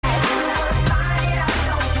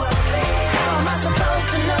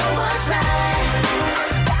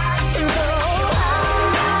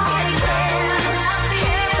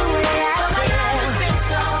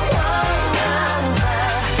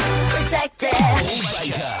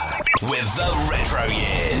With the Retro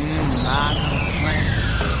Years.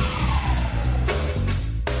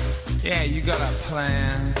 Yeah, you got a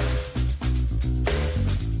plan.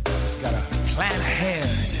 Got a plan ahead.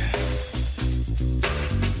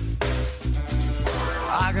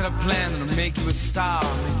 I got a plan that'll make you a star,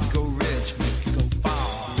 make you go rich, make you go far.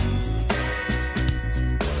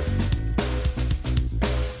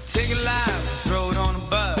 Take a life, throw it on a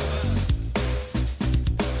bus.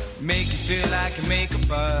 Make you feel like you make a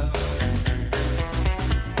buzz.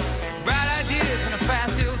 Bright ideas and a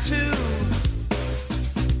fast hill too.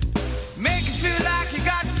 Make you feel like you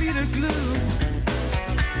got feet of glue.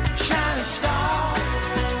 Shining star.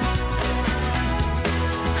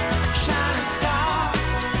 Shining star.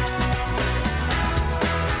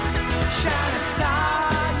 Shining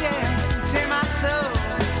star, yeah. Take my soul.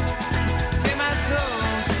 Take my soul.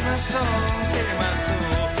 Take my soul. Take my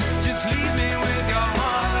soul. Just leave me with your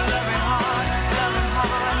heart. Loving heart. Loving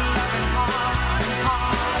heart. Loving heart.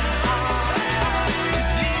 Heart. Heart.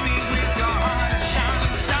 Just leave me with your heart.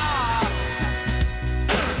 Shining star.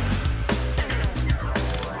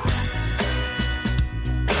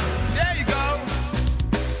 There you go.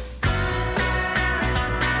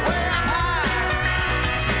 Way up high.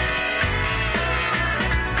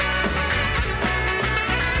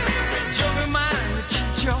 Joke of mine to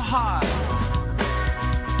cheat your heart.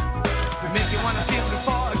 Make you wanna feel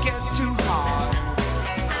before it gets too hard.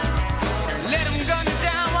 Let them gun you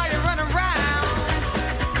down while you run around.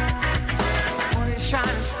 Boy, your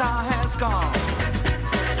shining star has gone.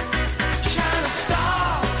 Shining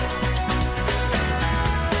star.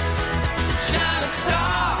 Shining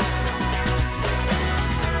star.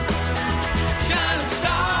 Shining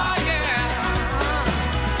star, yeah.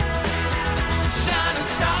 Shining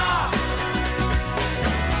star.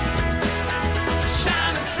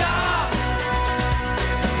 Shining star.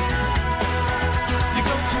 You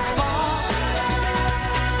go too far.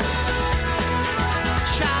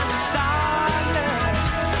 Shining star, yeah.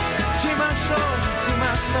 To my soul, to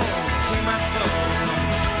my soul, to my soul.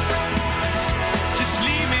 Just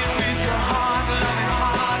leave me with your heart, loving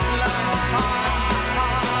heart, loving heart.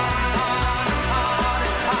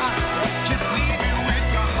 Just leave me with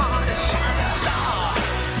your heart, a shining star.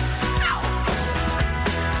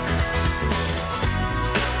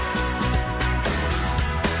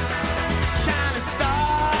 Shining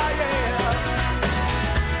star, yeah.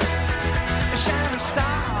 A shining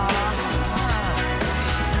star.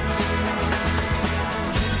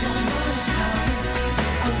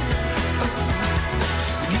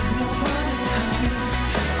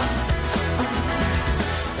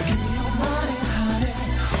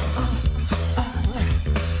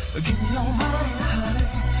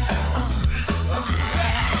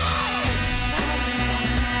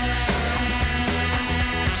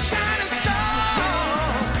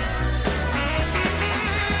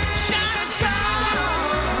 Shining star. Shining star.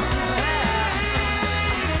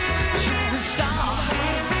 Shining star.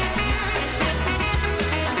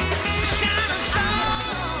 Shining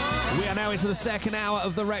star. We are now into the second hour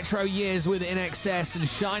of the Retro Years with INXS and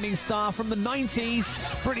Shining Star from the 90s.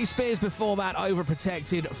 Britney Spears before that,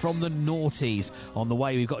 Overprotected from the noughties. On the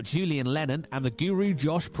way, we've got Julian Lennon and the Guru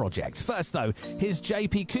Josh Project. First, though, here's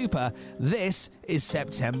JP Cooper. This is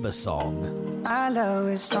September Song. Our love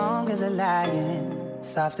is strong as a lion,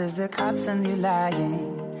 soft as the cotton you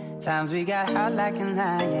lying. Times we got hot like an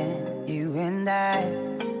iron, you and I.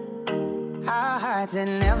 Our hearts had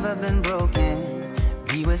never been broken.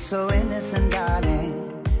 We were so innocent,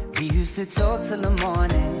 darling. We used to talk till the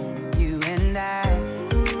morning, you and I.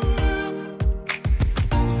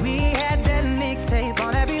 We had that mixtape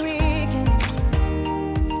on every weekend.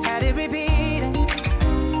 Had it repeating,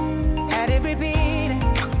 had it repeating.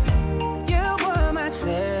 You were my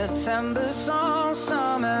September song.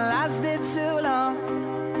 Summer lasted too long.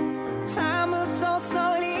 Time moves so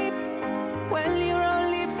slowly. When you're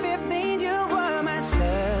only 15, you were my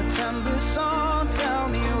September song. Tell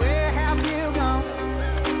me, where have you gone?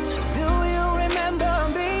 Do you remember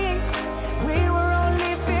me? We were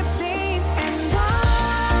only 15, and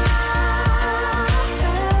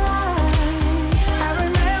I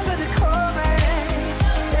remember the chorus.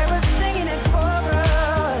 They were singing it for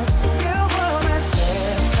us. You were my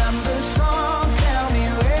September song. Tell me,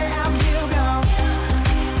 where have you gone?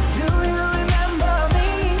 Do you remember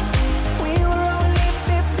me? We were only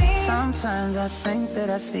 15. Sometimes I think that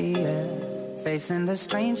I see you facing the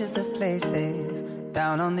strangest of places,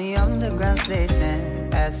 down on the underground station,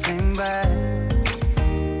 passing by.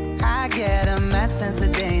 I get a mad sense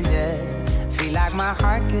of danger, feel like my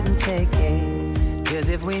heart couldn't take it. Cause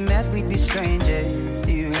if we met, we'd be strangers,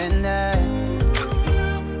 you and I.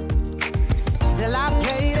 till I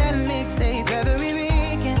play that mixtape every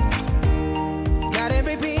weekend. Got it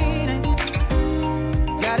repeating,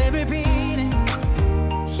 got it repeating.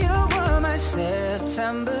 You were my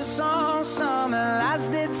September song, summer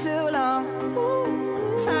lasted too long.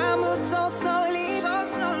 Time moves so slowly,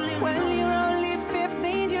 when you're only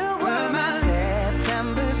 15. You were my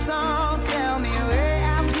September song, tell me where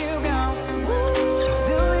have you gone?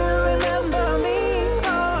 Do you remember me?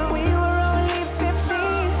 We were only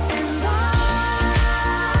 15.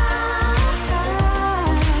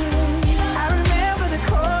 And I remember the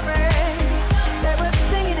chorus, they were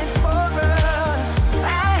singing it for us.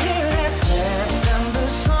 I hear that September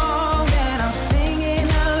song and I'm singing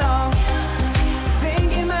along,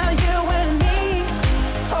 thinking about you and me.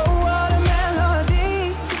 Oh, what a melody.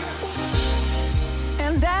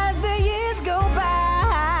 And as the years go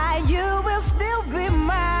by, you will still be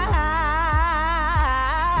mine,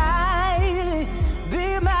 be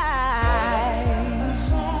mine.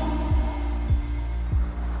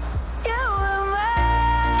 You were mine.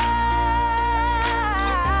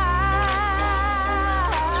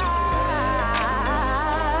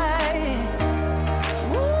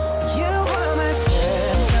 You were my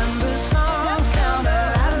September song, sound that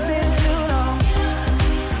lasted too long.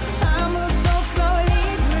 Time moves so slowly,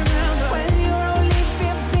 when you're only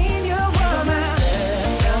 15. You were my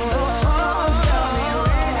September song, tell me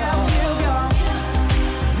where have you gone?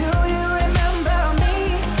 Do you remember me?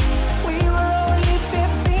 We were only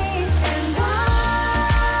 15. And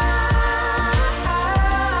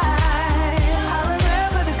I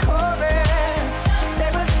remember the chorus,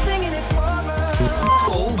 they were singing it for us.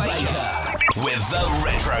 Paul Baker with the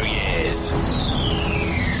Retro Years.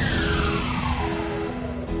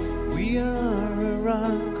 We are a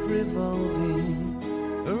rock revolving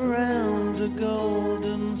around a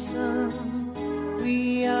golden sun.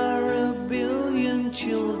 We are a billion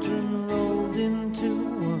children rolled into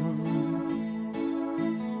one.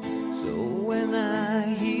 So when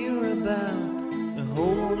I hear about the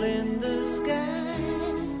hole in the sky,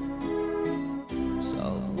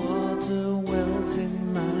 salt water wells in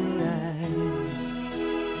my eyes.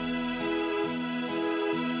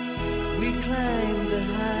 We climb the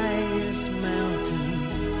highest mountain,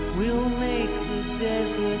 we'll make the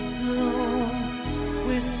desert bloom.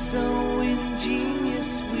 We're so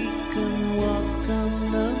ingenious we can walk on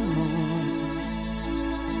the moon.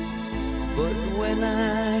 But when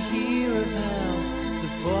I hear of how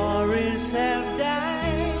the forests have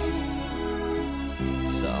died,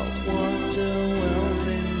 salt water wells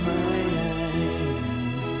in my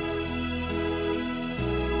eyes.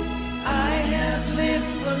 I have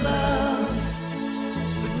lived for love,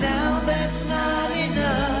 but now that's not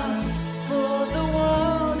enough. For the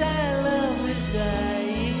world I love is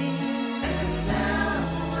dying, and now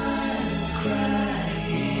I'm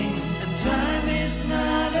crying. And time is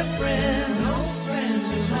not a friend, no friend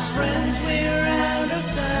of mine. As friends we're out of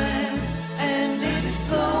time, and it's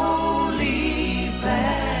slowly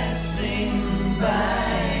passing by,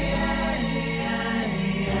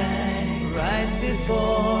 right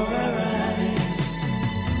before our eyes.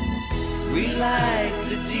 We like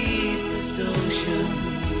the deepest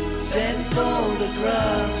oceans, send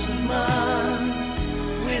photographs of Mars.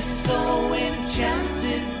 We're so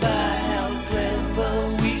enchanted by how clever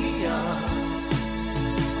we are.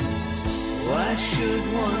 Why should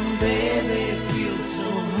one baby feel so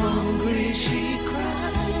hungry she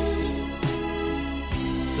cried?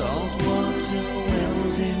 Salt water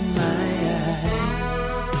wells in my eyes.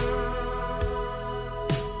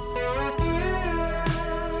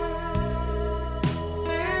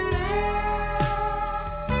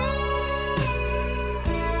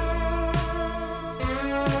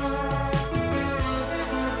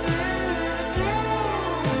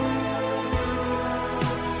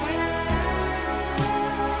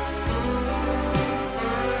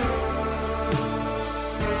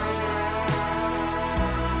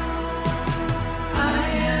 I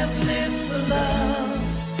have lived for love.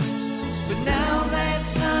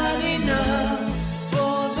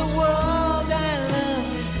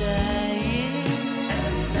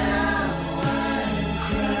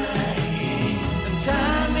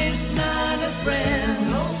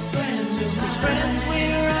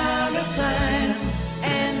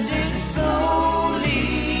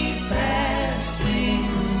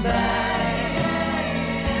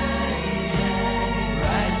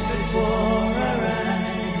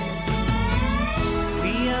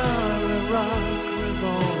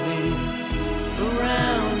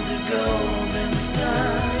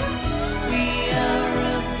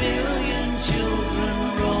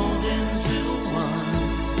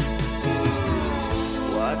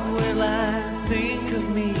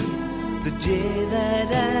 the day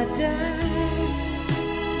that I die.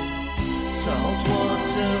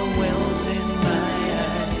 Saltwater wells in my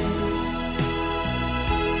eyes.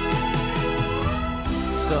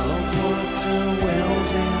 Saltwater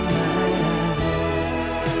wells in my eyes.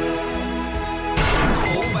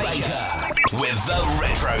 Paul Baker with the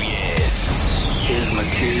Retro Years. Here's my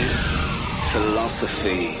cue.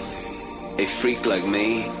 Philosophy. A freak like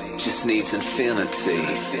me just needs infinity.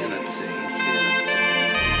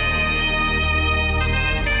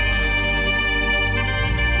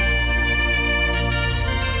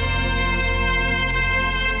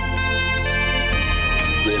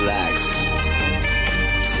 Relax.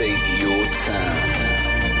 Take your time.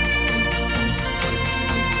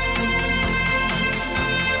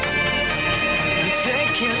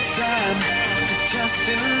 Take your time to trust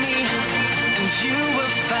in me, and you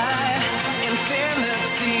will find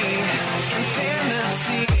infinity,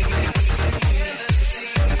 infinity.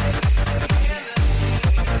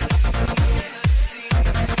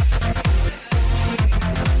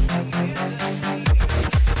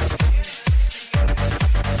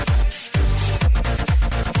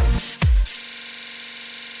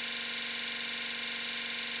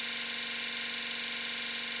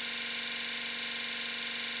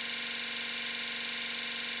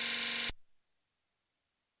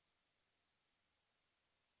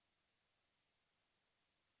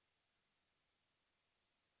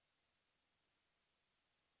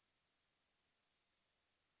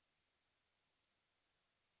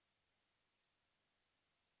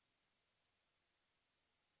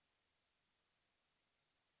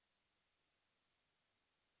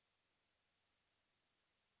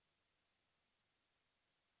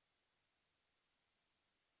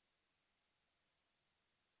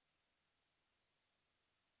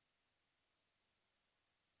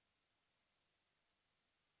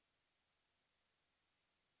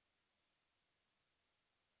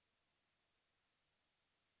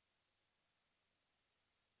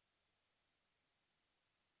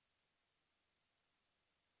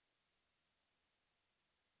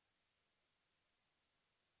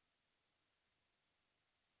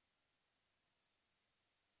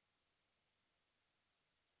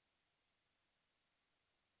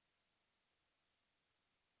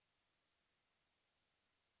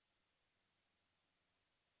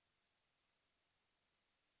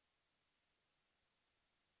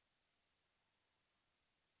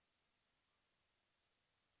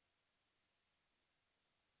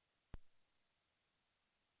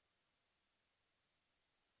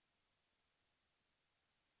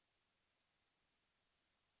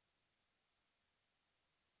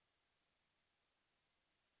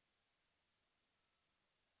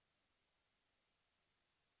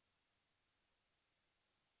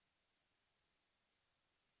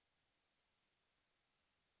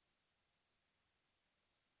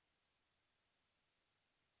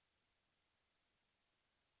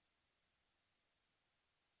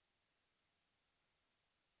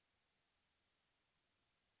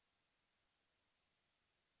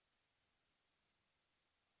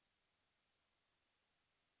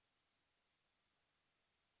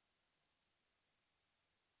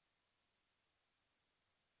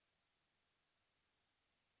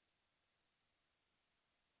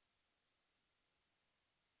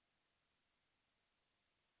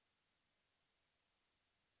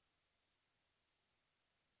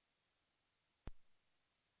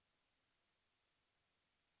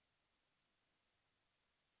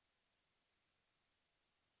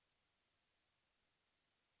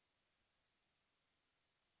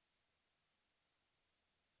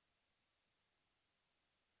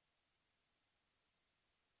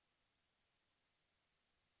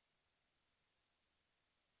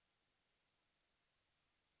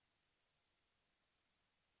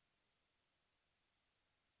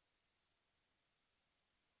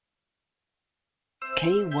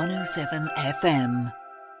 K107 FM.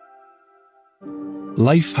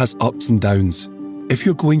 Life has ups and downs. If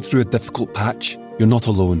you're going through a difficult patch, you're not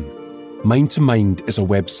alone. Mind to Mind is a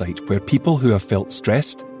website where people who have felt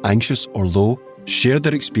stressed, anxious or low share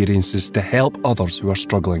their experiences to help others who are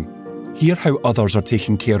struggling. Hear how others are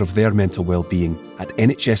taking care of their mental well-being at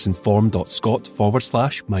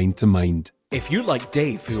nhsinform.scot/mind to mind. If you're like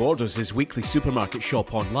Dave, who orders his weekly supermarket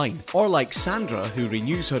shop online, or like Sandra, who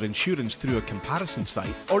renews her insurance through a comparison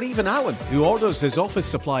site, or even Alan, who orders his office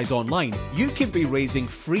supplies online, you can be raising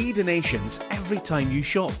free donations every time you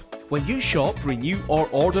shop. When you shop, renew or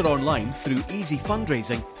order online through Easy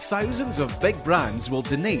Fundraising, thousands of big brands will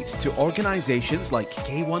donate to organisations like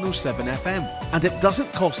K107 FM. And it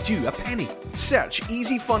doesn't cost you a penny. Search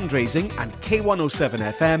Easy Fundraising and K107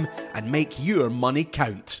 FM and make your money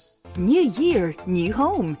count. New year, new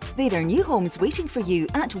home. There are new homes waiting for you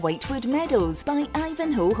at Whitewood Meadows by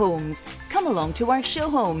Ivanhoe Homes. Come along to our show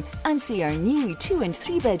home and see our new 2 and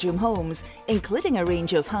 3 bedroom homes, including a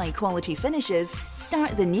range of high quality finishes.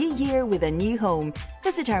 Start the new year with a new home.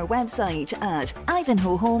 Visit our website at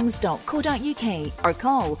ivanhoehomes.co.uk or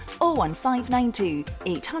call 01592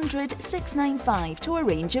 800 695 to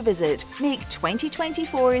arrange a visit. Make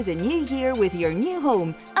 2024 the new year with your new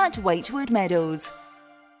home at Whitewood Meadows.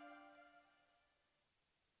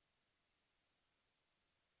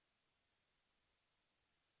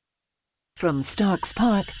 From Starks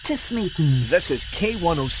Park to Smeaton. This is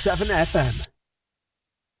K107 FM.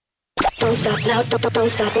 Don't stop now, don't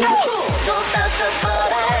stop now. Don't stop the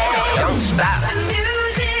party. Don't stop. The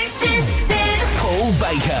music, this is Paul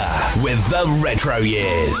Baker with the Retro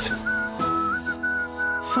Years.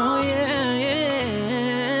 Oh yeah,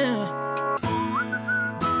 yeah.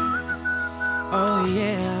 Oh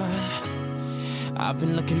yeah. I've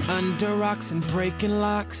been looking under rocks and breaking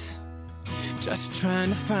locks, just trying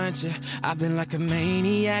to find you. I've been like a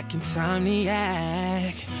maniac,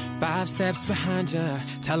 insomniac, 5 steps behind you.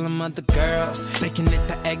 Tell them other girls they can hit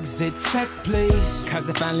the exit check, please. Cause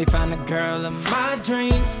I finally found a girl of my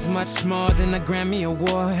dreams. It's much more than a Grammy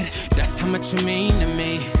award. That's how much you mean to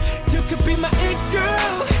me. You could be my it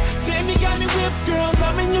girl. Damn, you got me whipped, girl.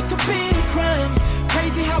 Loving you could be a crime.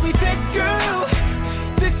 Crazy how we fit, girl.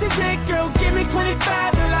 This is it, girl. Give me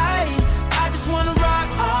 25 to life. I just wanna rock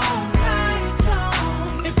all night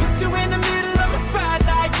long and put you in the middle of my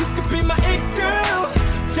spotlight. You could be my it girl.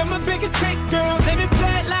 You're my biggest hit, girl. Let me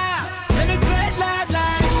play it loud. Let me play it loud,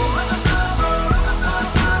 like.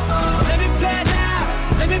 Let me play it loud.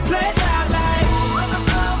 Let me play it loud, like.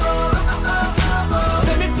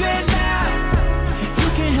 Let me play it loud. You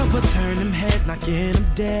can't help but turn them heads, knocking them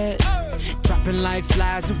dead. Dropping like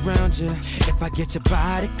flies around you. If I get your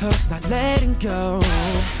body close, not letting go.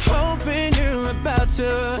 Hoping you're about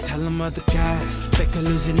to tell them other guys they could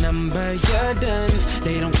lose your number, you're done.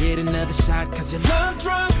 They don't get another shot cause you're love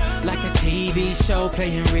drunk, like a TV show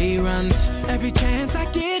playing reruns. Every chance I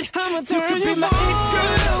get, I'ma turn you could be my it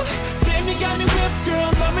girl. Damn, you got me whipped,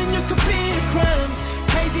 girl. Loving you could be a crime.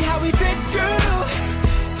 Crazy how we fit, girl.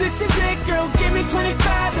 This is it, girl. Give me 25 to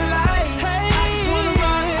life. Hey, I just wanna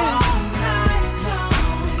rock all night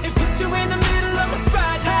long and put you in the middle of my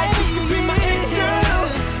spotlight. You could be my it girl.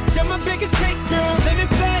 You're my biggest hit, girl. Let me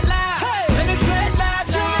play it loud. Let me play it loud,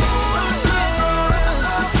 yeah.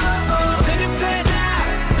 Let me play it loud.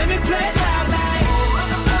 Let me play it loud, like.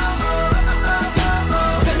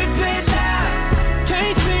 Let me play it loud.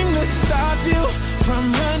 Can't seem to stop you from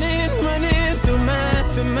running through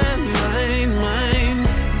my mind.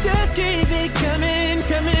 Just keep it coming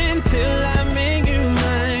till I make you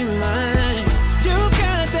mine. You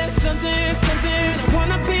got that something I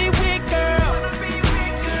wanna be with, girl.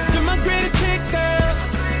 You're my greatest hit, girl.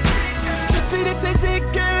 Just feed it, says it,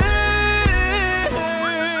 girl.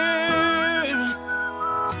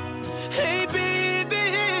 Hey, baby,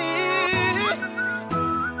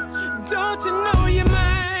 don't you know you're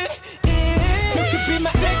mine? Yeah. You could be my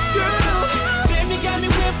ex girl. Damn, you got me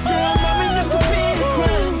whipped, girl. Mommy, you could be a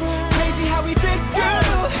crime. Crazy how we fit,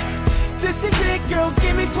 girl. This is it, girl.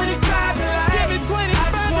 Give me 25 to life. Give me 25 I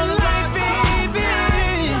just wanna rock, baby,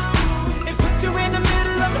 and put you in the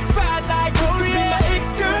middle of my spotlight. Oh, you be my it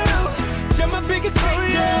girl. You're my biggest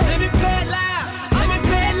hit, girl. Let me play it loud. Let me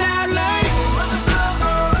play it loud, like.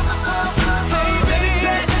 Hey, let me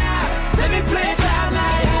play it loud. Let me play it loud,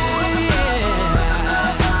 like.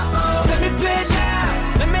 Let me play it loud.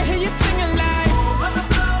 Let me hear you singing, like.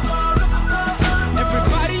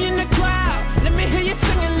 Everybody in the crowd, let me hear you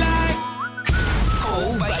singing, like.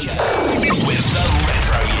 Paul Baker with the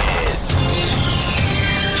Retro Years.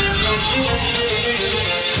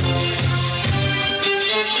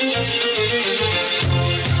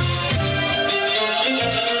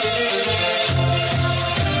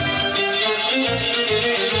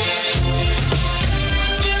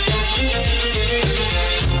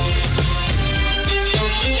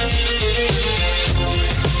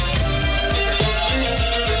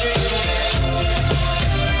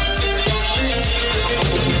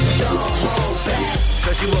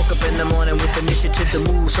 Cause you woke up in the morning with initiative to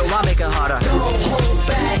move, so I make it harder. Don't hold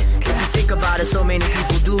back. If you think about it, so many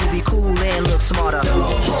people do be cool and look smarter.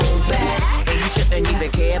 Don't hold back. And you shouldn't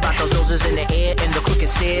even care about those noses in the air and the crooked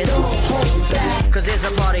stairs. Don't hold back. Cause there's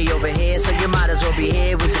a party over here, so you might as well be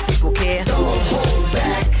here with the people care. Don't hold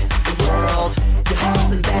back. The world, you're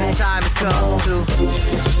holding back. The time has come to.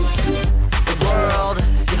 The world,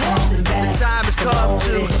 you're holding back. The time has come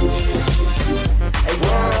to. A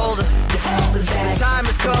world, the time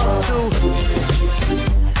has come to.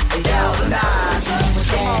 A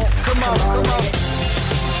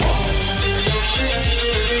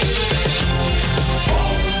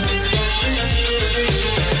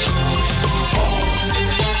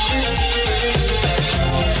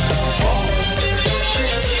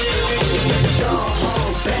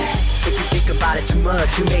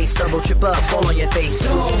that you may stumble, trip up, fall on your face.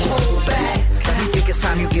 Don't hold back. You think it's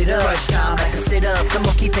time you get up. Crunch time, like a sit up, the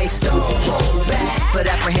monkey pace. Don't hold back. Put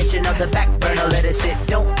apprehension of the back burner, let it sit.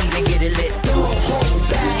 Don't even get it lit. Don't hold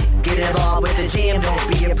back. Get involved with the gym, don't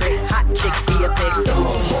be a prick. Hot chick, be a pig.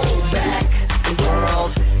 Don't hold back. The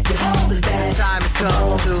world, you're holding back. Time has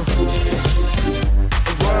come to.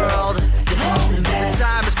 The world, you're holding back.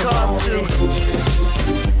 Time has come to.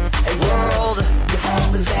 A world, you're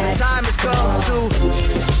holding back. Time has come to.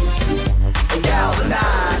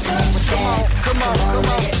 Galvanize. Come on, come on, come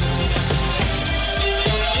on.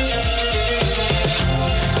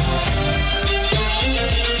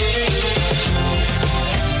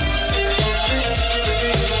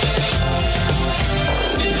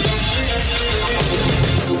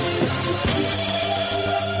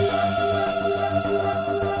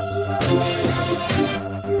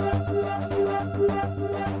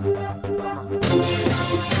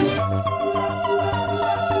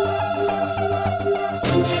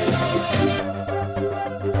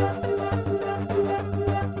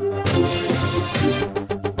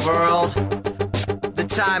 World, the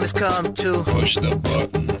time has come to push the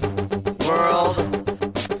button. World,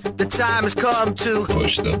 the time has come to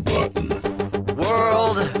push the button.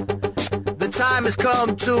 World, the time has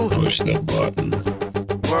come to push the button.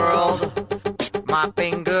 World, my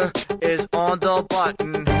finger is on the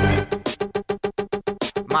button.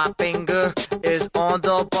 My finger is on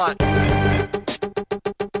the button.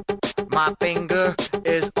 My finger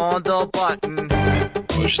is on the button.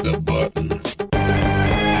 Push the button.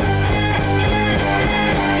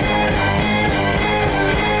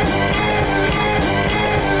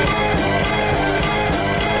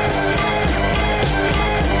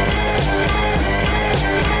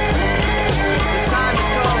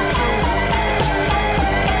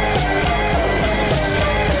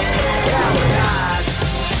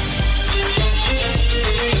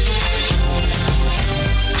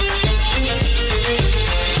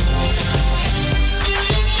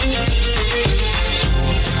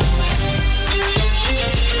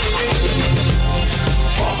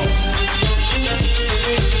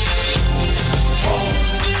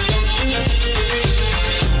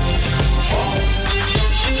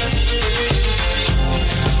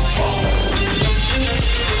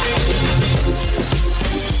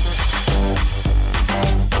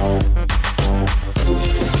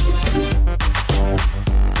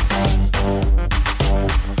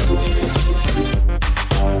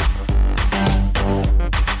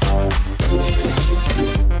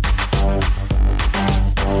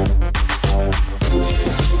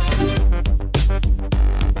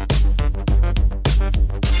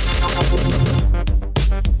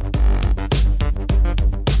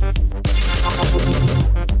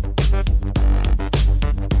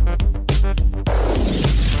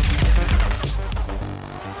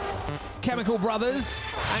 Chemical Brothers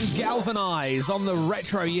and Galvanize on the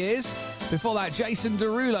Retro Years. Before that, Jason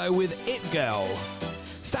Derulo with It Girl.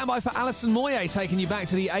 Stand by for Alison Moyet taking you back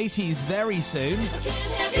to the 80s very soon.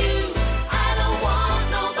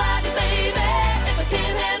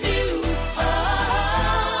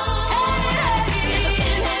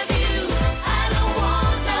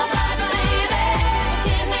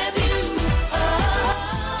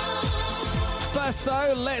 First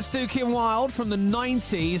though, let's do Kim Wilde from the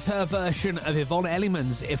 90s, her version of Yvonne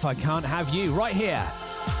Elliman's If I Can't Have You, right here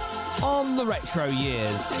on the Retro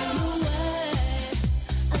Years.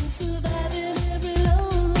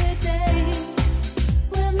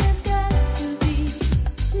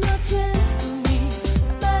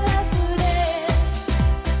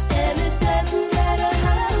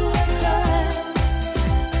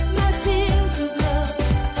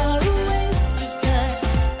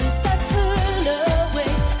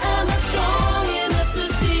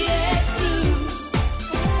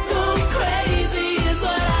 Crazy is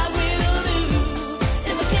what I will do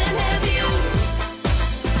if I can't have you.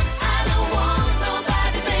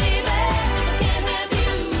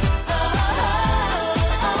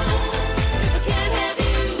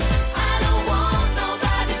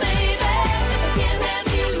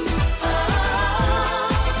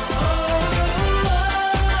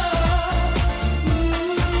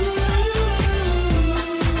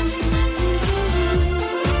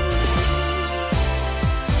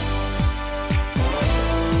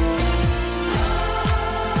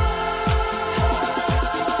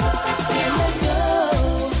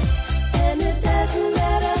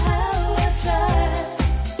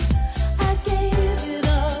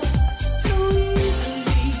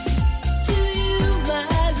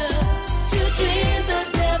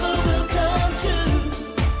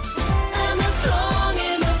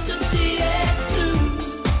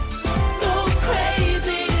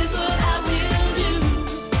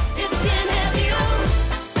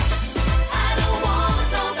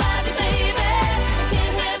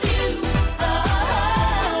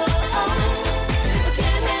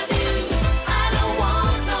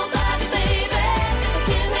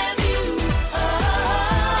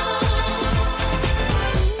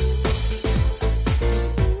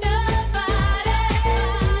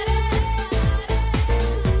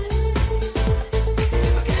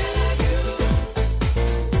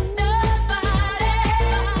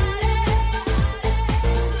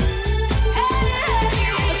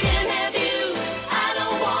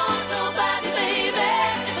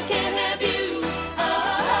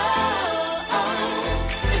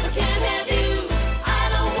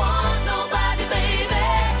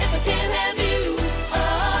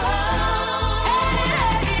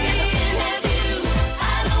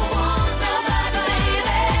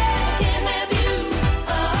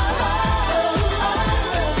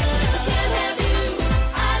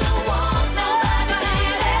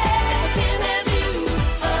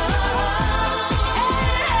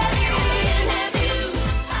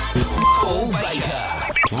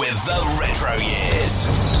 with the Retro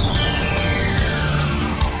Years.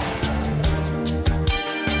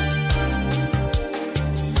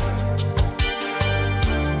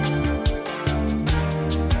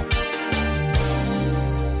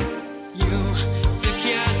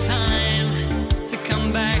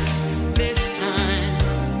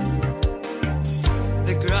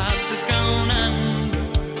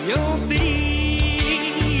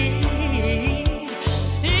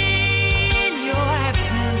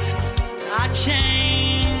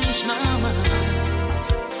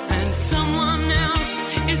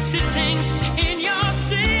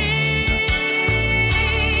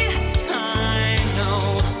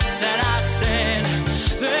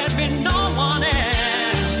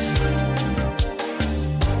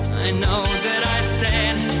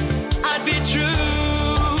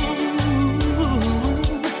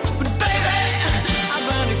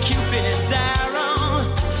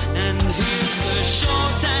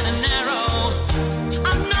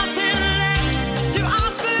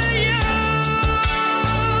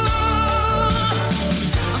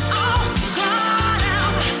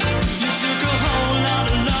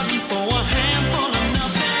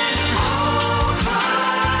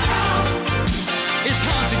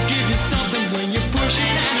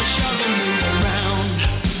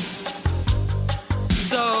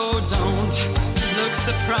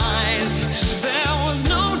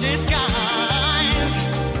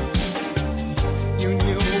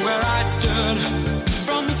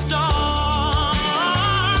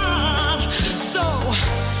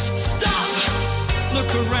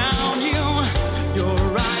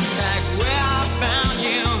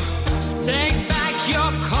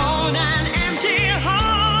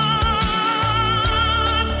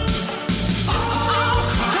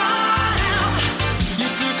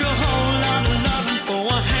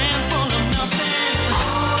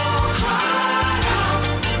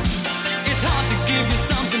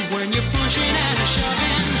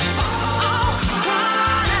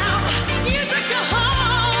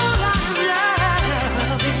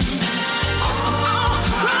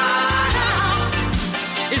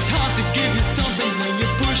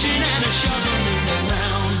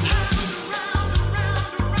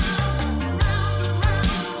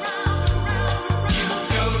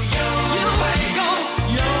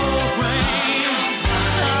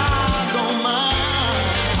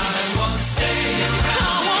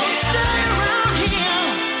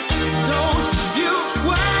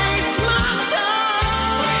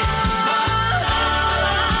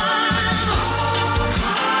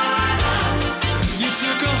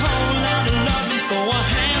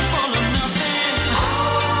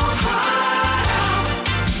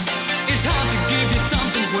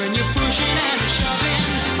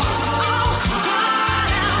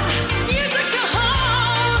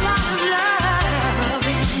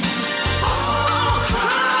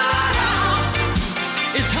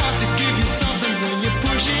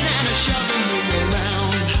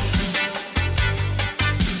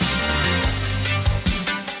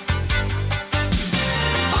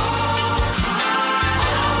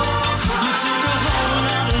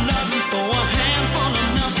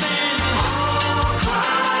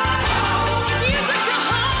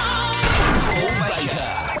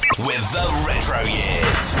 With the Retro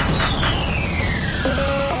Years.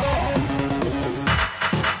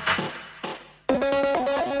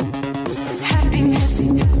 Happiness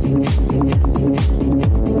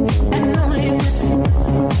and loneliness.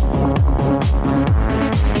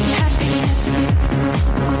 Happiness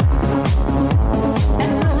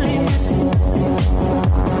and loneliness.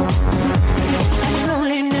 And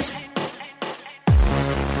loneliness.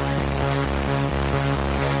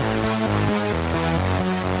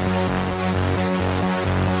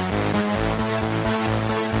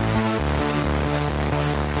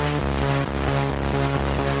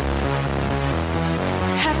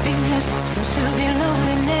 Happiness seems to be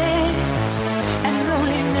loneliness, and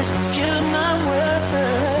loneliness killed my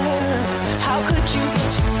world. How could you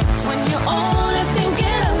guess when you're only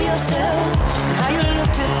thinking of yourself and how you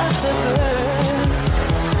looked at other girls?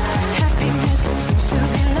 Happiness seems to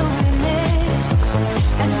be loneliness,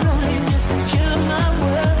 and loneliness killed my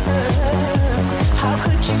world. How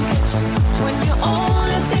could you guess when you're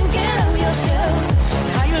only thinking of yourself and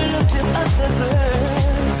how you looked at other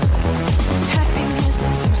girls? Happiness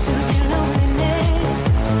seems to be loneliness,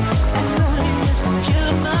 and loneliness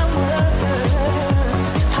killed my world.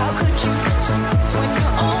 How could you guess when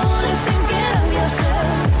you're only thinking of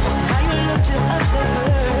yourself and how you looked at other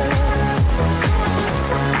girls?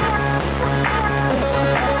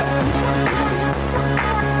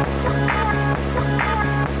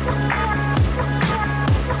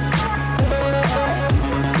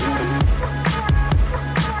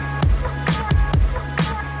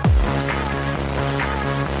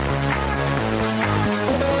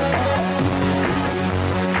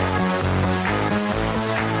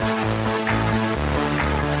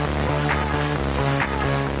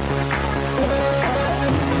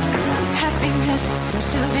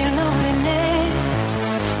 to be loneliness,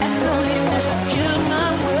 and loneliness killed my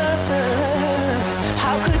world.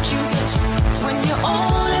 How could you guess when you're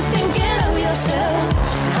only thinking of yourself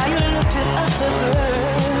and how you looked at other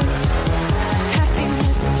girls?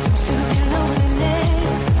 Happiness seems to be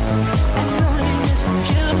loneliness, and loneliness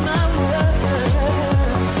killed my world.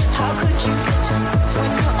 How could you guess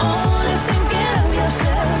when you're only thinking of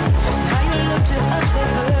yourself and how you looked at other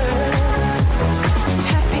girls?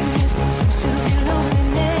 Happiness seems to be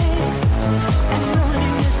loneliness, and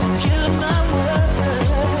loneliness killed my world.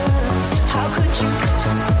 How could you guess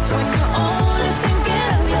when you're only thinking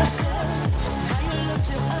of yourself and how you looked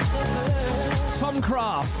at other girls? Tom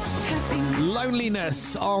Craft,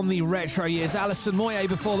 Loneliness on the Retro Years. Alison Moyet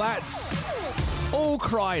before that. All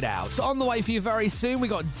Cried Out. On the way for you very soon, we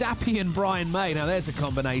got Dappy and Brian May. Now there's a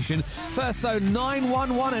combination. First though,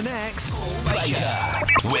 911 and X. Baker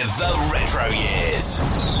with the Retro Years.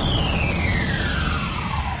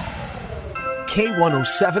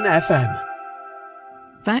 K107 FM.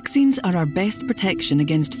 Vaccines are our best protection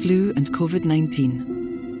against flu and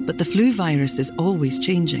COVID-19. But the flu virus is always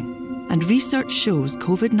changing. And research shows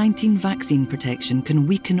COVID-19 vaccine protection can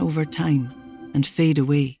weaken over time and fade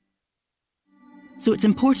away. So it's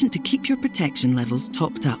important to keep your protection levels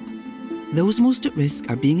topped up. Those most at risk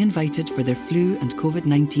are being invited for their flu and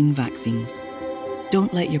COVID-19 vaccines.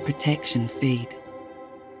 Don't let your protection fade.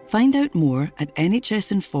 Find out more at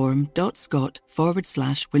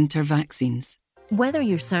nhsinform.scot/winter vaccines. Whether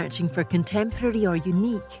you're searching for contemporary or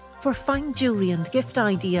unique, for fine jewellery and gift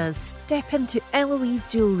ideas, step into Eloise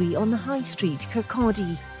Jewellery on the High Street,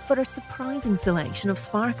 Kirkcaldy, for a surprising selection of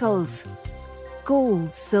sparkles.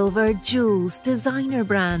 Gold, silver, jewels, designer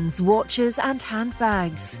brands, watches and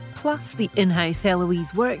handbags, plus the in-house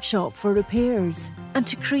Eloise workshop for repairs, and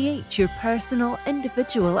to create your personal,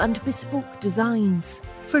 individual and bespoke designs.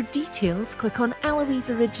 For details, click on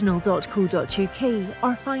eloiseoriginal.co.uk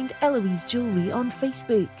or find Eloise Jewellery on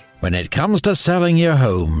Facebook. When it comes to selling your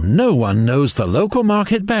home, no one knows the local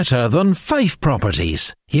market better than Fife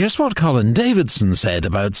Properties. Here's what Colin Davidson said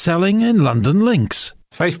about selling in London Links.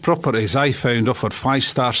 Fife Properties, I found, offered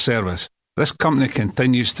 5-star service. This company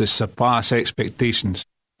continues to surpass expectations.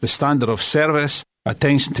 The standard of service,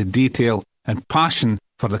 attention to detail and passion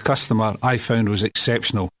for the customer I found was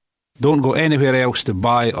exceptional. Don't go anywhere else to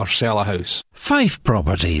buy or sell a house. Fife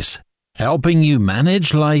Properties, helping you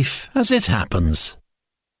manage life as it happens.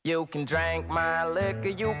 You can drink my liquor,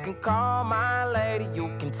 you can call my lady, you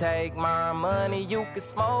can take my money, you can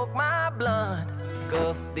smoke my blunt.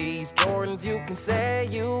 Scuff these Jordans, you can say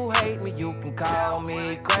you hate me, you can call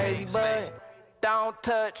me crazy, but don't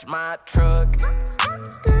touch my truck. Don't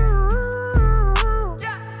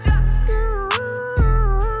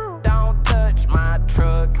touch my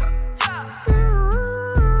truck.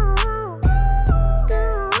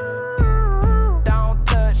 Don't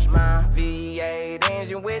touch my V8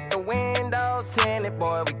 engine with the windows tinted.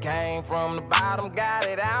 Boy, we came from the bottom, got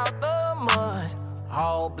it out the mud.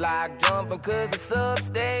 Whole block jumping cause the subs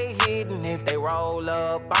stay hidden. If they roll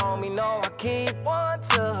up on me, know I keep one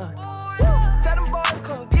tuck. Tell them boys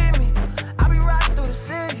come get me, I be riding through the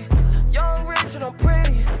city. Young, rich, and I'm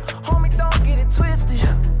pretty, homie don't get it twisted.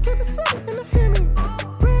 Keep it simple in the Hemi,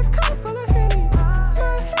 red cup full of Henny. My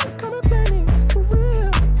head's coming plenty, for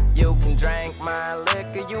real. You can drink my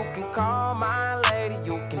liquor, you can call my lady,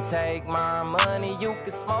 you can take my money, you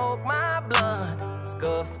can smoke my blunt.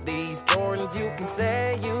 Scuff these Jordans, you can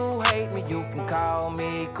say you hate me, you can call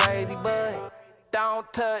me crazy, but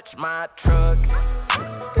don't touch my truck.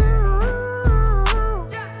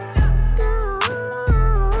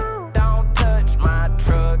 Don't touch my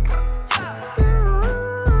truck.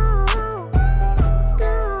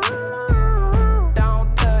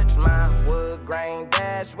 Don't touch my wood grain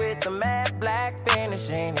dash with the matte black finish,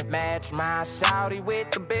 and it match my shouty with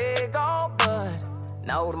the big old butt.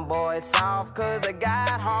 Know them boys soft cause they got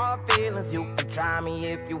hard feelings. You can try me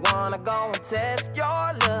if you wanna go and test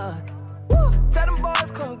your luck. Woo! Tell them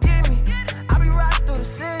boys come get me, I be riding through the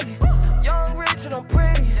city. Young, rich, and I'm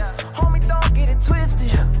pretty, homie don't get it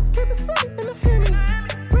twisted. Keep it simple in the Hemi,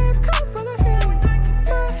 red cup full of Henny.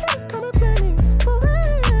 My head's coming plenty, for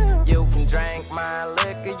real. You can drink my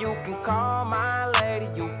liquor, you can call my lady,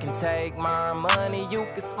 you can take my money, you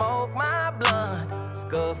can smoke my blunt.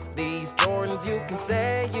 Scuff these Jordans, you can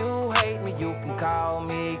say you hate me, you can call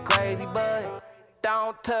me crazy, but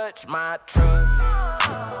don't touch my truck.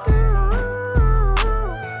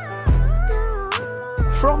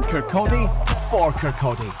 From Kirkcaldy for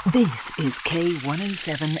Kirkcaldy. This is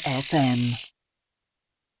K107 FM.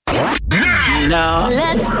 Now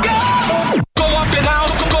let's go! Go up and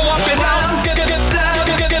out, go up and down, get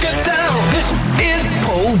down, get down. This is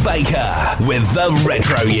with the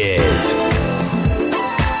Retro Years.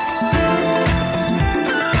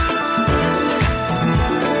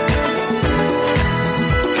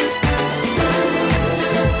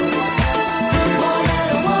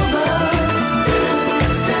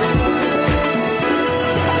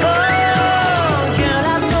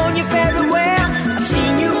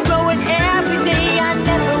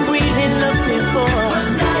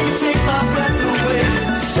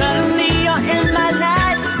 Suddenly you're in my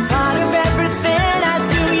life, part of everything I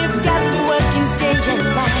do. You've got me working day and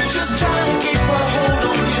night, just trying to keep a hold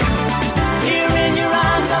on you. Here in your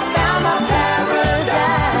arms I found my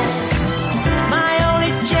paradise, my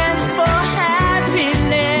only chance for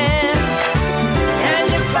happiness. And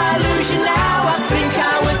if I lose you now, I think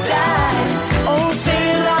I would die. Oh, say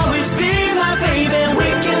you'll always be my baby, we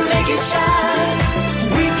can make it shine.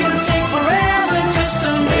 We can take forever, just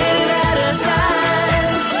a minute at a time.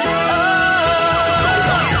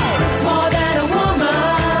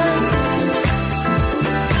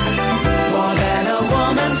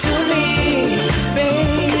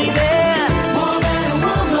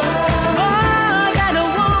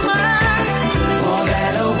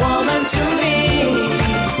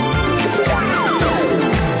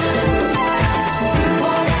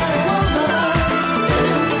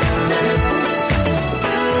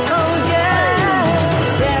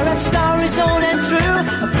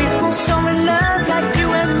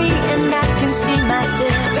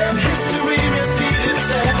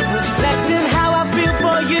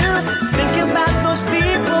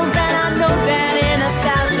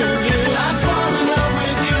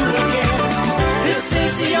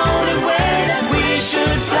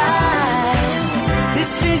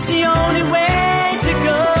 This is the only way to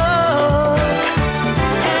go.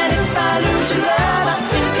 And if I lose your love, I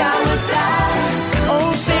think I would die.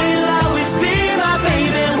 Oh, say you'll always be my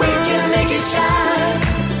baby, we can make it shine.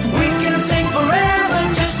 We can take forever,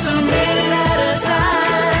 just a minute at a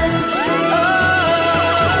time.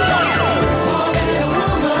 More than a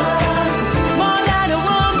woman, more than a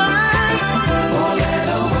woman, more than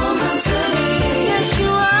a woman to me. Yes, you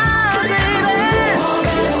are, baby. More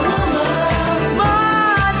than a woman,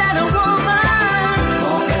 more than a woman,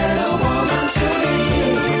 more than a woman to me.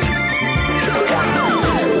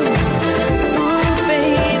 Ooh,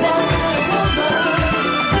 baby.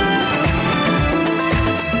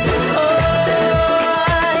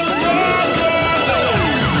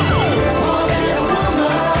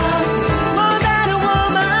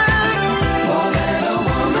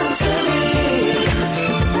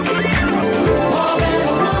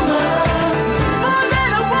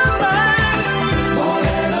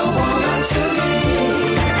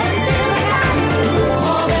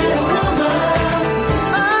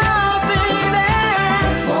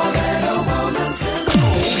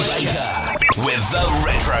 With the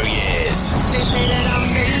Retro Years. They say that I'm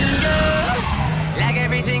dangerous, like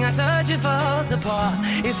everything I touch it falls apart.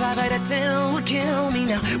 If I've had a 10 would kill me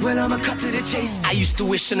now, well I'ma cut to the chase. I used to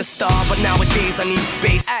wish on a star, but nowadays I need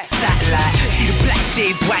space. Satellite, see the black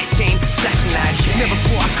shades, white chain, flashing lights. Never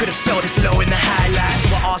thought I could have felt this low in the highlights. So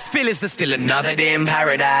I asked Phil, is there still another day in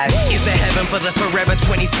paradise? Is there heaven for the forever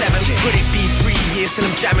 27? Could it be 3 years till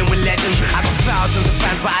I'm jamming with legends? I got thousands of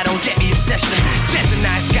fans, but I don't get the obsession. There's a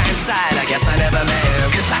nice guy inside, I guess I never met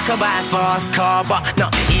him. Cause I could buy a fast car, but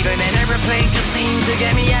not even an aeroplane could seem to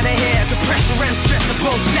get me out of here. The pressure and stress are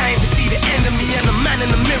both dying to see the end of me, and the man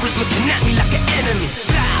in the mirror's looking at me like an enemy.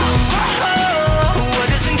 What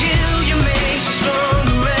doesn't kill you makes you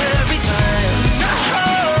stronger every time.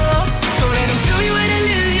 Don't let them tell you how to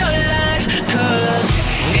live your life, cause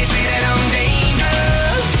they say that I'm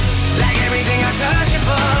dangerous, like everything I touch it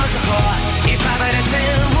falls apart. If I had a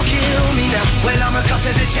 10 will kill me now, well I'ma cut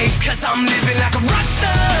to the chase, cause I'm living like a rock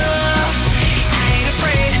star. I ain't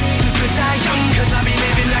afraid to die young, cause I'll be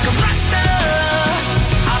living like a rock star.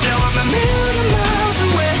 I'll blow up a million miles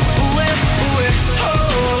away, away, away. Oh,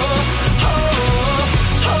 oh,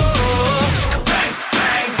 oh, oh. Bang,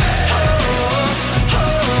 bang. Oh,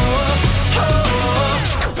 oh,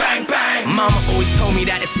 oh. Bang, bang. Mama always told me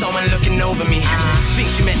that there's someone looking over me. Think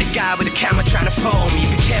she met the guy with the camera trying to follow me.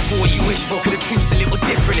 Be careful what you wish for, cause the truth's a little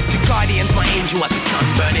different. If the guardian's my angel, what's the sun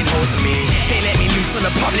burning holes in me? They let me loose on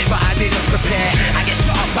the public, but I didn't prepare. I get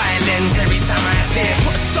shot up by a lens every time I appear.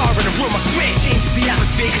 Put a star in the room, I swear it changes the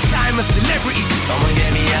atmosphere. Cause I'm a celebrity, cause someone get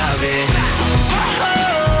me out of it.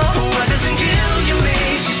 What doesn't kill you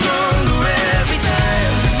makes you stronger every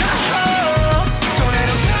time. Don't let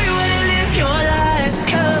them tell you how to live your life,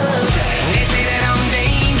 cause they say that I'm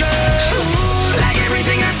dangerous, like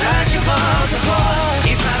everything I touch it falls apart.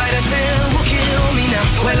 If I had a 10 will kill me now,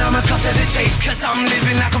 well I'ma cut to the chase, cause I'm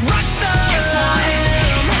living like a rock star. Yes I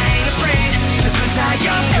am, I ain't afraid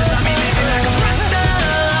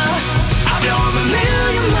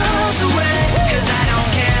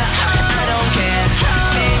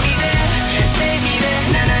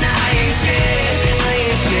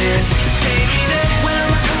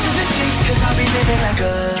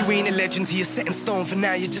reality is set in stone. For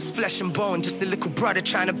now, you're just flesh and bone, just a little brother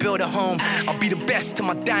trying to build a home. I'll be the best to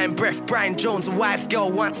my dying breath. Brian Jones, a wise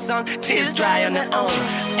girl once sung, tears dry on their own.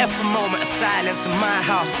 Every moment of silence in my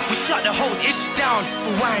house. We shut the whole issue down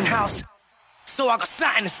for Winehouse. So I got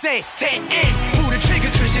something to say. Take aim, pull the trigger,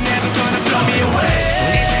 cause you're never gonna blow me away.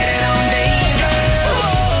 They say that I'm dangerous,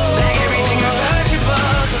 like everything I touch you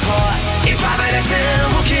falls apart. If 5 out of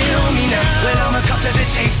 10 will kill me now, well I'ma cut to the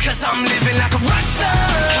chase, cause I'm living like a rock star.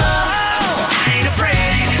 I ain't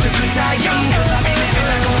afraid to good die young, cause I be living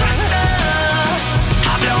like a rock star.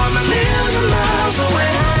 I blow I'm a million miles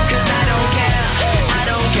away, cause I don't care, I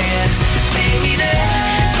don't care. Take me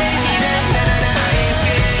there, take me there, na na na. I ain't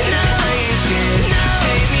scared, I ain't scared.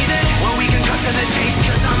 Take me there, well we can cut to the chase,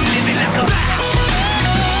 cause I'm living like a rock.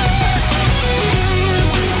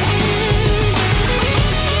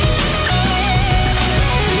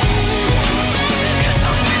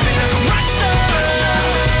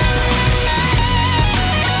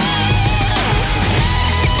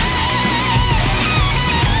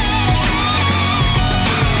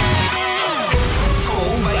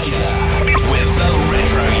 With the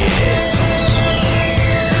Retro Years.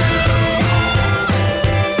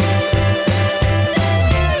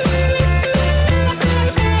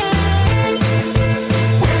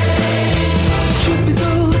 Truth be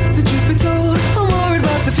told, I'm worried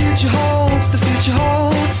what the future holds, the future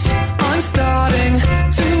holds. I'm starting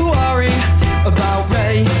to worry about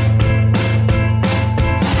Ray.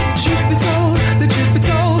 Truth be told,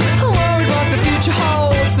 I'm worried what the future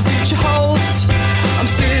holds, the future holds. I'm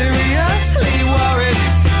seriously worried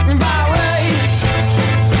about Ray.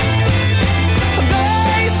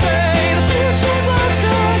 They say the future's out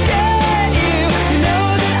to get you. You know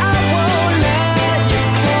that I won't let you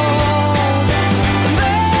fall.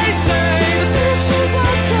 They say the future's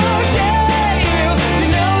out to get you. You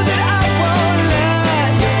know that I won't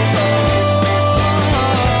let you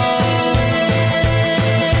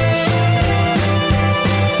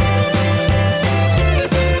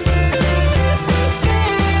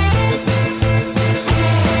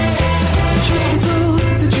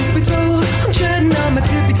Truth be told, I'm treading on my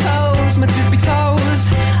tippy toes, my tippy toes.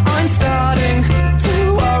 I'm starting to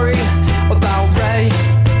worry about Ray.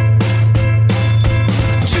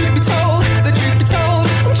 Truth be told,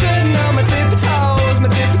 I'm treading on my tippy toes, my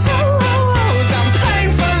tippy toes. I'm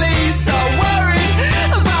painfully so worried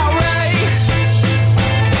about Ray.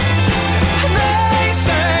 And they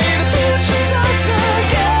say the future's out to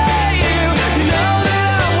get you. You know that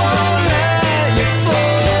I won't let you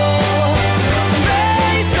fall. And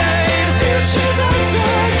they say the future's out to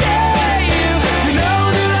get you. You know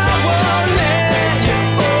that I won't let you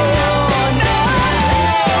fall. No.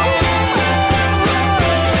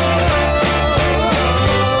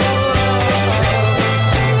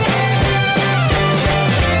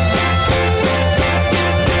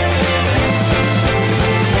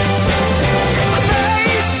 They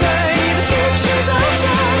say the future's out to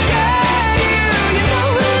get you. You know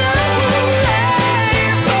that I won't let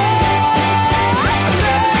you fall.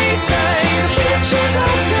 They say the future's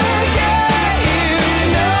out to get you. You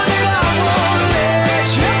know that I won't let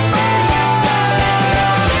you fall.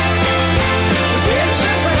 The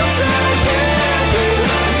future's out to get you.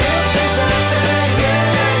 The future's out to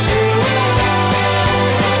get you. The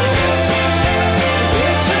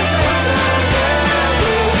future's out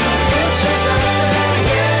to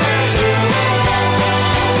get you. The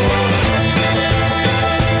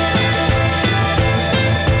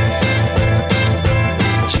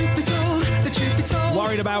future's out to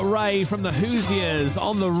Worried about Ray from the Hoosiers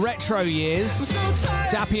on the Retro Years.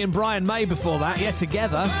 Dappy and Brian May before that, yeah,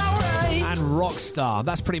 together. And Rockstar.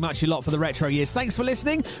 That's pretty much your lot for the Retro Years. Thanks for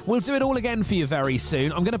listening. We'll do it all again for you very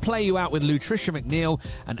soon. I'm going to play you out with Lutricia McNeil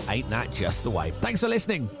and Ain't That Just the Way. Thanks for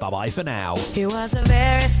listening. Bye-bye for now. He was a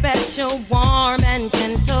very special, warm and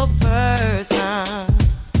gentle person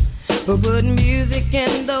who put music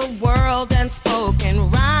in the world and spoke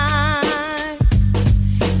in rhyme.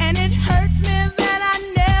 And it hurts me that I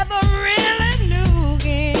never really knew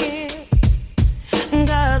him,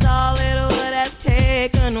 'cause all it would have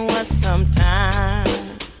taken was some time.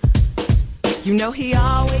 You know he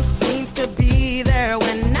always seems to be there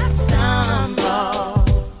when I stumble,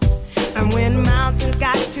 and when mountains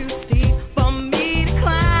got too steep for me to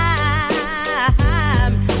climb,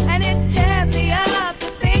 and it tears me up to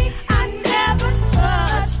think I never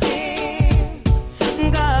touched him,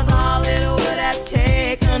 'cause all it would have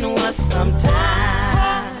taken was some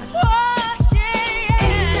time. Oh, yeah.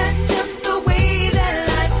 Ain't that just the way that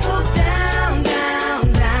life goes down,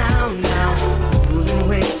 down, down, down, moving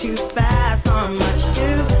way too fast, not much to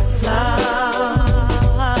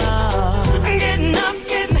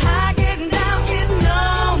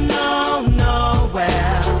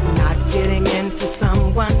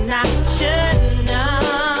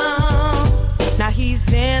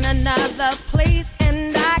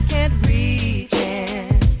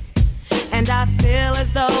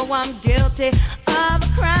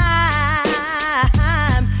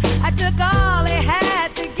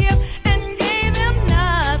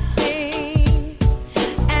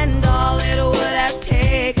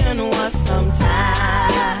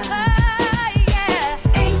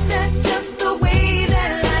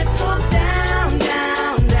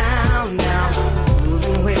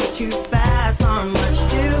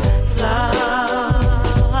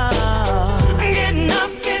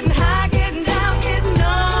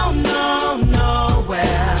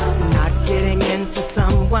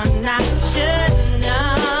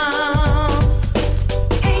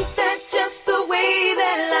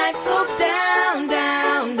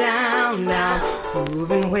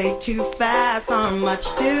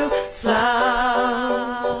much too slow.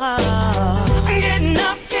 Getting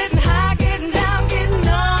up, getting high, getting down, getting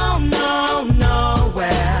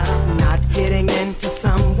nowhere. Not getting into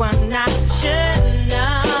someone I should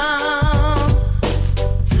know.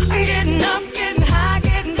 Getting up, getting high,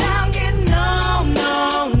 getting down, getting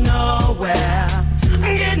nowhere.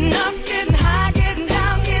 Getting up, getting high, getting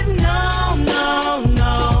down, getting nowhere.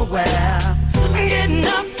 Getting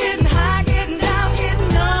up, getting high, getting down, getting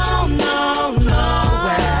nowhere.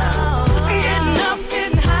 Getting up,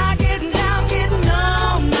 getting high, getting down, getting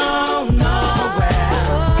nowhere.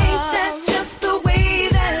 Ain't that just the way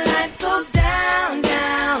that life goes down,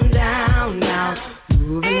 down, down, down?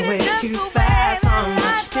 Moving way too fast, or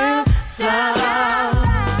much too slow.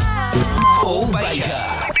 Paul Baker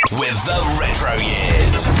with the Retro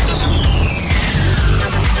Years.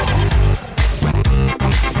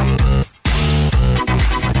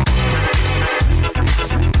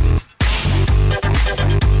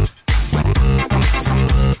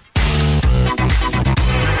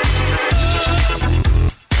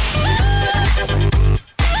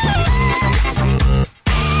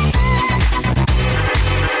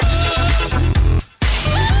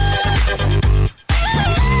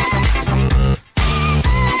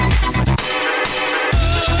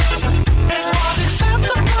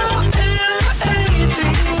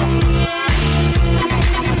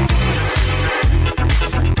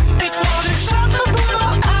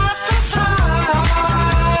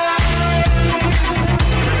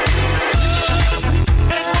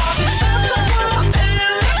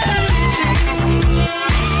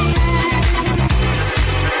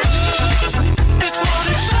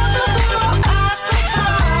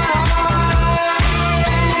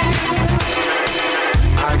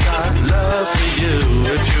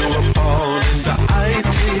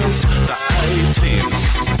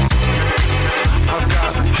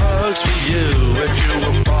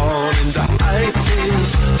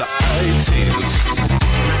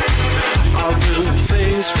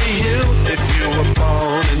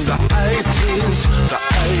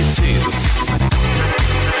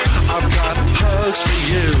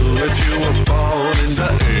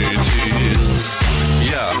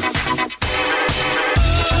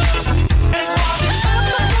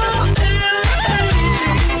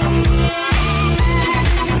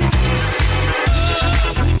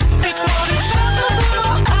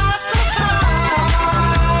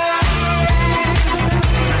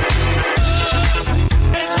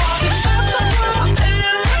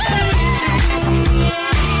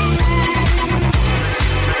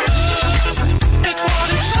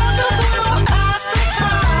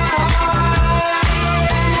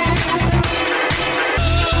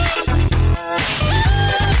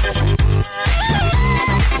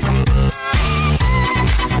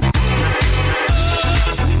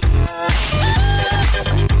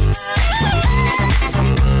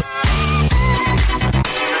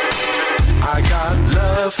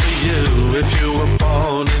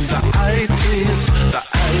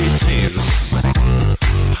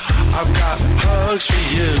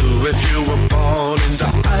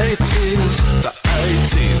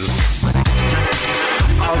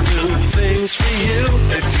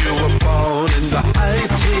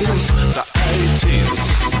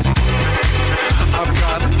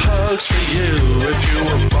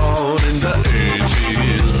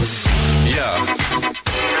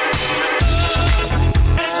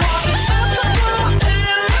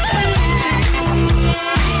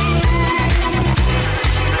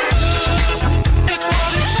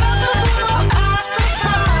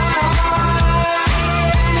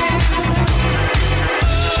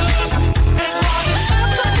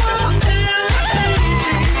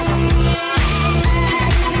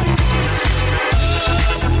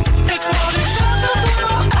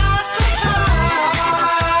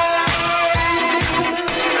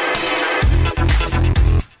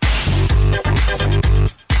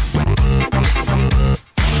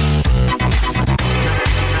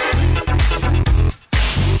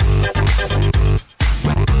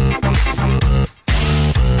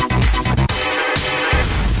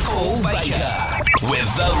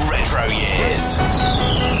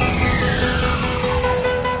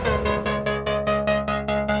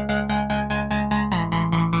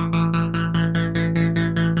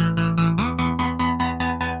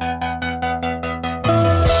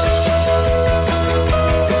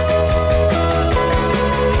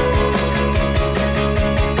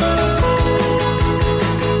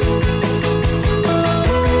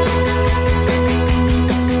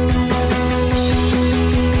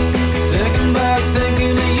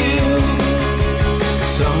 Thinking of you,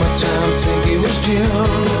 summertime.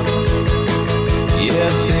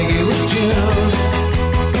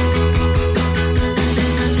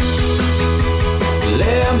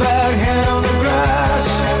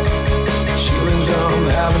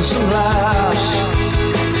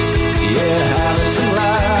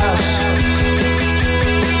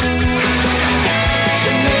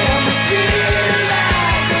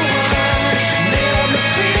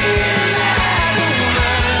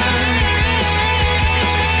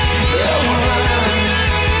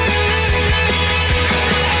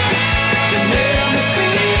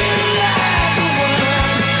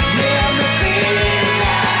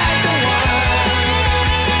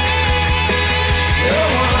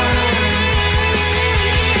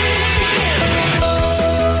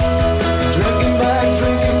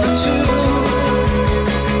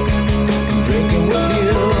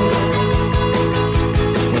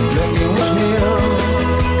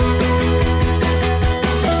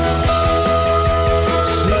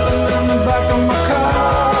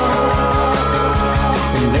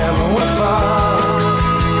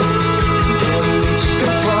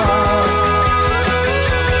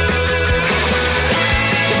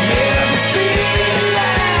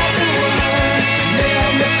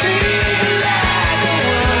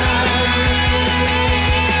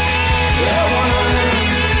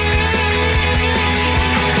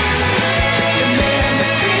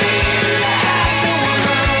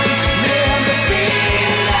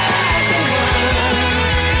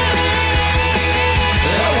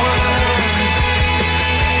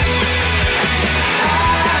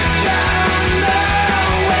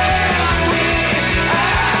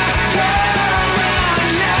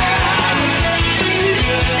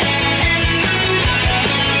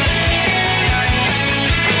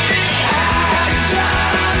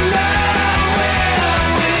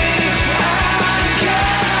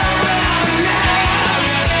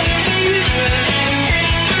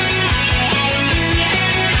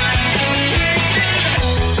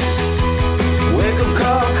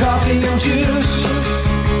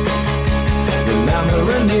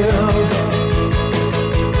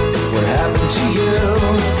 to you.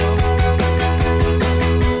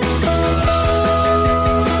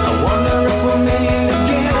 I wonder if we'll meet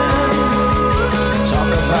again.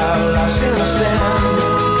 Talk about life since then.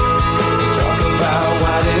 Talk about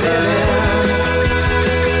why did it end.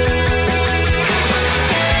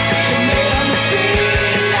 It made me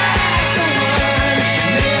feel like the one. It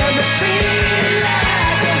made me feel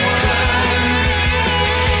like the one.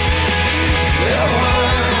 The one. It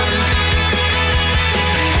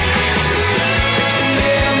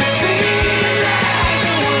made me feel like the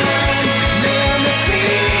one. It made me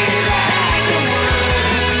feel like the one.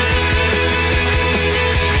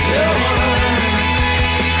 The one.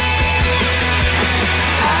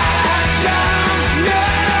 I don't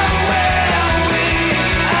know where we are going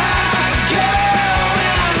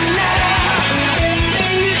now.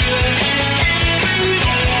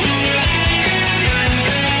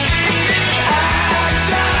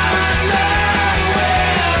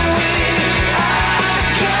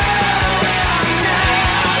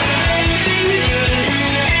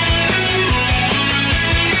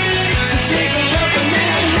 So take a look at me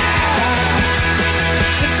now.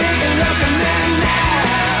 So take a look at me now. So take a look at me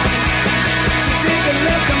now. So take a look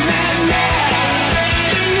at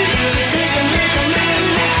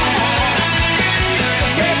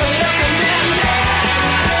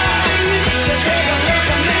me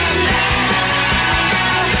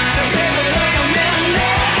now. So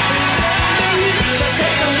take a look at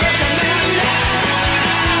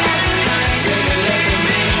me now.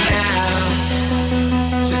 So take a look at me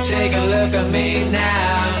now. So take a look at me now.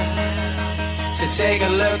 So take a look at me now. Take a look at me now. So take a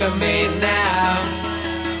look at me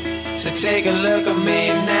now. So take a look at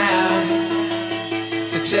me now.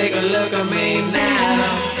 So take a look at me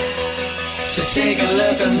now. So take a look at me now. So take a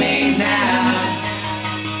look at me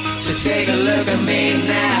now. So take a look at me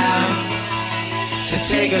now. So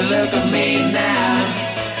take a look at me now.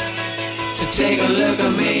 So take a look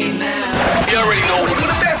at me now. You already know. We're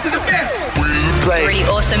the best of the best. Play. Really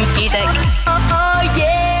awesome music. Oh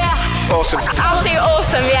yeah! Awesome. I'll say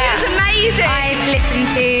awesome, yeah. It's amazing. I've listened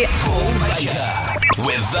to Paul Baker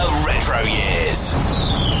with the Retro Years.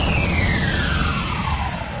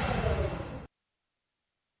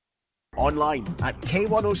 Online at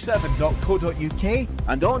k107.co.uk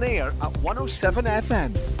and on air at 107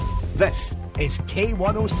 FM. This is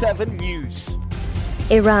K107 News.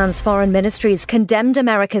 Iran's foreign ministry has condemned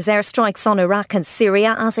America's airstrikes on Iraq and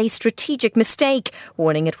Syria as a strategic mistake,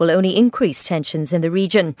 warning it will only increase tensions in the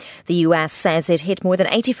region. The US says it hit more than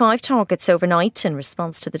 85 targets overnight in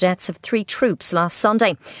response to the deaths of 3 troops last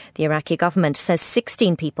Sunday. The Iraqi government says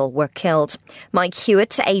 16 people were killed. Mike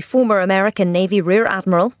Hewitt, a former American Navy Rear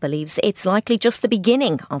Admiral, believes it's likely just the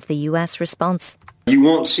beginning of the US response. You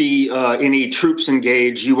won't see any troops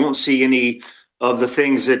engaged. You won't see any of the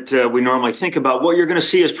things that we normally think about. What you're going to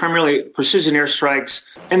see is primarily precision airstrikes.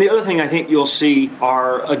 And the other thing I think you'll see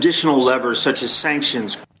are additional levers such as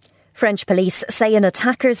sanctions. French police say an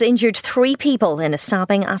attacker's injured 3 people in a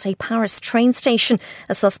stabbing at a Paris train station.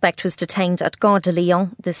 A suspect was detained at Gare de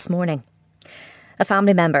Lyon this morning. A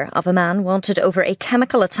family member of a man wanted over a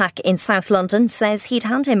chemical attack in South London says he'd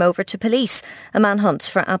hand him over to police. A manhunt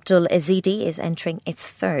for Abdul Ezidi is entering its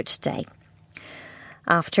 3rd day.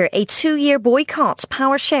 After a 2-year boycott,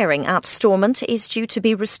 power sharing at Stormont is due to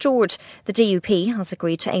be restored. The DUP has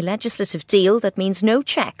agreed to a legislative deal that means no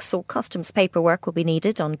checks or customs paperwork will be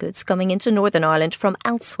needed on goods coming into Northern Ireland from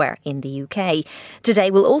elsewhere in the UK. Today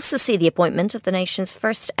will also see the appointment of the nation's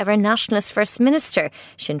first ever nationalist First Minister,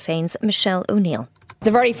 Sinn Féin's Michelle O'Neill.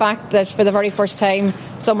 The very fact that for the very first time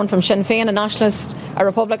someone from Sinn Féin, a nationalist, a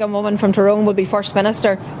Republican woman from Tyrone will be First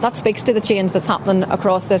Minister, that speaks to the change that's happening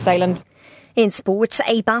across this island. In sport,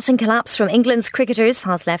 a batting collapse from England's cricketers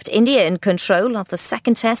has left India in control of the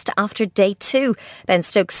second test after day 2. Ben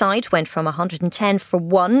Stokes' side went from 110 for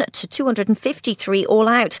 1 to 253 all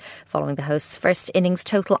out, following the hosts' first innings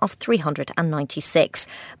total of 396.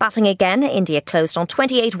 Batting again, India closed on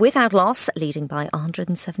 28 without loss, leading by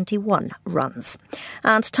 171 runs.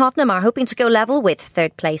 And Tottenham are hoping to go level with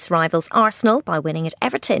third-place rivals Arsenal by winning at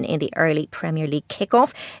Everton in the early Premier League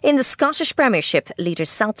kick-off. In the Scottish Premiership, leaders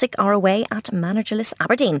Celtic are away at managerless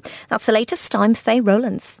Aberdeen. That's the latest. I'm Faye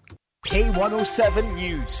Rowlands. K107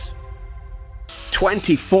 News.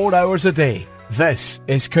 24 hours a day. This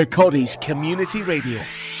is Kirkcaldy's Community Radio.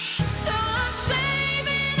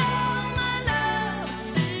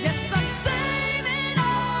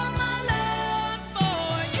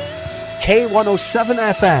 K107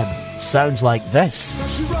 FM sounds like this.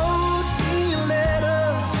 She wrote me a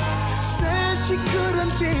letter, said she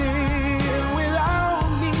couldn't live without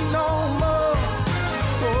me no more.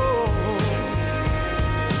 Oh.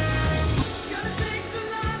 Gonna take a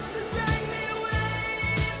lot to drag me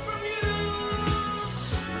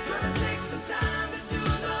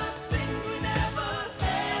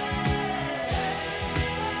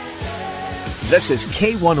This is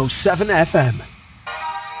K107 FM.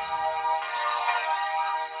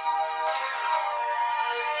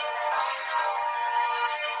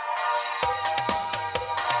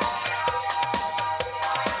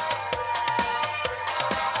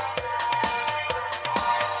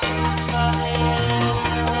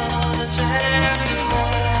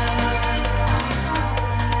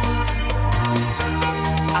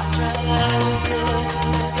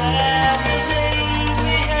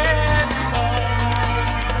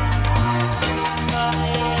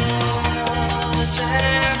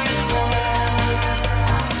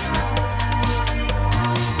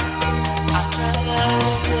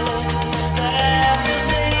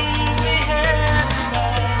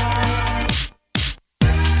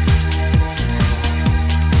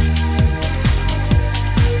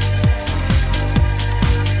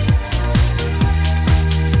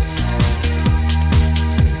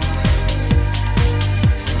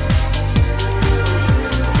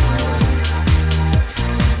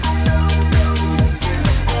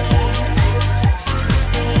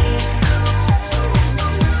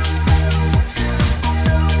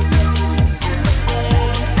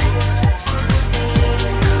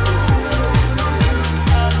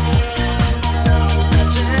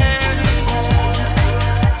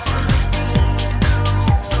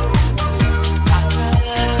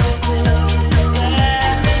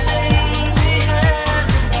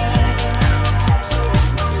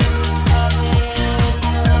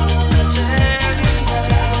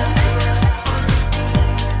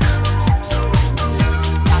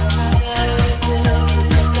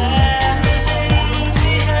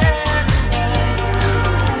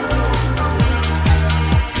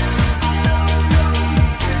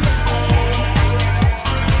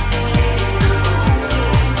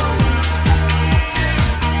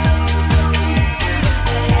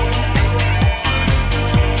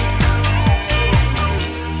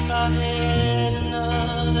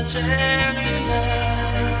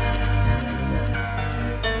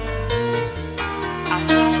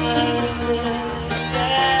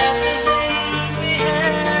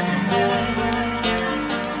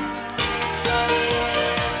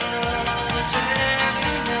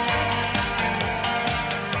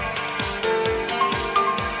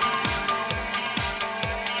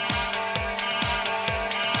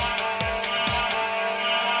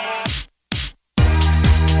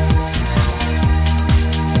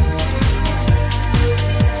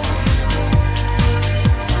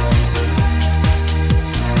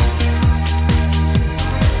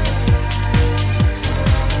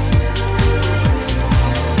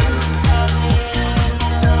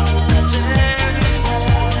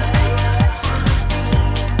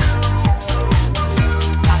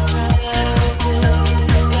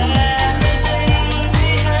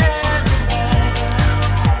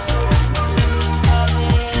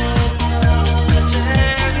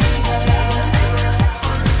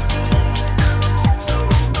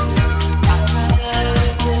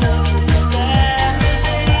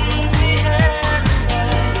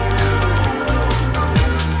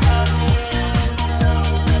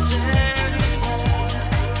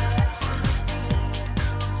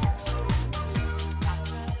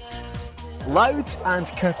 Loud and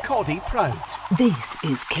Kirkcaldy proud. This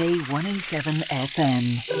is K107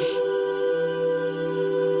 FM.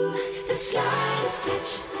 The slightest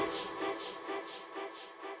touch.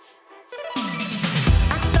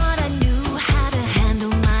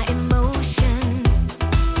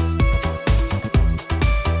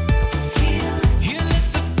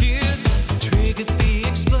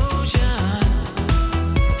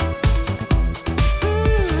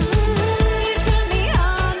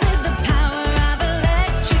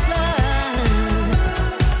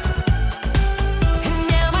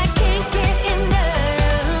 Now I can't get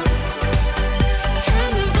enough.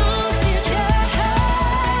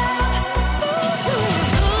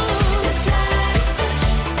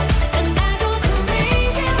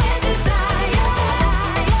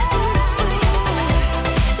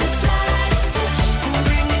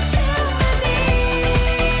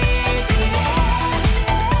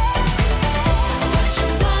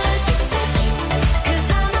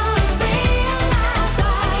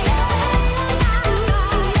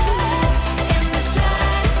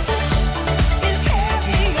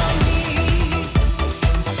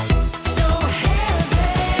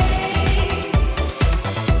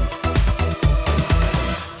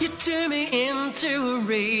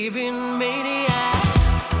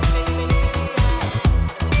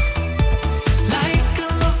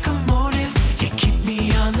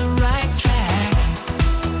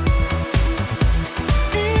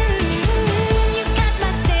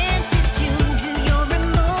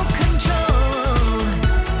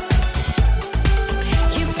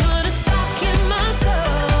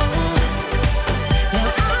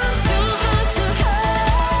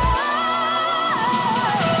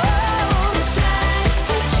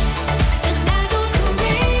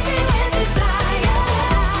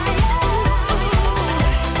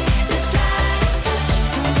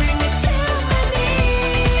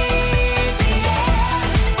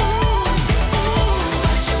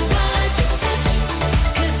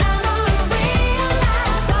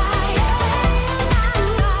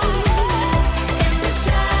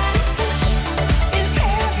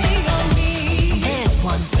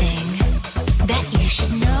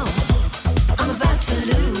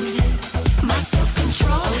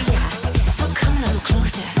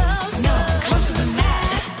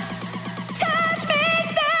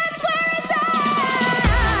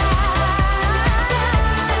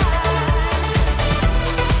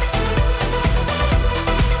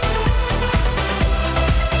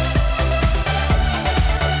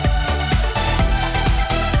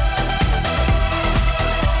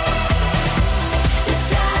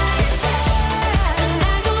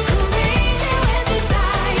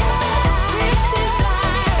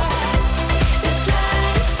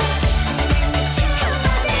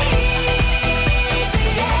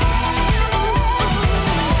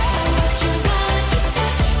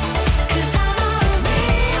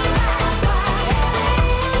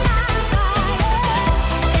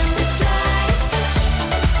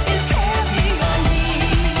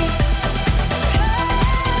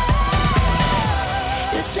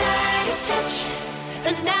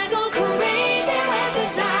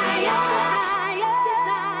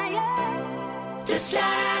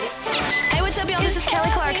 This is Kelly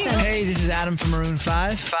Clarkson. Hey, this is Adam from Maroon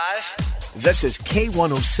 5. This is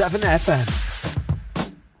K107 FM.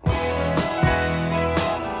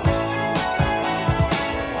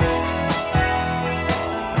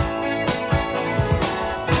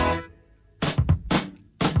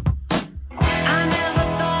 I never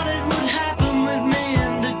thought it would happen with me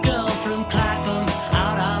and the girl from Clapham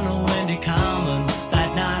out on the windy common.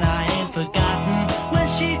 That night I ain't forgotten when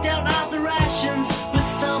she dealt out the rations with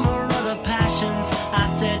some or other passions. I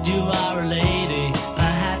said, you are a lady.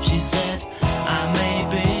 Perhaps she said, I may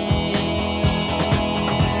be.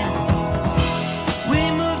 We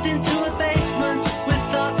moved into a basement with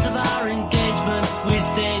thoughts of our engagement. We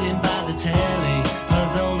stayed in by the telly,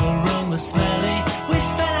 although the room was smelly. We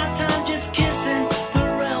spent our time just kissing. The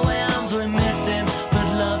railway arms were missing, but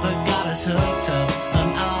love had got us hooked up,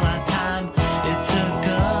 and all our time it took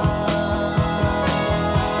up.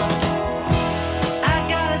 I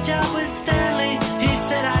got a job with Stanley. He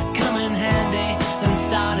said I'd come in handy, and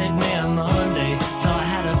started me on Monday. So I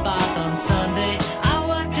had a bath on Sunday. I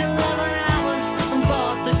worked 11 hours and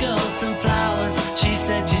bought the girl some flowers. She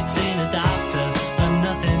said she'd seen a doctor, and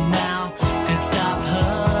nothing now could stop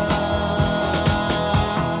her.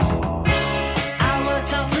 I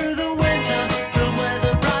worked all through the winter, the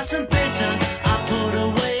weather bright and bitter. I put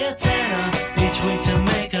away a tenner each week to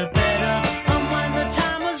make her better. And when the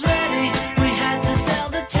time was ready, we had to sell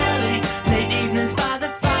the telly. Late evenings by the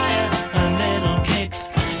fire, and little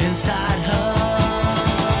kicks inside her.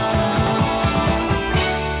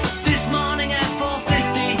 This morning at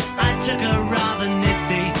 4:50, I took her rather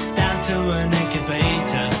nifty down to an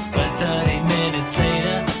incubator, but 30 minutes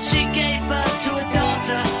later, she gave birth to a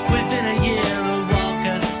daughter. Within a year, a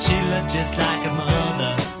walker. She looked just like a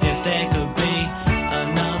mother, if there could be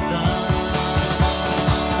another.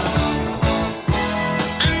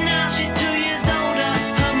 And now she's 2 years older.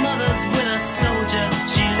 Her mother's with a soldier.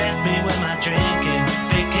 She left me when my drinking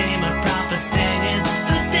became a proper stinging.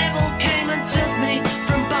 The devil came and took me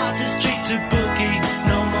from bar to street to bookie.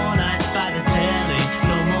 No more nights by the telly,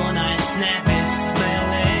 no more nights nappy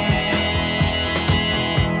smelling.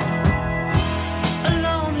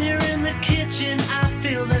 Alone here in the kitchen, I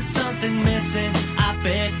feel there's something missing. I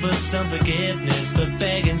beg for some forgiveness, but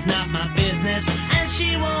begging's not my business. And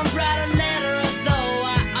she won't write a letter, although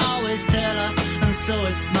I always tell her. And so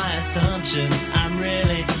it's my assumption I'm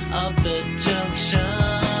really up the junction.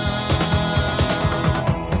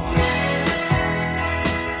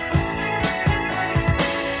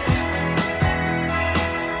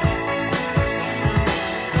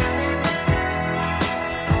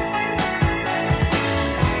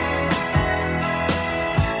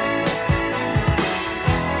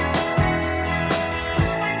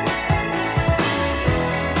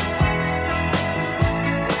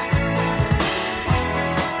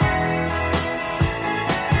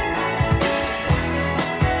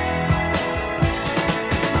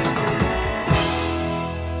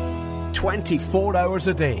 Twenty-four hours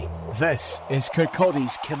a day. This is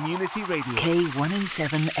Kirkcaldy's Community Radio.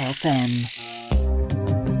 K107 FM.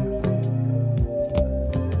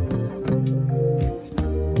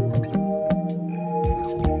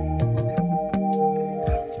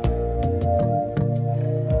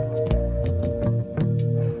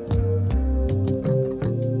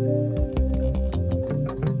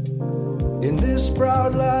 In this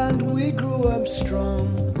proud land we grew up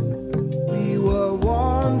strong. We were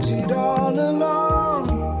wanted all along.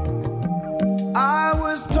 I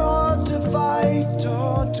was taught to fight,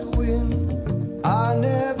 taught to win. I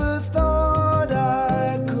never thought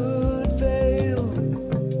I could fail.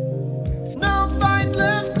 No fight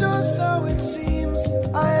left, or so it seems.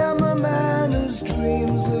 I am a man whose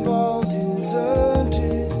dreams have all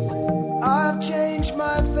deserted. I've changed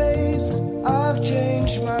my face, I've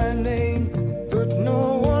changed my name, but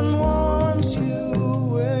no one wants you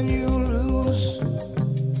when you lose.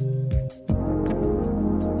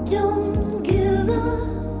 Don't give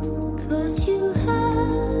up, 'cause you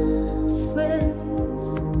have friends.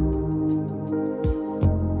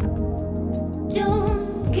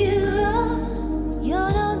 Don't give up,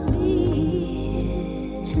 you're not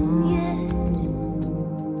beaten yet.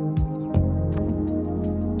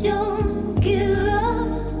 Don't give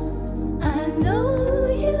up, I know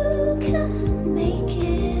you can make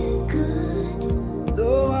it good.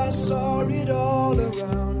 Though I saw it all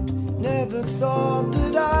around, never thought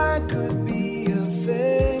that I could be a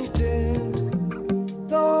fainted.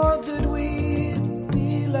 Thought that we'd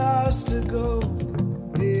be last to go.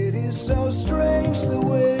 It is so strange the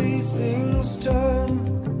way things turn.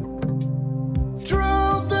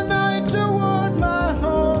 Drove the night toward my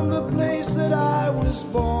home, the place that I was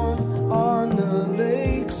born, on the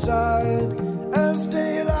lakeside.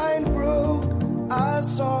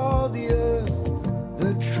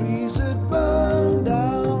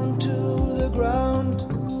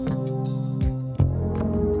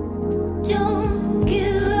 Don't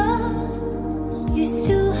give up, you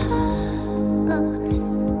still have us.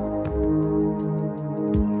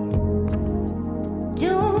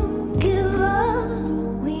 Don't give up,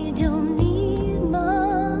 we don't need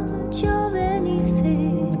much of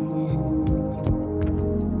anything.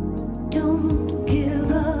 Don't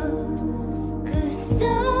give up, 'cause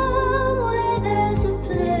somewhere there's a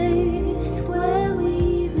place where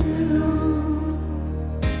we belong.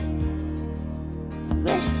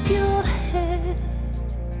 Rest your head,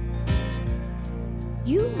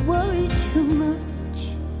 you worry too much.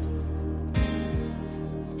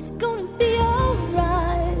 It's gonna be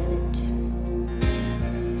alright.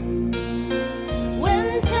 When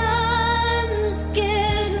times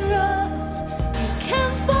get rough, you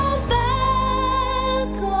can fall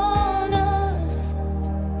back on us.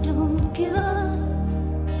 Don't give up,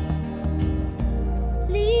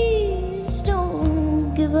 please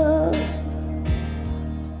don't give up.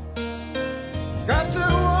 Got to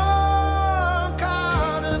walk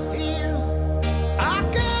out of here. I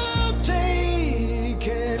can't take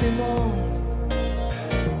anymore.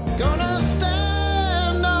 Gonna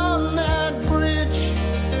stand on that bridge,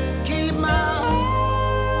 keep my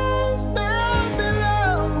eyes down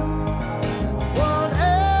below.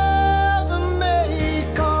 Whatever may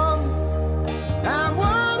come and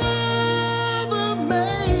whatever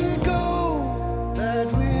may go, that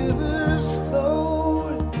river's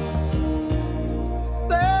flowing.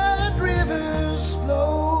 That river's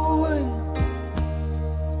flowing.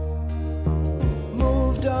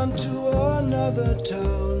 Moved on to another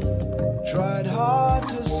town. Tried hard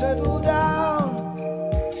to settle down.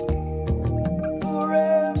 For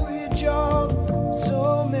every job,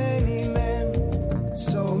 so many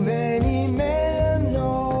men,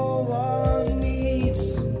 no one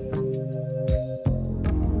needs.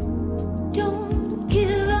 Don't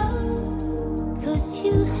give up, 'cause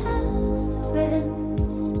you have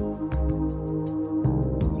friends.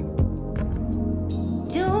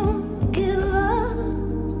 Don't give up,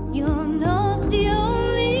 you're not the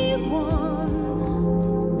only one.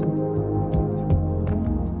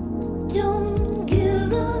 Don't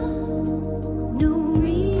give up, no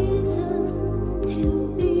reason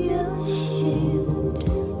to be ashamed.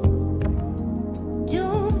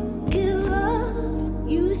 Don't give up,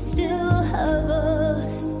 you still have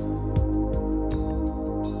us.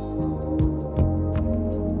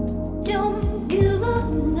 Don't give up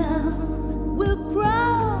now, we're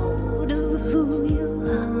proud of who you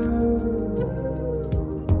are.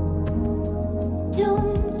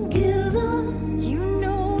 Don't give up, you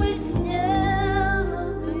know it's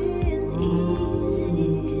never been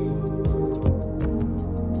easy.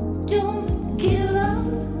 Don't give up,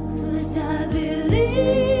 'cause I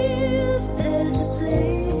believe there's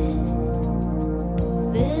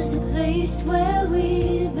a place where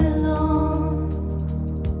we belong.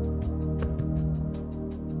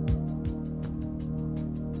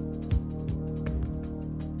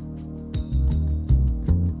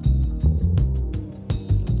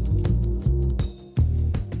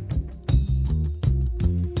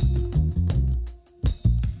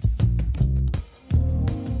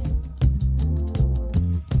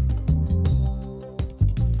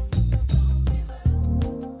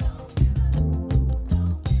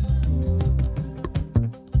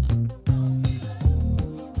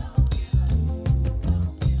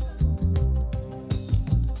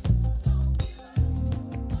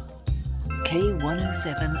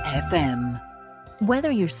 K107 FM.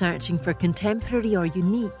 Whether you're searching for contemporary or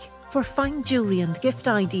unique, for fine jewellery and gift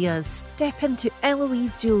ideas, step into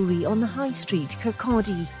Eloise Jewellery on the High Street,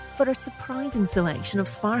 Kirkcaldy, for a surprising selection of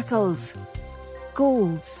sparkles.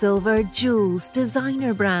 Gold, silver, jewels,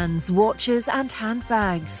 designer brands, watches and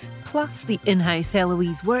handbags, plus the in-house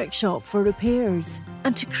Eloise workshop for repairs,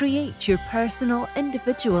 and to create your personal,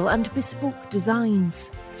 individual and bespoke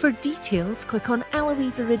designs. For details, click on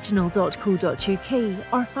eloiseoriginal.co.uk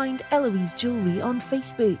or find Eloise Jewellery on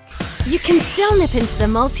Facebook. You can still nip into the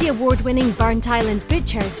multi-award-winning Burnt Island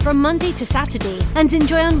Butchers from Monday to Saturday and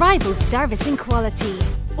enjoy unrivaled service and quality.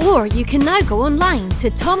 Or you can now go online to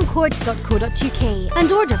tomcords.co.uk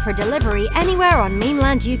and order for delivery anywhere on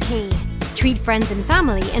mainland UK. Treat friends and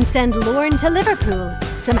family and send Lauren to Liverpool,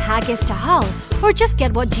 some haggis to Hull, or just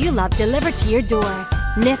get what you love delivered to your door.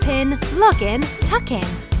 Nip in, log in, tuck in.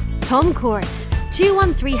 Tom Cords,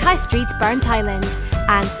 213 High Street, Burnt Island,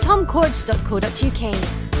 and tomcords.co.uk.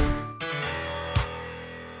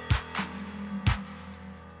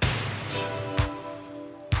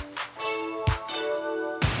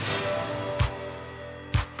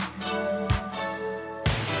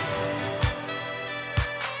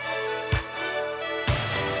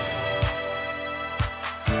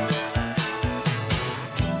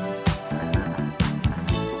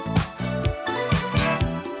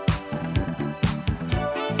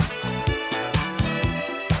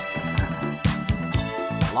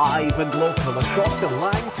 live and local across the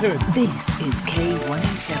Langton. This is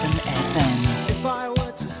K107 FM. If I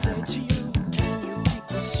were to say to you, can you keep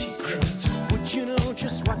the secret? Would you know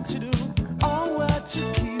just what to do or where to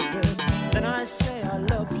keep it? Then I say I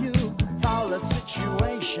love you, foul a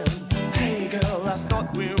situation. Hey girl, I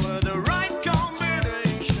thought we were the right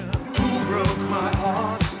combination. Who broke my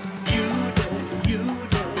heart? You did, you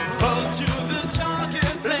did. Hold to the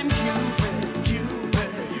target, blame Cupid, Cupid.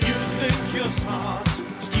 You think you're smart,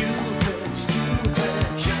 stupid, stupid.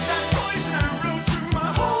 Shoot that poison arrow through my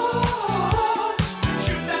heart.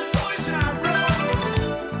 Shoot that poison arrow.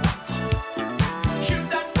 Shoot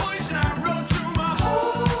that poison arrow through my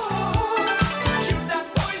heart. Shoot that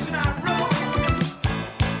poison arrow.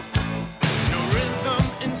 No rhythm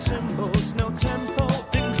in cymbals, no tempo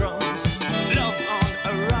in drums. Love on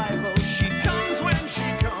arrival, she comes when she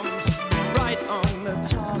comes. Right on the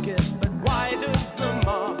target, but wide of the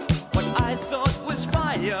mark. What I thought was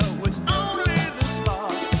fire was only the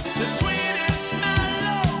spark. The sweetest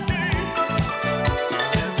melody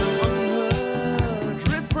is an unheard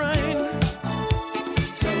refrain.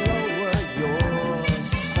 So lower your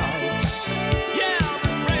sights. Yeah,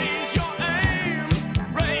 raise your aim,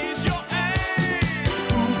 raise your aim.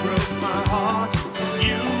 Who broke my heart?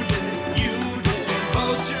 You did, you did.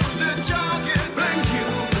 Hold to the target, blame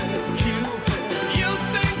Cupid, Cupid. You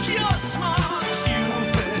think you're smart,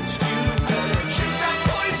 stupid, stupid. Shoot that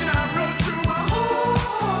poison arrow through my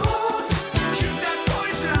heart. Shoot that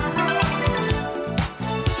poison arrow.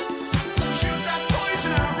 Shoot that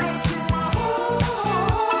poison arrow through my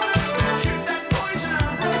heart. Shoot that poison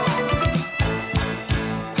arrow.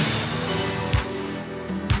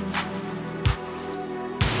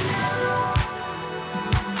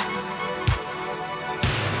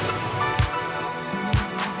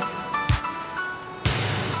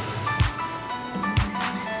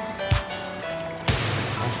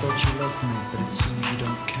 I thought you loved me, but it seems you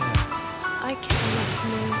don't care. I care not to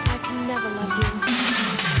know. I can never love you.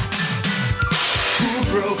 Who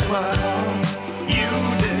broke my heart? You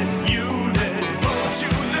did, you did. Hold to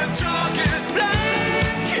the target,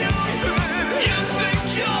 blame Cupid. You think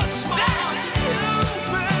you're smart,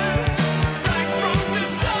 stupid. Right from the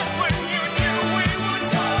start when you knew we would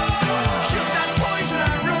part. Shoot that poison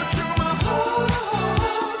arrow through my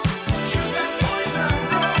heart. Shoot that poison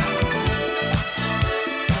arrow.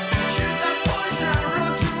 Shoot that poison arrow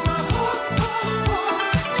through my heart.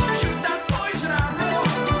 Shoot that poison arrow.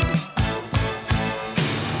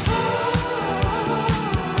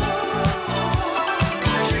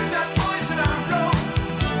 Shoot that poison arrow.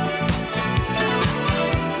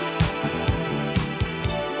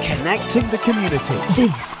 Connecting the community.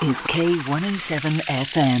 This is K107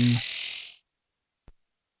 FM.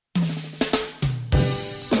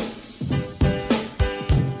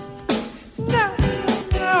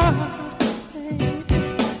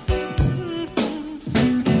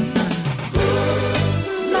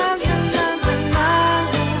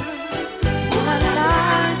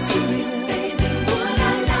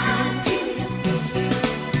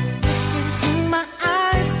 My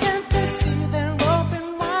eyes can't just see they're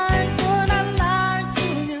open wide. Would I lie to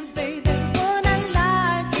you, baby? Would I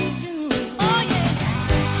lie to you? Oh yeah.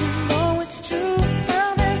 Don't you know it's true,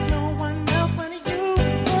 girl? There's no one else but you.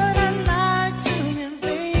 Would I lie to you,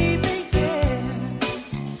 baby? Yeah.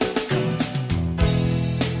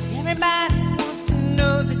 Everybody wants to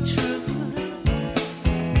know the truth.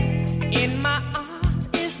 In my arms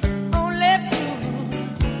is the only proof.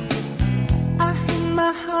 I hid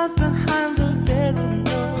my heart behind the bedroom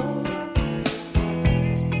door.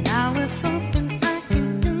 Now it's something I can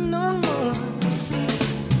do no more.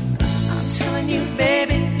 I'm telling you,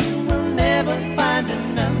 baby, you will never find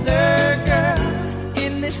another girl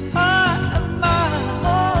in this heart of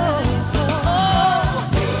mine.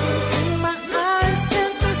 To my eyes,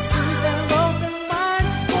 can't you see they're open wide?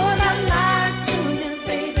 Would I lie to you,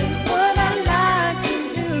 baby? Would I lie to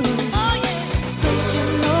you? Oh yeah. Don't you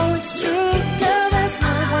know it's true, girl? There's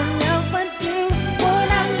no one else but you. Would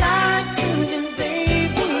I lie to you,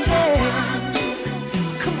 baby? Yeah.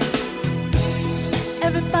 Come on.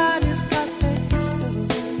 Everybody's got their history.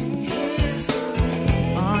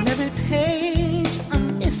 On every page, a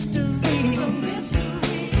mystery.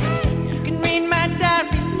 You can read my diary,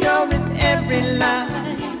 you're in every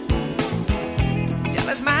line.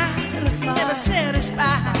 Jealous mind, never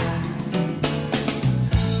satisfied.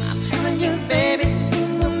 I'm telling you, baby, you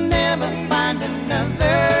will never find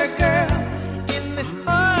another girl in this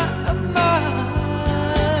heart of mine.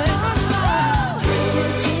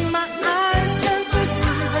 To my eyes, can't you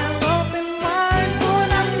see they're open wide?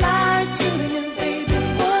 Would I lie to you, baby?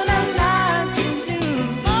 Would I lie to you?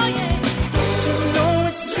 Oh yeah. Don't you know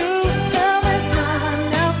it's true?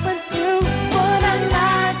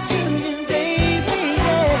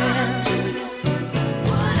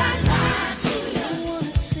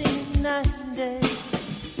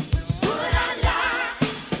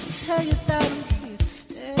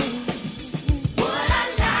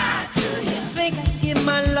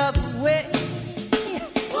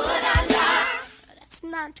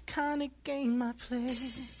 kind of game I play.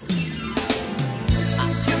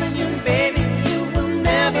 I'm telling you, baby, you will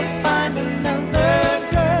never find another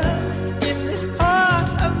girl in this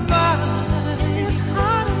heart of mine. This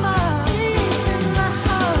heart of mine, in my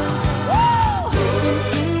heart. Look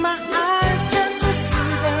into my eyes, can't you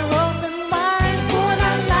see they're open wide? Would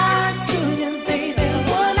I lie to you, baby?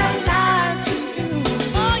 Would I lie to you?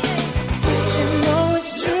 Oh yeah. But you know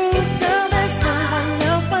it's true, girl. There's no one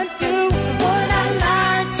else but you. So would I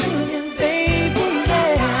lie to you, baby?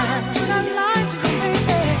 Yeah. Would I lie to you,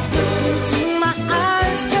 baby? Look into my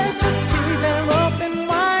eyes, can't you see they're open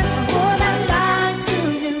wide? Would I lie to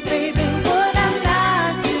you, baby? Would I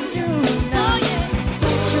lie to you? Oh yeah.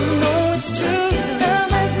 But you know it's true, girl.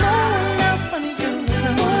 There's no one else but you. So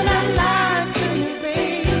would I lie to you,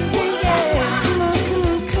 baby? Yeah. Come on, come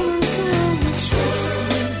on, come on, come on. Trust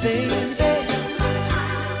me, baby.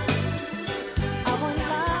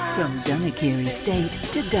 From Donaghue Estate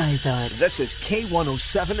to Dysart. This is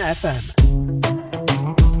K107 FM.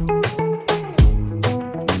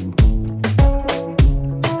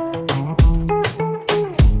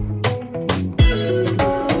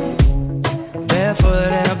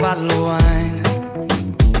 Barefoot and a bottle of wine.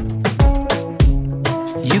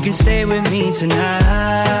 You can stay with me tonight.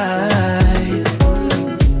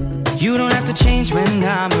 You don't have to change when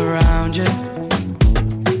I'm around you.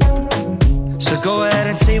 So go ahead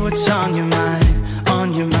and say what's on your mind,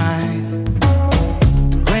 on your mind.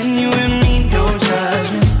 When you and me, no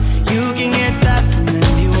judgment. You can get that from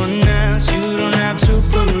anyone else. You don't have to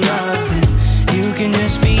prove nothing. You can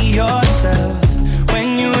just be yourself.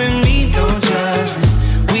 When you and me, no judgment.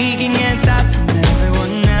 We can get that from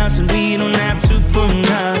everyone else, and we don't have to prove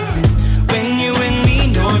nothing. When you and me,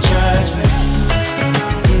 no judgment.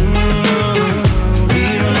 We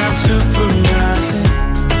don't have to prove nothing.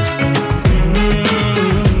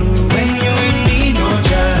 When you and me, no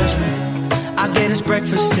judgment. I get us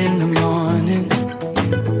breakfast in the morning,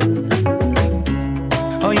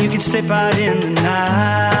 or you can slip out in the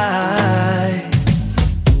night.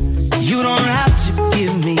 You don't have to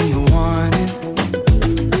give me a warning,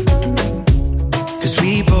 'cause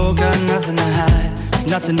we both got nothing to hide,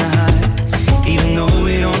 nothing to hide. Even though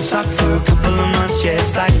we don't talk for a couple of months, yeah,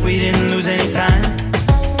 it's like we didn't lose any time.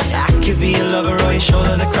 I could be a lover or your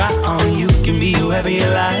shoulder to cry on. You can be whoever you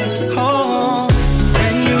like. Oh,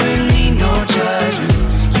 when you and me, no judgment.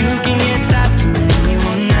 You can get that from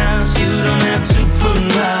anyone else. You don't have to prove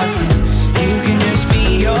nothing. You can just be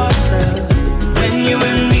yourself. When you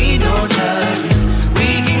and me, no judgment. We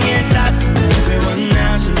can get that from everyone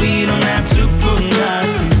else, and we don't have to prove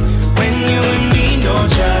nothing. When you and me, no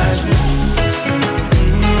judgment.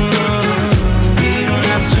 We don't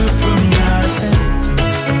have to prove nothing.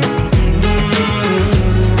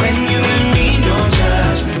 When you and me, no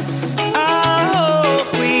judgment. I hope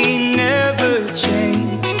we never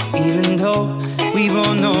change, even though we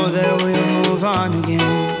both know that we'll move on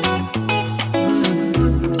again.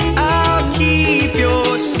 I'll keep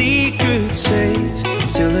your secret safe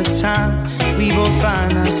until the time we both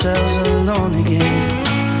find ourselves alone again.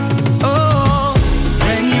 Oh,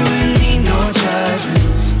 when you and me, no judgment.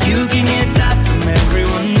 You can get that from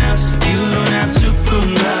everyone else. You don't have to prove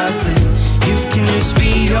nothing. You can just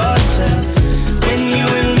be yourself. When you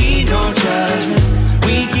and me, no judgment.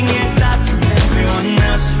 We can get that from everyone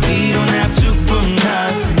else. We don't have to prove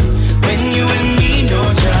nothing. When you and me, no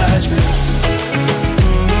judgment.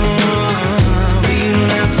 We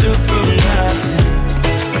don't have to prove nothing.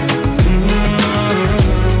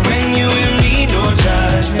 When you and me, no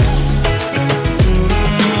judgment.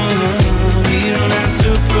 We don't have to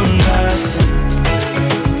prove nothing.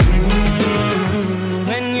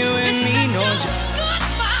 When you and me, no judgment.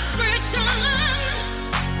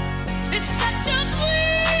 It's such a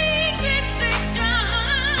sweet sensation.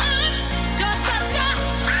 You're such a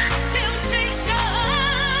hot temptation.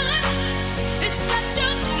 It's such a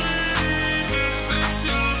sweet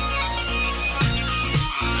sensation.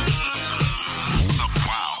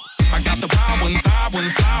 I got the wild ones,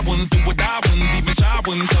 high ones, do what I ones, even shy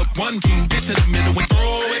ones. Up 1, 2, get to the middle and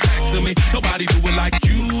throw it back to me. Nobody do it like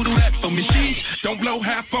you do that for me. Sheesh, don't blow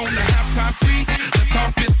half on the halftime freaks. Let's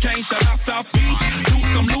talk Biscayne, shout out South Beach.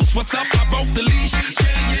 Loose, I'm loose, what's up? I broke the leash. Yeah,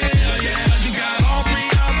 yeah, yeah. You got all 3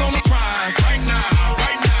 eyes on the prize. Right now,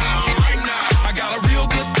 right now, right now. I got a real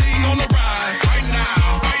good thing on the rise. Right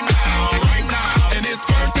now, right now, right now. And it's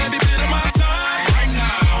worth every bit of my time. Right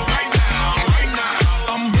now, right now, right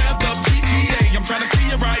now. I'm revved up GTA. I'm trying to see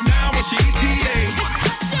it right now when she ETA. It's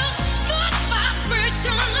such a good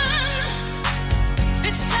vibration.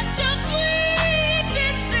 It's such a sweet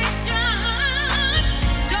sensation.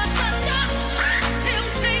 You're such a hot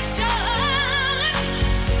temptation.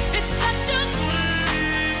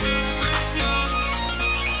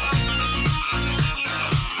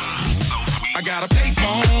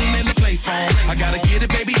 get it,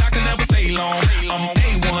 baby, I can never stay long. I'm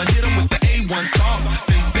A1, hit 'em with the A1 sauce.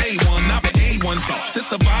 Since day one, I've been A1 sauce.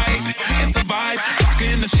 It's a vibe, it's a vibe.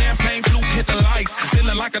 Rockin' the champagne flute, hit the lights.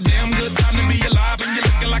 Feeling like a damn good time to be alive. And you're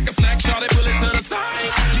looking like a snack, shot it, pull it to the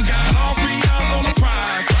side. You got all 3 eyes on the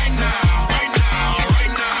prize. Right now, right now,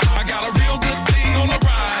 right now. I got a real good thing on the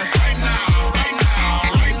rise. Right now, right now,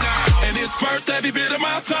 right now. And it's worth every bit of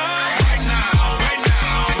my time. Right now, right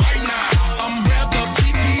now, right now. I'm revved up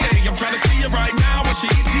GTA. I'm trying to see you right now. What's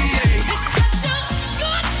your ETA? It's such a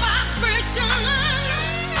good vibration.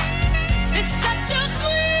 It's such a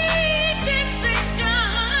sweet sensation.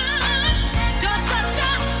 You're such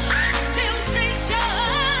a hot temptation.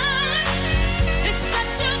 It's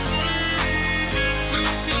such a sweet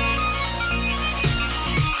sensation.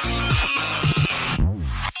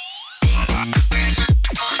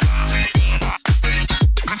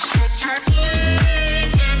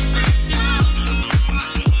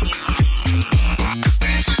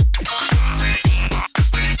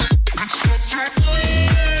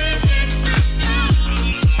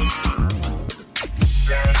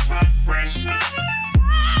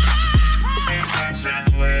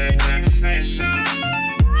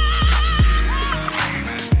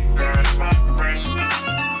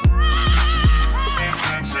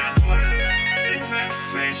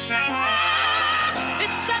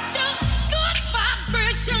 It's such a good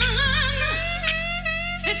vibration.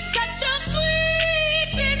 It's such a sweet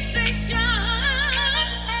sensation.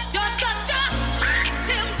 You're such a hot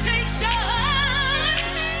temptation.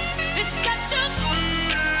 It's such a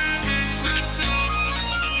sweet sensation.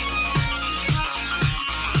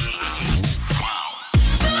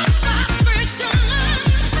 Good vibration.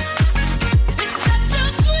 It's such a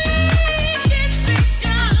sweet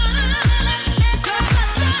sensation. You're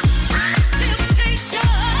such a hot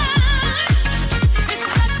temptation. It's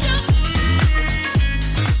such a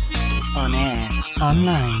On air,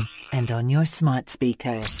 online, and on your smart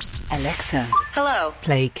speaker. Alexa, Hello.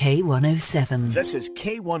 play K107. This is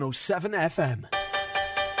K107 FM.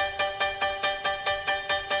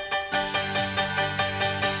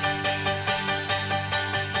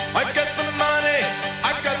 I got the money,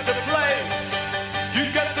 I got the place. You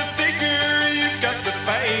got the figure, you got the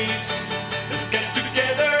face. Let's get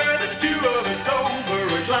together, the two of us, over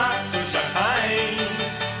a glass of champagne.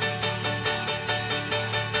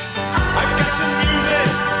 I got the music,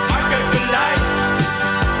 I got the lights.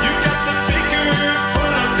 You got the figure,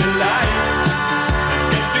 pull up the lights. Let's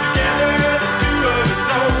get together, the two of us,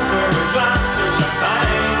 over a glass of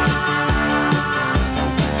champagne.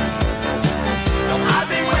 I've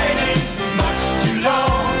been waiting much too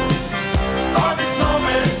long for this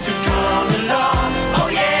moment to come along. Oh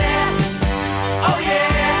yeah, oh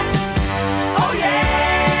yeah, oh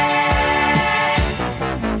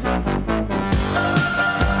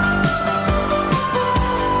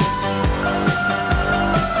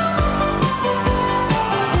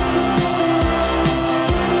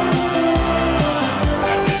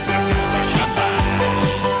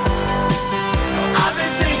I've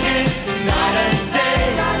been thinking night and day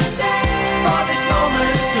for this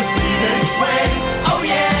moment to be this way. Oh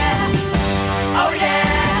yeah, oh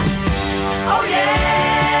yeah, oh yeah.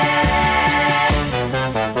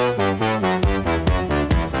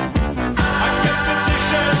 I got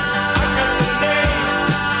position, I got the name.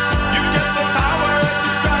 You got the power to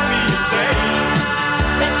drive me insane.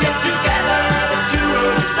 Let's get together, the two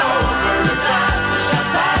of us, over a glass of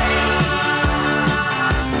champagne.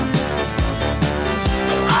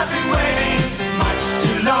 I've been waiting much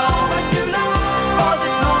too long for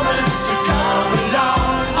this moment to come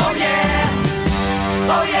along. Oh yeah,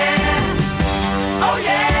 oh yeah, oh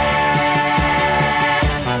yeah.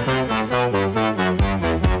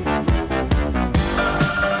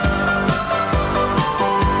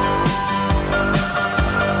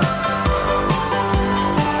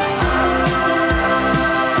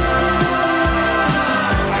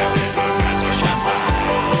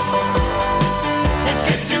 Let's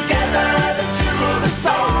get together, the two of us,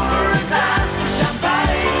 over a glass of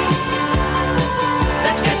champagne.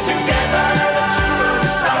 Let's get together, the two of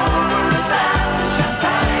us, over a glass of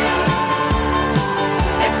champagne.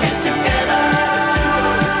 Let's get together, the two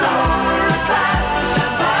of us, over a glass of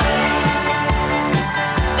champagne.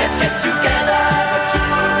 Let's get together, the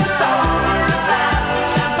two of us, over a glass of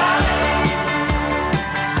champagne.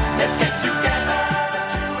 Let's get together, the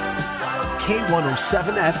two of us,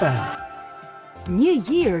 K107 FM. New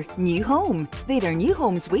year, new home. There are new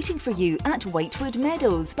homes waiting for you at Whitewood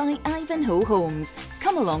Meadows by Ivanhoe Homes.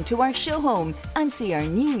 Come along to our show home and see our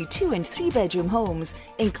new 2 and 3 bedroom homes,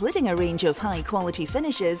 including a range of high quality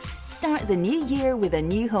finishes, Start the new year with a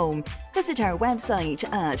new home. Visit our website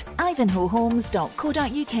at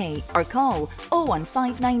ivanhoehomes.co.uk or call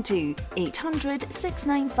 01592 800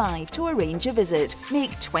 695 to arrange a visit.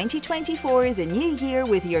 Make 2024 the new year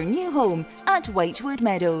with your new home at Whitewood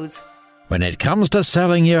Meadows. When it comes to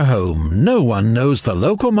selling your home, no one knows the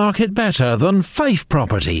local market better than Fife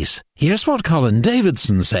Properties. Here's what Colin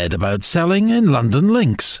Davidson said about selling in London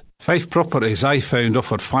Links. Fife Properties, I found,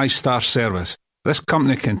 offered 5-star service. This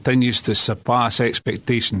company continues to surpass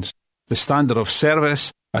expectations. The standard of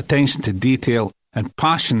service, attention to detail and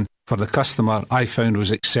passion for the customer I found was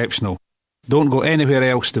exceptional. Don't go anywhere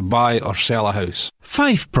else to buy or sell a house.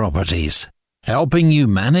 Fife Properties, helping you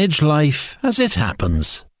manage life as it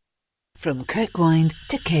happens. From Kirkwind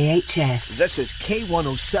to KHS. This is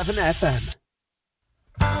K107 FM.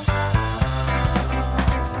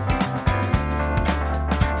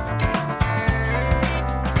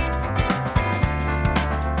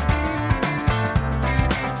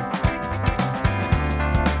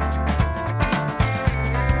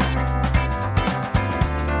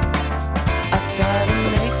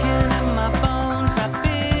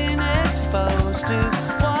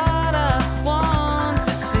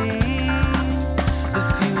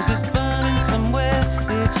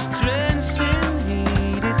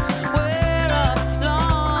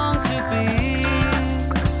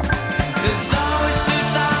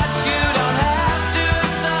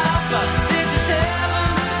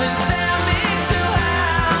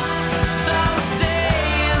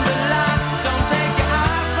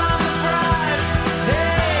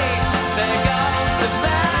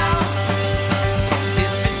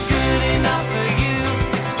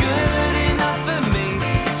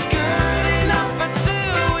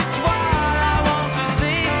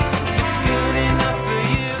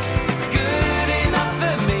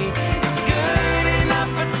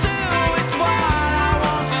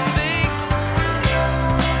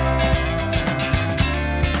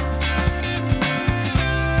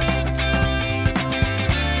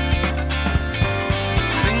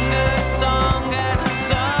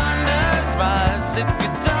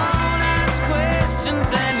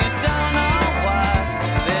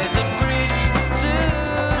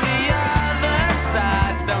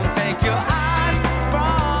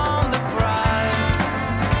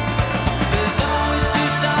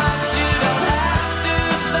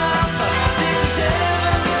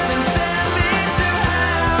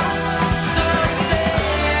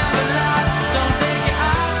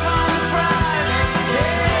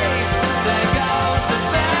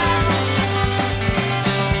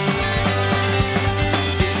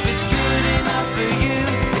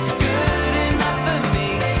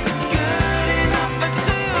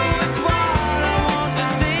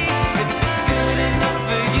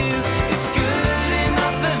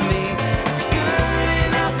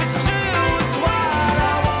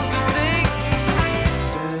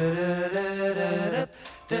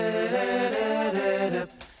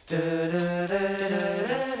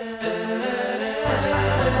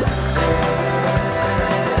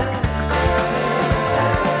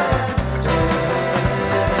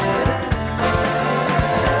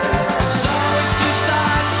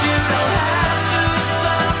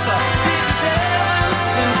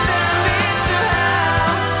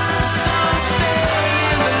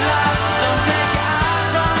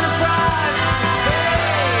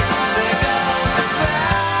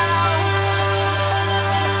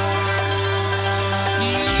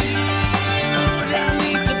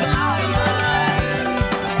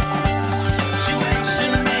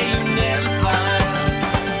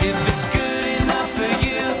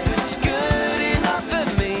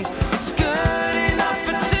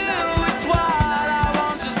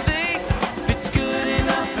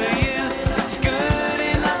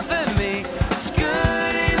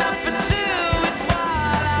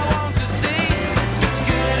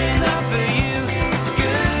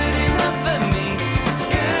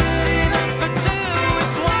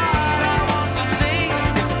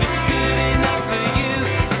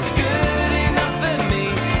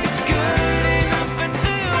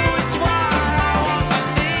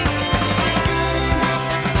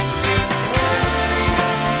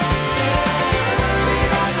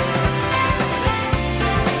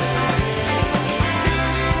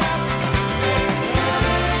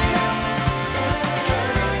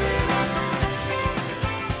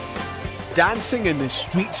 Dancing in the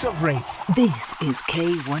streets of Raith. This is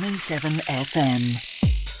K107 FM.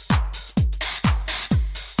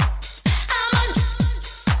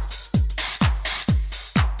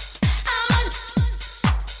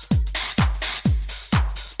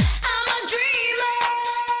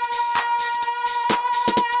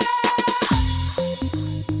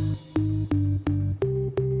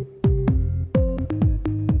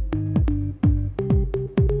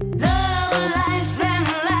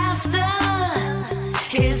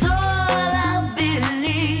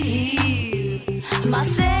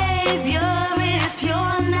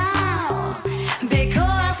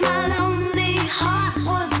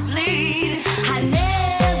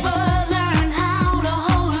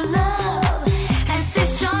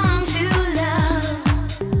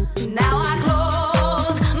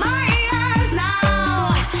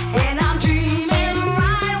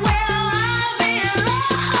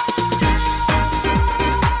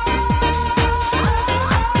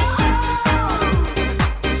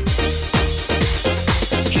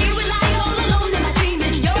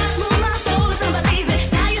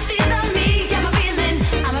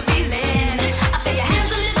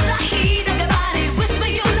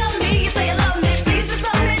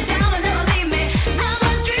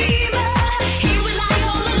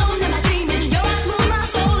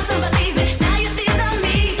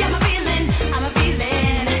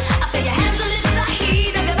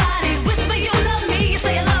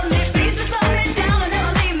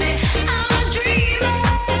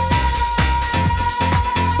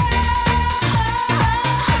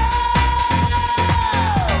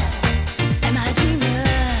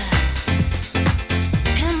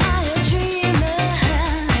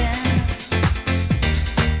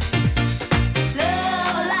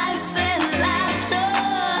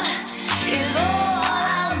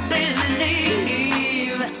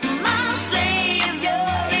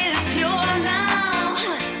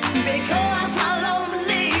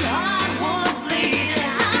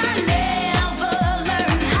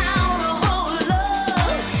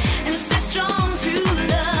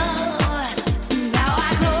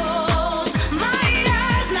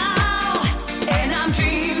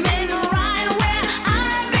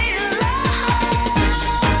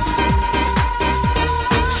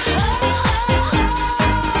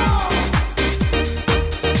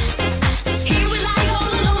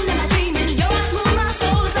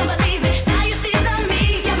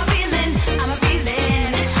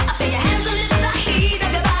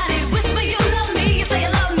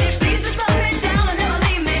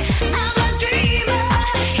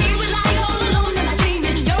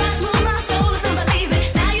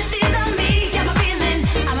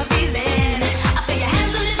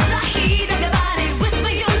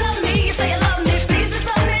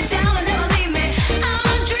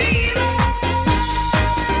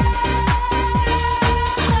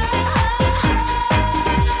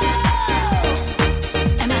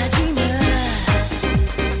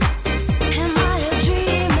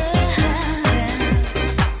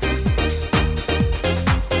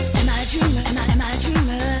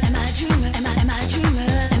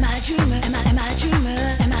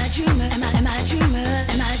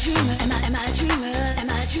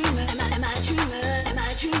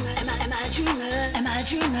 I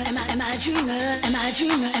dreamer? Am I dreamer? Am I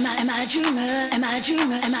dreamer? Am I dreamer? Am I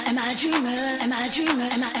dreamer? Am I dreamer? Am I dreamer?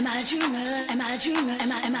 Am I dreamer? Am I dreamer?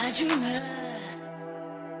 Am I dreamer?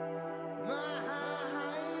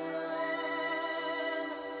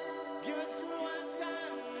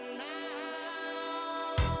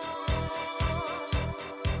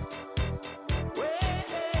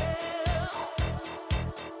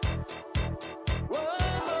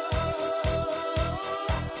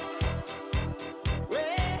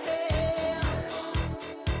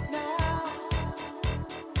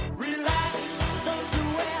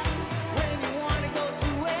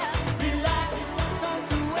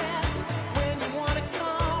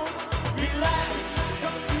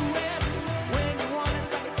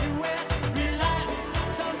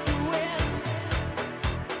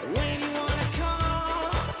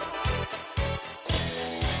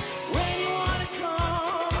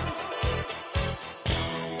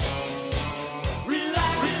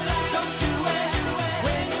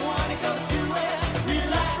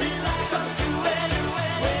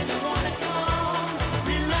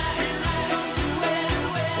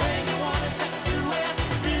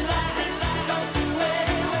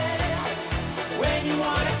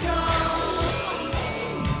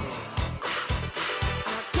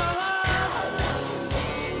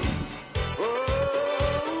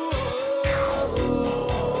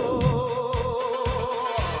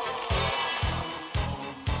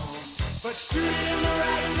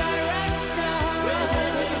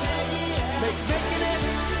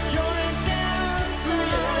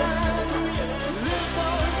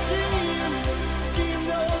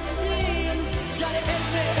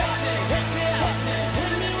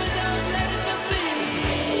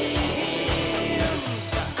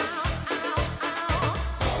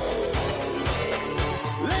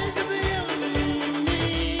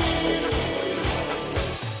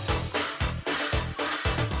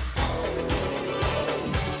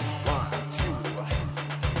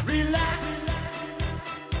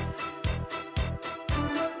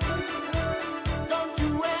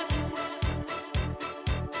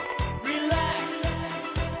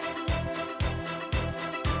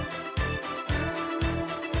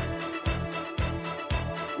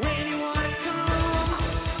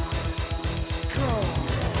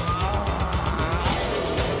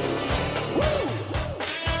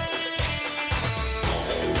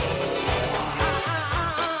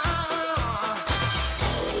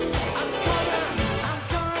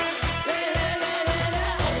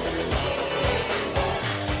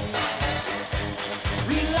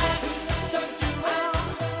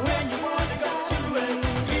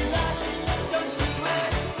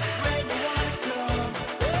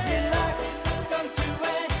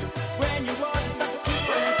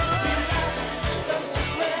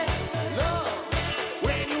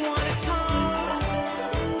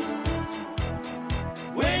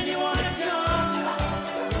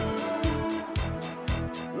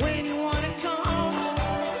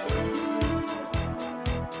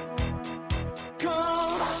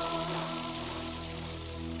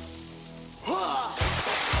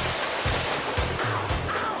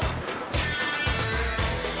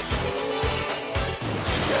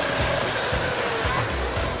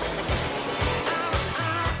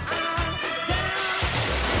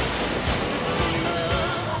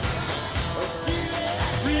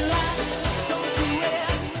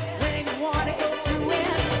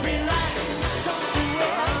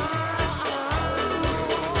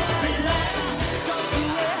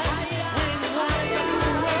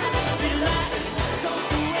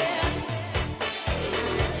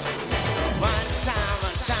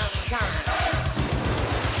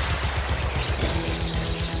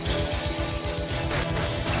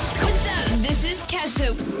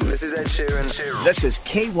 Kesha. This is Ed Sheeran. This is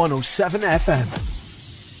K107 FM.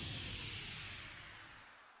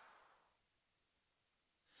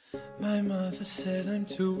 My mother said I'm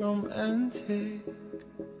too romantic.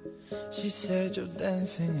 She said you're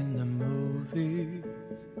dancing in the movie.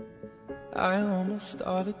 I almost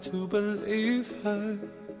started to believe her.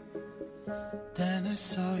 Then I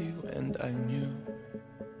saw you and I knew.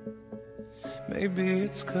 Maybe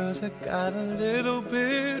it's 'cause I got a little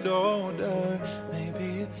bit older.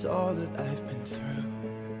 Maybe it's all that I've been through.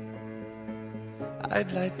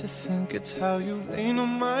 I'd like to think it's how you lean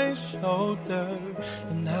on my shoulder,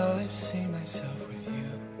 and how I see myself with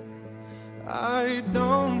you. I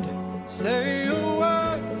don't say a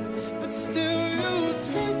word, but still you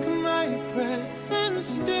take my breath and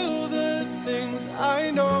still the things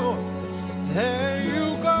I know. There you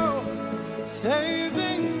go,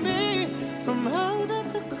 saving me from out of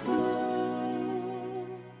the cold.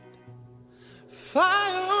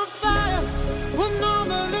 Fire on fire, we're not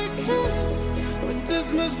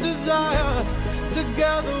this much desire.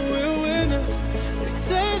 Together we're winners. They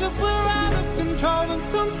say that we're out of control and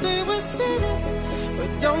some say we're sinners, but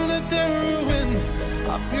don't let them ruin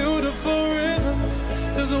our beautiful rhythms.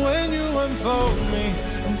 Cause when you unfold me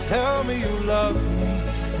and tell me you love me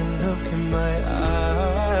and look in my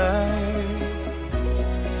eyes,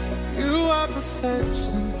 you are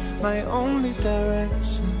perfection, my only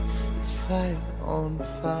direction. It's fire on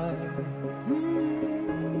fire.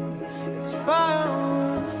 It's fire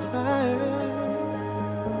on fire.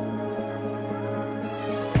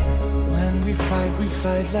 When we fight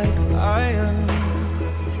like lions,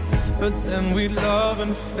 but then we love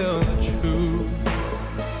and feel the truth.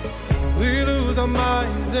 We lose our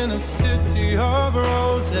minds in a city of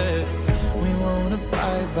roses. We won't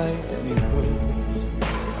abide by any rules.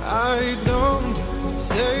 I don't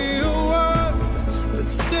say a word, but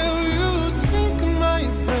still you take my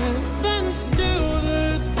breath and still the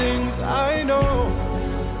things I know.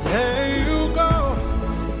 There you go,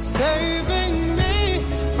 saving me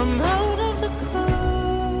from out of the cold.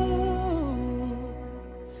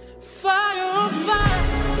 Fire on fire,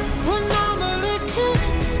 we're normally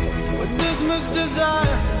kids with this much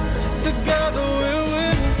desire. Together we're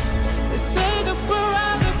winners. They say that we're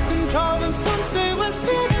out of control and some say we're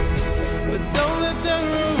sinners, but don't let them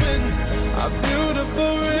ruin our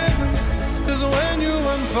beautiful rhythms. Cause when you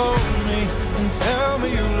unfold me and tell me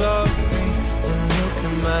you love me and look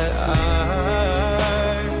in my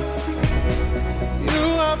eyes, you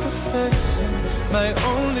are perfection, my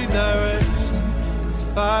only direction. It's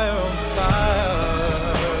fire on fire.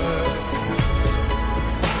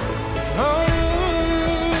 Oh,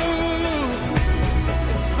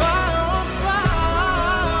 it's fire on fire.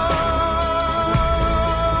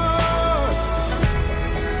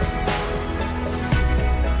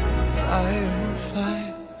 Fire on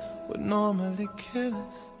fire would normally kill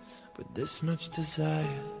us, but this much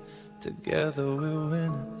desire. Together we're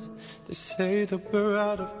winners. They say that we're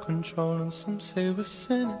out of control and some say we're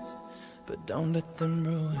sinners, but don't let them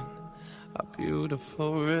ruin our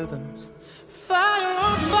beautiful rhythms. Fire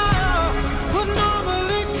on fire, we're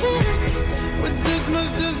normally kids with this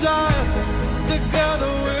much desire. Together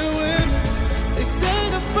we're winners. They say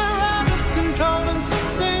that we're out of control and some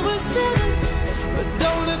say we're sinners, but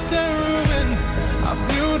don't let them ruin our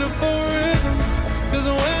beautiful rhythms. Cause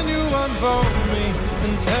when you unfold me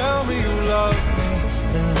and tell me you love me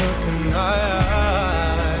and look in my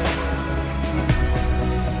eyes,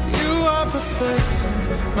 you are perfection,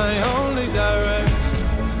 my only direction.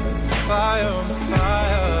 It's fire on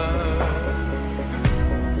fire.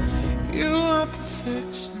 You are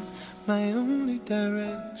perfection, my only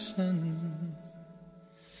direction.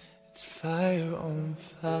 It's fire on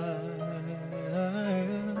fire.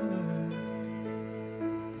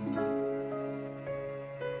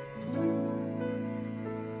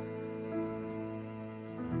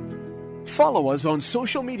 Follow us on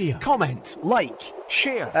social media. Comment, like,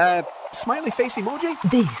 share. Smiley face emoji?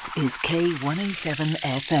 This is K107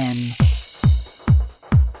 FM.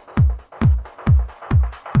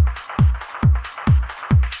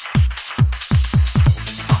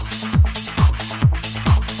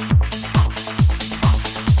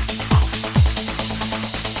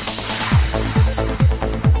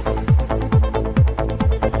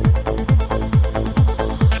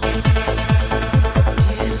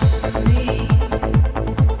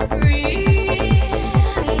 Really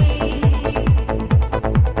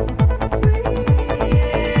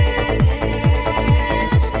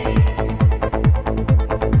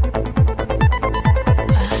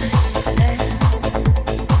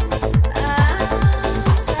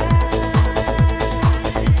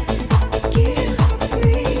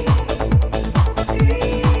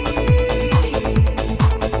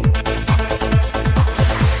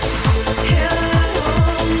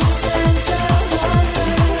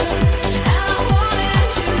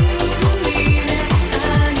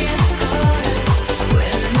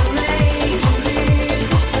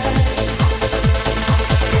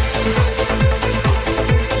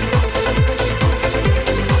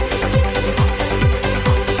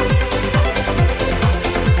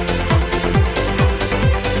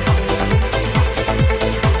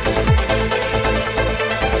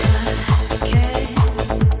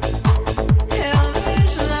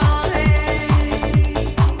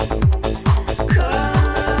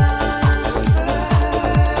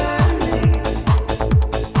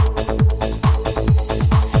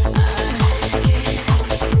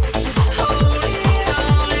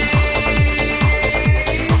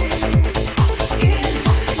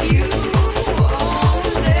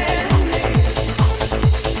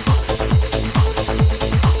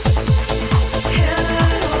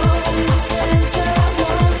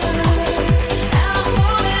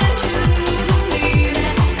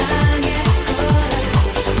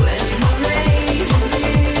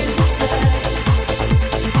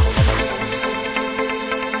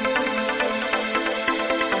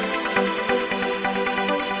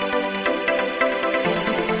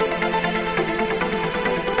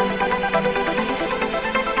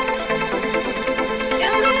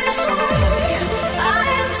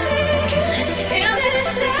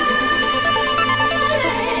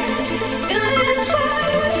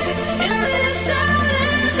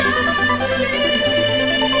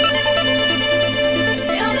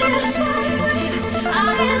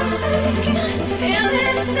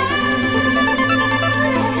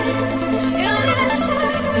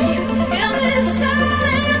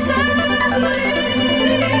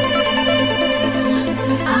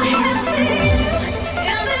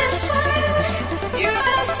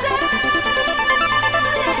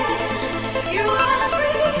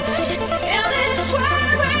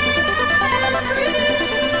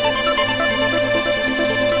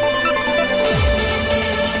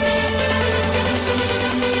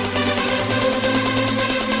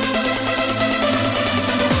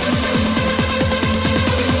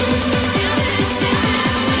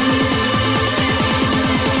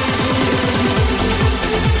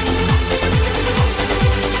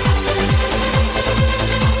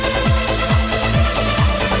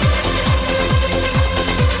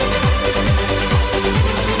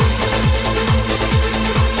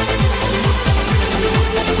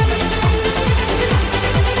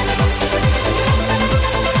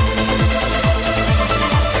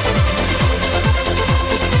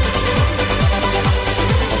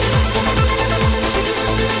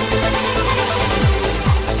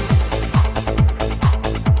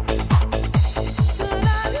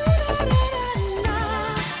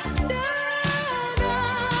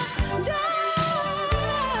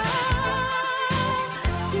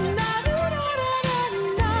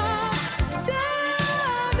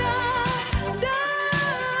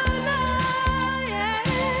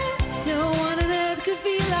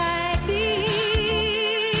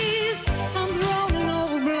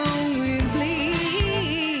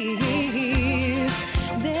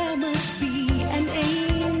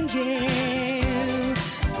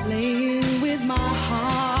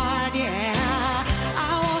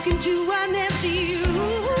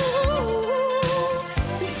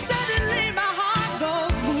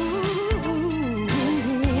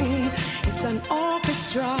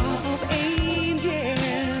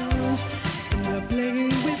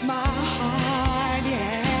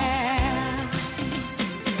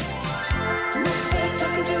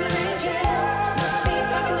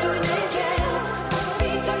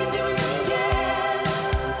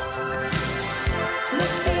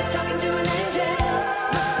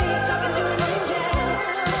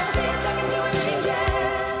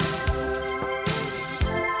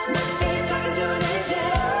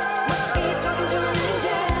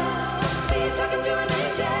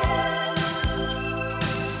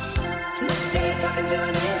Must be talking to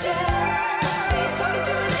an angel. Must be talking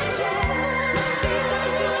to an angel. Must be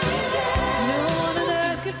talking to an angel. No one on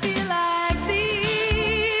earth could feel like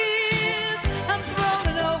this. I'm thrown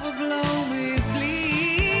and overblown with bliss.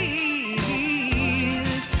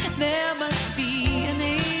 There must be an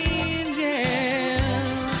angel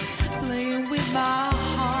playing with my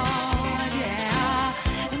heart, yeah.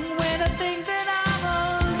 And when I think that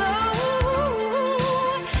I'm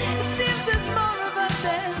alone, it seems there's more of us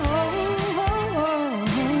at home.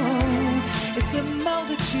 It's a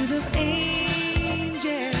multitude of angels,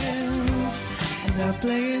 and they're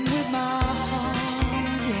playing with my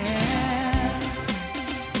heart, yeah.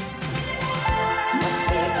 Must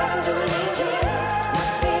be talking to an angel.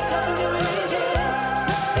 Must be talking to an angel.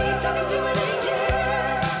 Must be talking to an angel.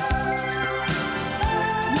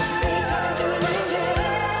 Must be talking to an angel.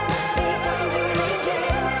 Must be talking to an angel. Must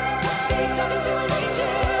be talking to an angel. Must be talking to an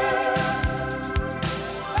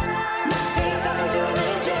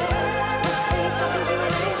angel. Must be talking to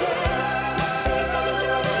an angel. Must be talking to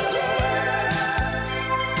an angel.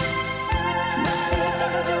 Must be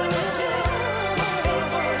talking to an angel. Must be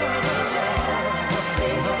talking to an angel. Must be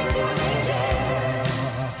talking to an angel.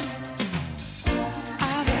 I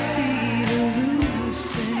must be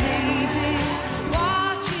hallucinating,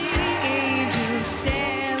 watching angels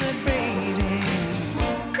celebrating.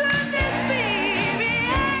 Could this be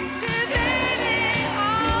reactivating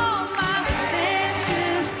all my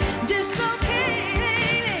senses,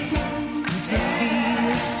 dislocating? This must be a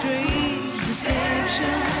strange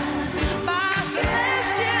deception. My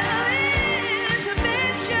celestial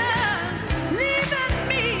intervention, leaving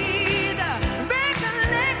me the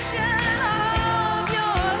recollection of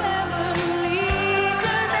your heavenly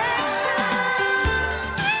connection.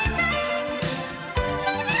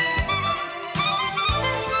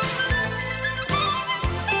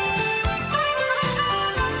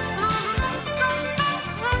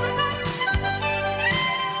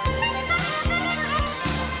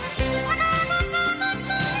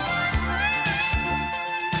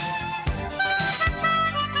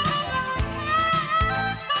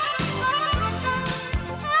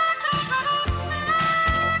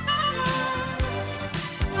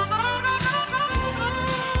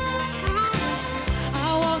 I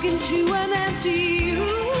walk into an empty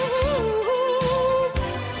room.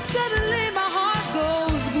 Suddenly my heart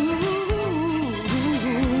goes boom.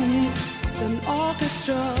 It's an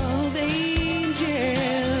orchestra of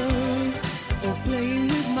angels. They're playing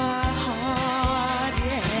with my heart,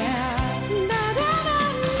 yeah. Na, na, na,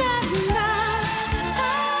 na, na.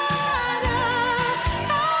 Ah, na, ah,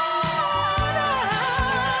 na.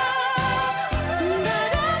 Na,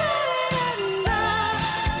 na, na, na, na.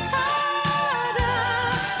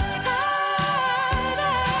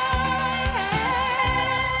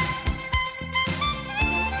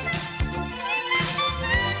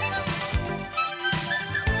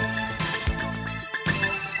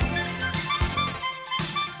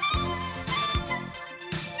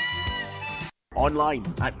 Online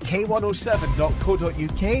at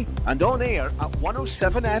k107.co.uk and on air at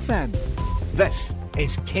 107 FM. This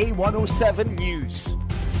is K107 News.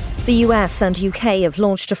 The US and UK have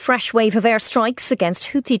launched a fresh wave of airstrikes against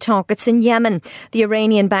Houthi targets in Yemen. The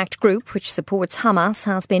Iranian-backed group, which supports Hamas,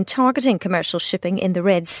 has been targeting commercial shipping in the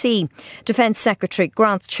Red Sea. Defence Secretary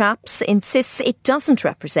Grant Shapps insists it doesn't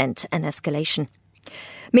represent an escalation.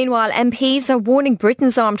 Meanwhile, MPs are warning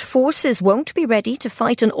Britain's armed forces won't be ready to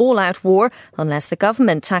fight an all-out war unless the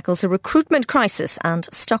government tackles a recruitment crisis and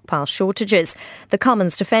stockpile shortages. The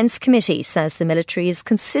Commons Defence Committee says the military is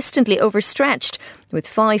consistently overstretched, with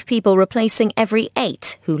 5 people replacing every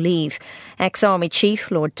 8 who leave. Ex-Army Chief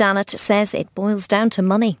Lord Dannett says it boils down to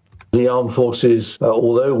money. The armed forces,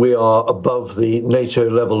 although we are above the NATO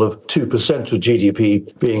level of 2% of GDP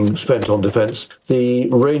being spent on defence, the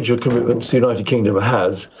range of commitments the United Kingdom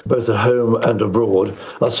has, both at home and abroad,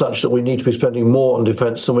 are such that we need to be spending more on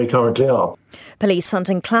defence than we currently are. Police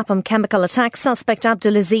hunting Clapham chemical attack suspect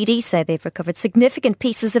Abdul Azidi say they've recovered significant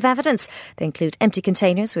pieces of evidence. They include empty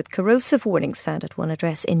containers with corrosive warnings found at one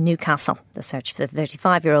address in Newcastle. The search for the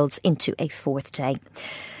 35-year-old's into a 4th day.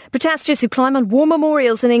 Protesters who climb on war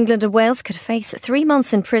memorials in England and Wales could face 3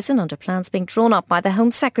 months in prison under plans being drawn up by the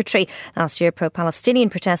Home Secretary. Last year, pro-Palestinian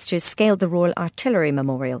protesters scaled the Royal Artillery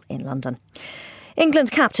Memorial in London.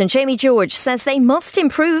 England captain Jamie George says they must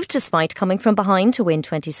improve despite coming from behind to win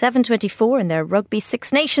 27-24 in their Rugby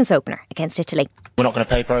Six Nations opener against Italy. We're not going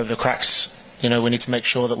to paper over the cracks. You know, we need to make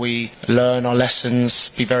sure that we learn our lessons,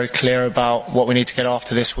 be very clear about what we need to get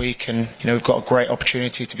after this week. And, you know, we've got a great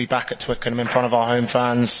opportunity to be back at Twickenham in front of our home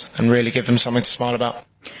fans and really give them something to smile about.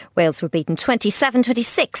 Wales were beaten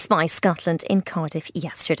 27-26 by Scotland in Cardiff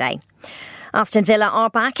yesterday. Aston Villa are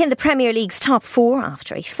back in the Premier League's top four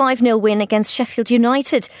after a 5-0 win against Sheffield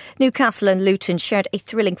United. Newcastle and Luton shared a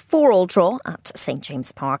thrilling 4-4 draw at St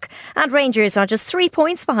James Park. And Rangers are just 3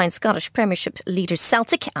 points behind Scottish Premiership leader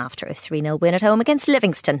Celtic after a 3-0 win at home against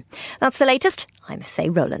Livingston. That's the latest. I'm Faye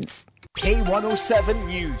Rowlands. K107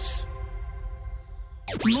 News.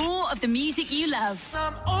 More of the music you love.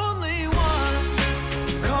 I'm only one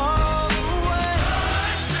call away.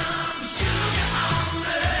 Some sugar on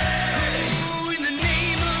me. Ooh, in the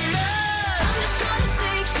name of love. I'm just gonna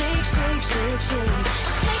shake, shake, shake, shake, shake.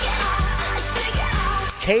 Shake it out, shake it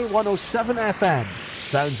out. K107 FM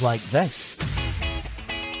sounds like this.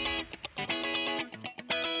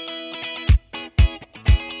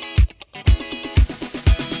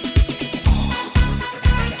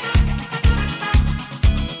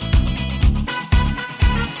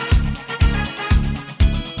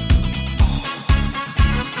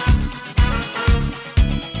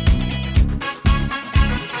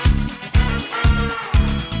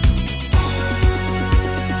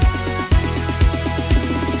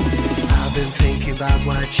 About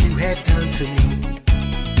what you had done to me.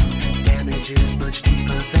 Damage is much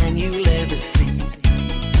deeper than you'll ever see.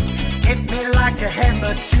 Hit me like a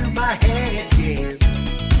hammer to my head, yeah.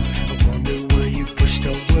 I wonder were you pushed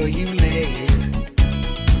or were you led?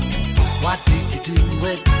 Why did you do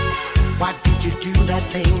it? Why did you do that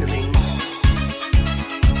thing to me?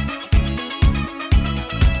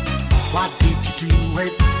 Why did you do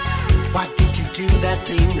it? Why did you do that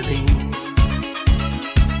thing to me?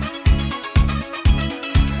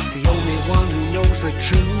 One who knows the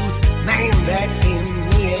truth, man, that's him,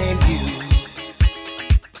 me and you.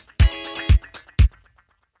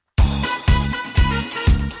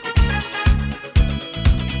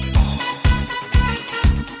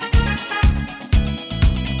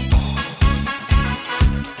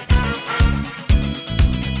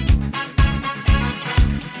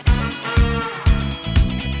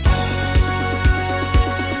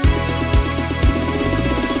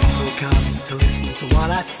 People come to listen to what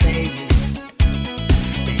I say.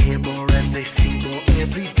 They see more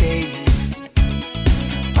every day,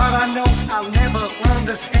 but I know I'll never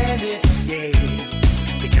understand it, yeah,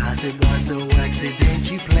 because it was no accident,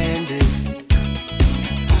 you planned it.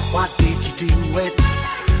 Why did you do it?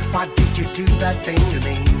 Why did you do that thing to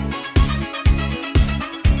me?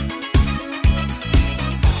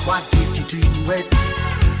 Why did you do it?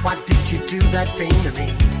 Why did you do that thing to me?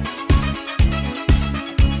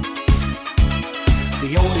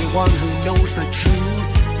 The only one who knows the truth,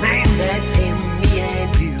 man, that's him, me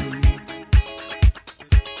and you.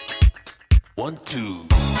 1, 2. 1,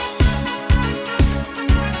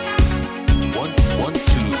 1, 2.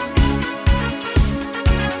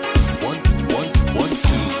 1, 1, 1,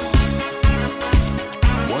 2.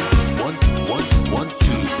 1, 1, 1, 1,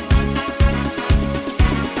 2.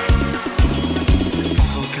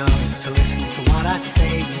 People come to listen to what I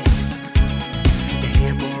say. They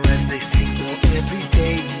hear more and they see more every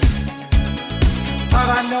day. But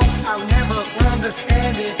I know I'll never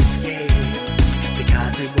understand it, yeah,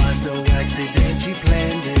 because it was no accident, you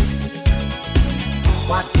planned it.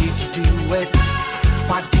 Why did you do it?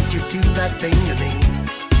 Why did you do that thing to me?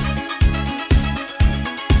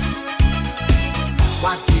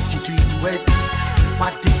 Why did you do it?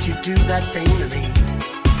 Why did you do that thing to me?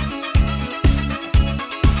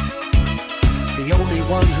 The only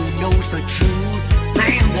one who knows the truth,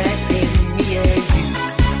 man, that's him, me and you.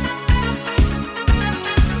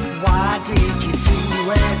 Why did you do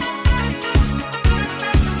it?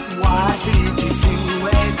 Why did you do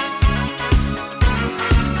it?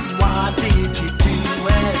 Why did you do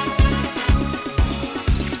it?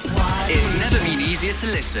 It's never been easier to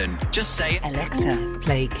listen. Just say, Alexa,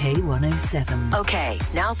 play K107. OK,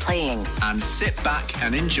 now playing. And sit back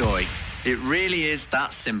and enjoy. It really is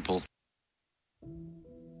that simple.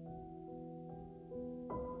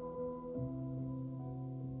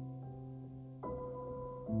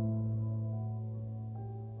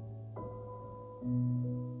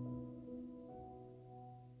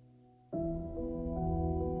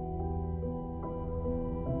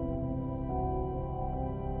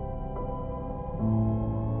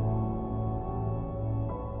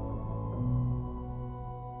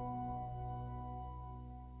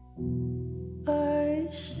 I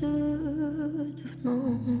should have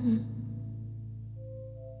known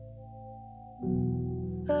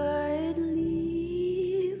I'd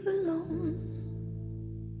leave alone.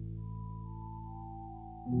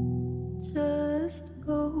 Just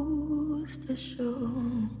goes to show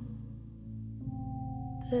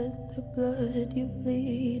that the blood you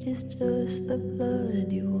bleed is just the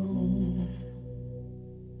blood you own.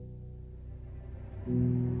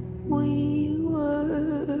 We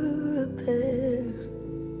were a pair.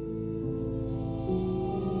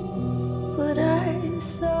 But I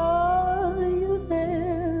saw you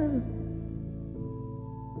there.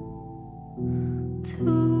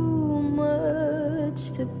 Too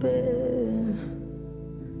much to bear.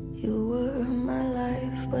 You were my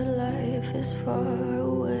life, but life is far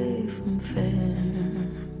away from fair.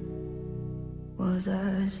 Was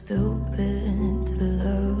I stupid to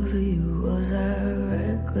love you? Was I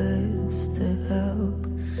reckless to help?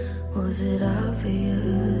 Was it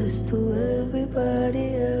obvious to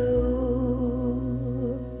everybody else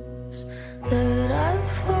that I've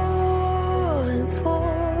fallen for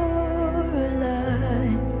a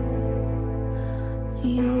lie?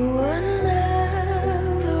 You were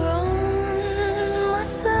never on my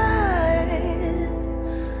side.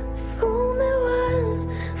 Fool me once,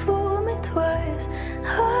 fool me twice.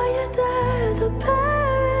 Higher than the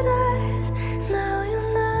paradise. Now you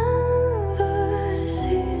never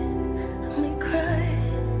see me cry.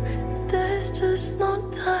 There's just no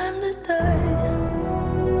time to die.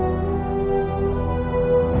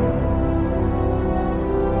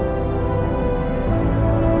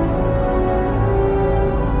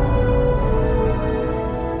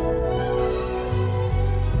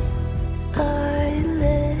 I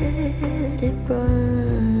let it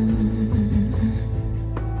burn.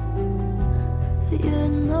 You're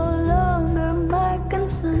no longer my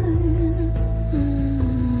concern.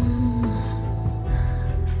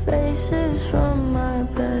 Faces from my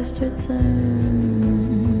past return.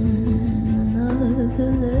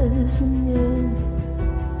 Another lesson yet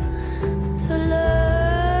to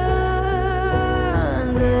learn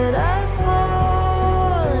that I'd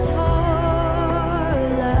fallen for a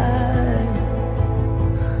lie.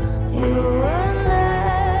 You were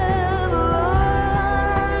never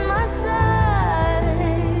on my side.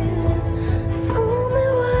 Fool me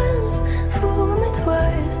once, fool me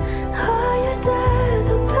twice. Higher than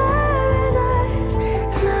the paradise.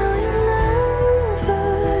 Now you never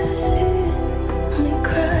see me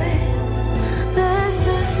cry. There's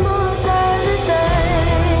just no time to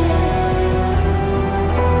die.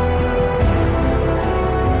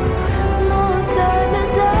 No time to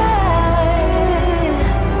die.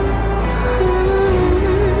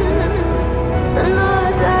 No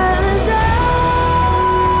time to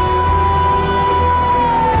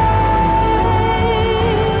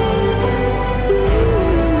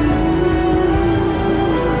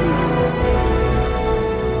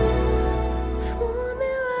Fool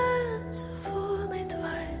me once, fool me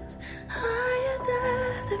twice. Higher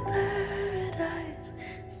than the paradise.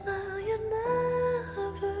 Now you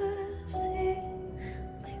never see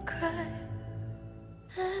me cry.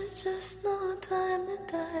 There's just no time to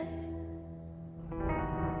die.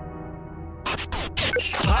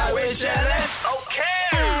 Highway Jealous. Okay.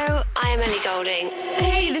 Hello, I'm Ellie Goulding.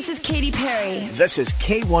 Hey, this is Katy Perry. This is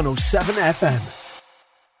K107 FM.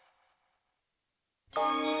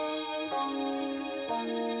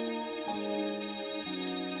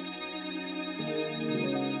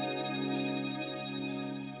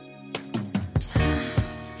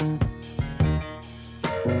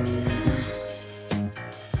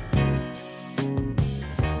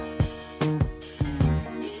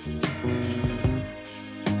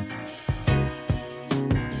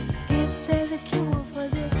 If there's a cure for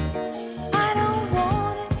this, I don't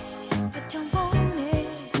want it. I don't want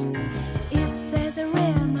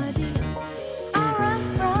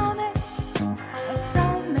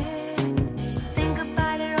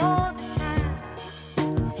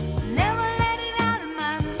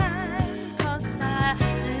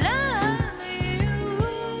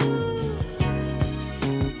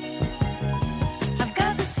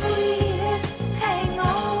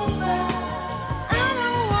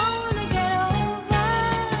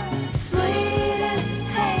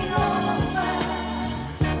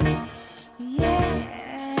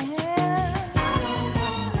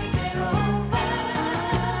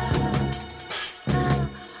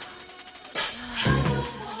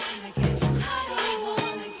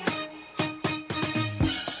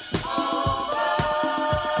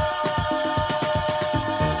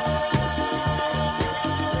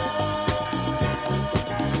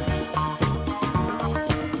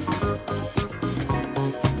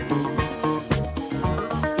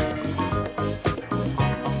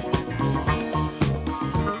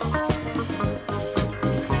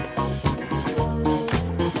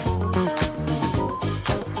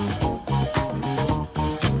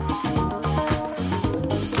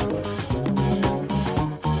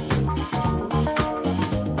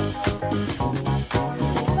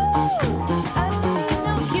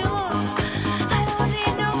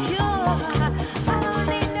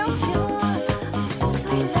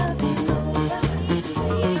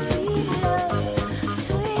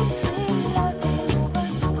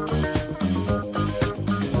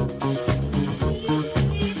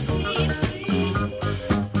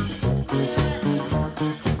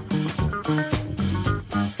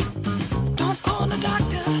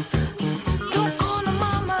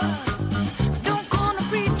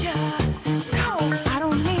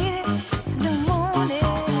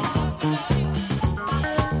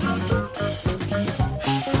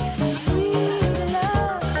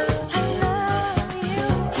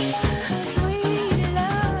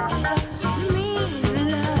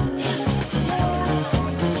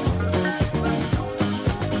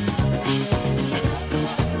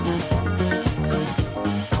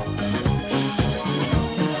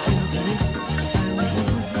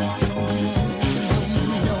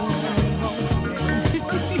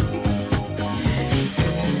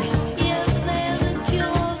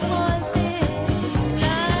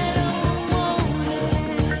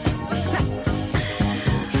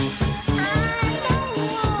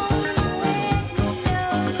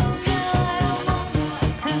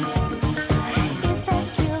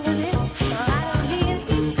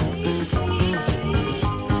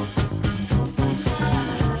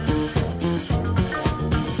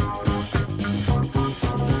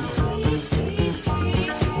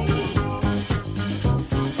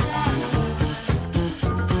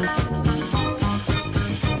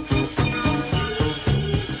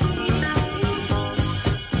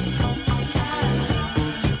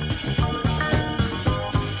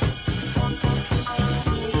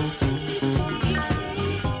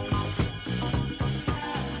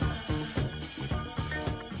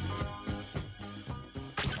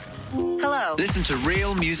Hello. Listen to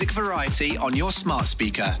real music variety on your smart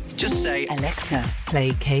speaker. Just say, Alexa,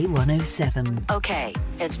 play K107. Okay,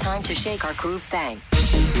 it's time to shake our groove thing.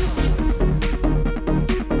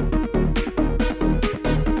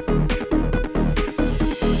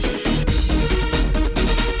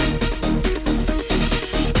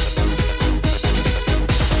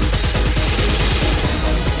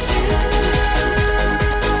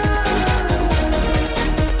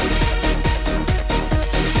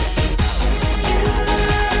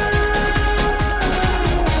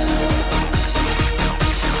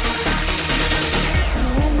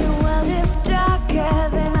 When the world is darker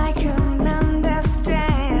than I can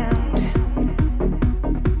understand,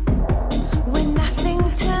 when nothing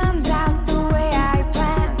turns out the way I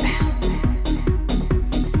planned,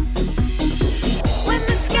 when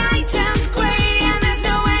the sky turns grey and there's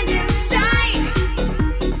no end in sight,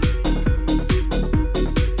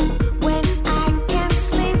 when I can't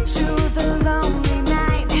sleep through the lonely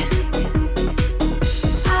night,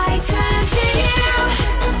 I turn to you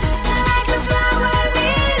like a flower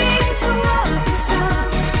leading toward the sun.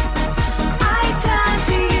 I turn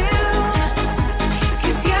to you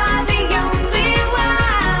 'cause you're the only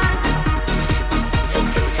one who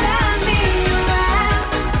can turn me around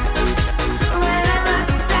when I'm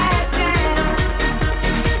upside down.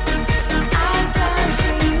 I turn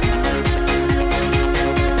to you.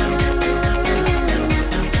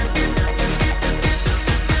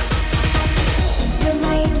 When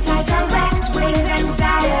my insides are wrecked with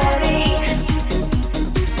anxiety,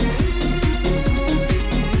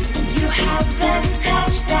 you have the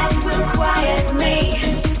touch that will quiet me.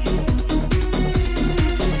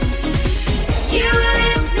 You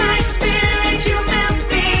lift my spirit, you melt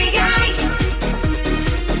big ice.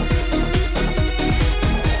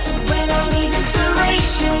 When I need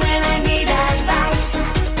inspiration, when I need advice,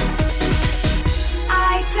 I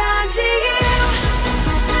turn to you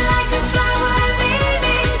like a flower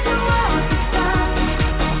leaning toward the sun.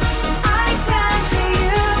 I turn to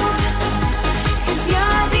you 'cause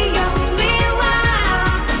you're the only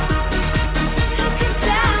one who can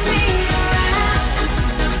turn me around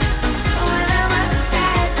when I'm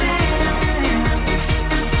upside down.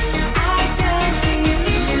 I turn to you.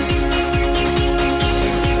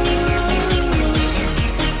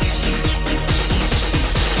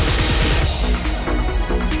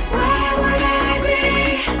 Where would I be?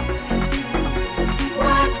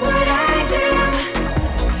 What would I do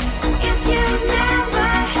if you never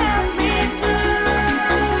helped me through?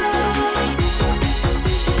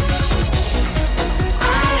 I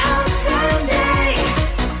hope someday,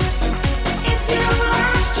 if you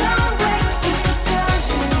lost your way, you could turn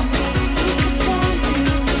to me,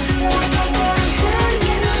 like I turn to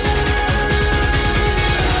you.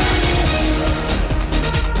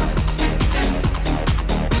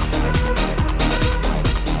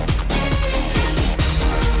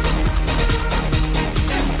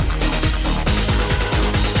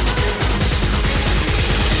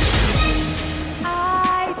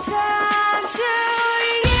 I turn to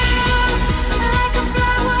you like a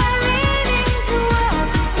flower leaning toward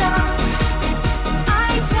the sun. I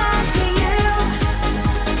turn to you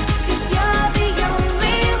 'cause you're the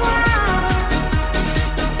only one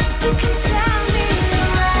who can turn me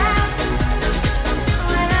around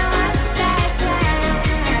when I'm upside down.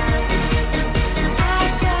 I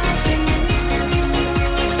turn to you.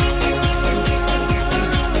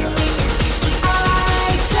 I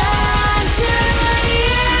turn to you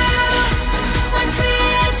when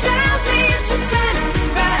fear tells me to turn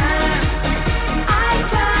around. I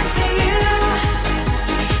turn to you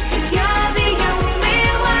 'cause you're the only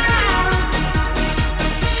one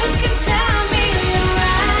who can turn me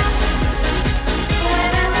around when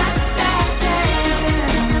I'm upside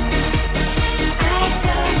down. I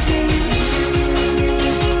turn to you.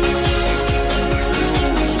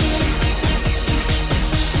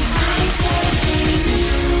 I turn to you.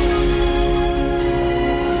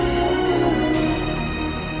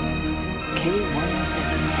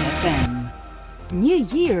 K107 FM. New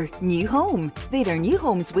year, new home. There are new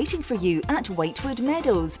homes waiting for you at Whitewood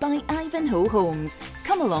Meadows by Ivanhoe Homes.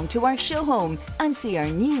 Come along to our show home and see our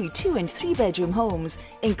new 2 and 3 bedroom homes,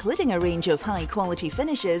 including a range of high quality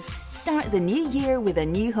finishes. Start the new year with a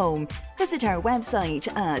new home. Visit our website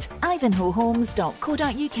at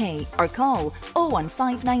ivanhoehomes.co.uk or call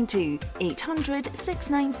 01592 800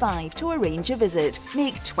 695 to arrange a visit.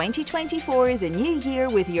 Make 2024 the new year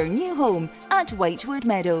with your new home at Whitewood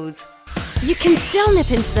Meadows. You can still nip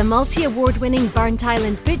into the multi-award-winning Burnt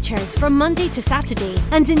Island Butchers from Monday to Saturday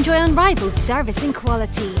and enjoy unrivaled service and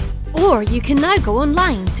quality. Or you can now go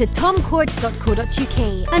online to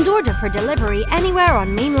tomcourts.co.uk and order for delivery anywhere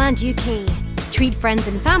on mainland UK. Treat friends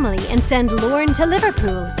and family and send Lauren to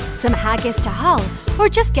Liverpool, some haggis to Hull, or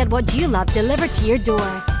just get what you love delivered to your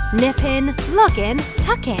door. Nip in, log in,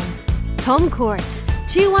 tuck in. Tom Courts,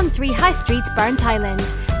 213 High Street, Burnt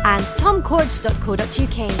Island, and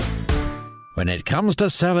tomcourts.co.uk. When it comes to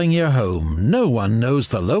selling your home, no one knows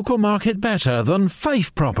the local market better than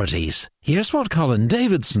Fife Properties. Here's what Colin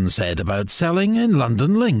Davidson said about selling in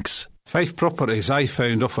London Links. Fife Properties, I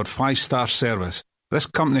found, offered 5-star service. This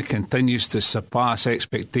company continues to surpass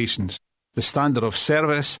expectations. The standard of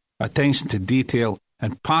service, attention to detail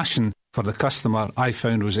and passion for the customer I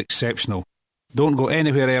found was exceptional. Don't go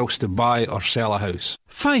anywhere else to buy or sell a house.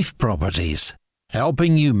 Fife Properties,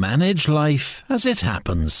 helping you manage life as it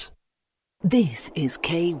happens. This is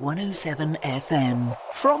K107 FM.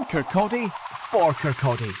 From Kirkcaldy, for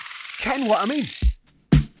Kirkcaldy. Ken what I mean?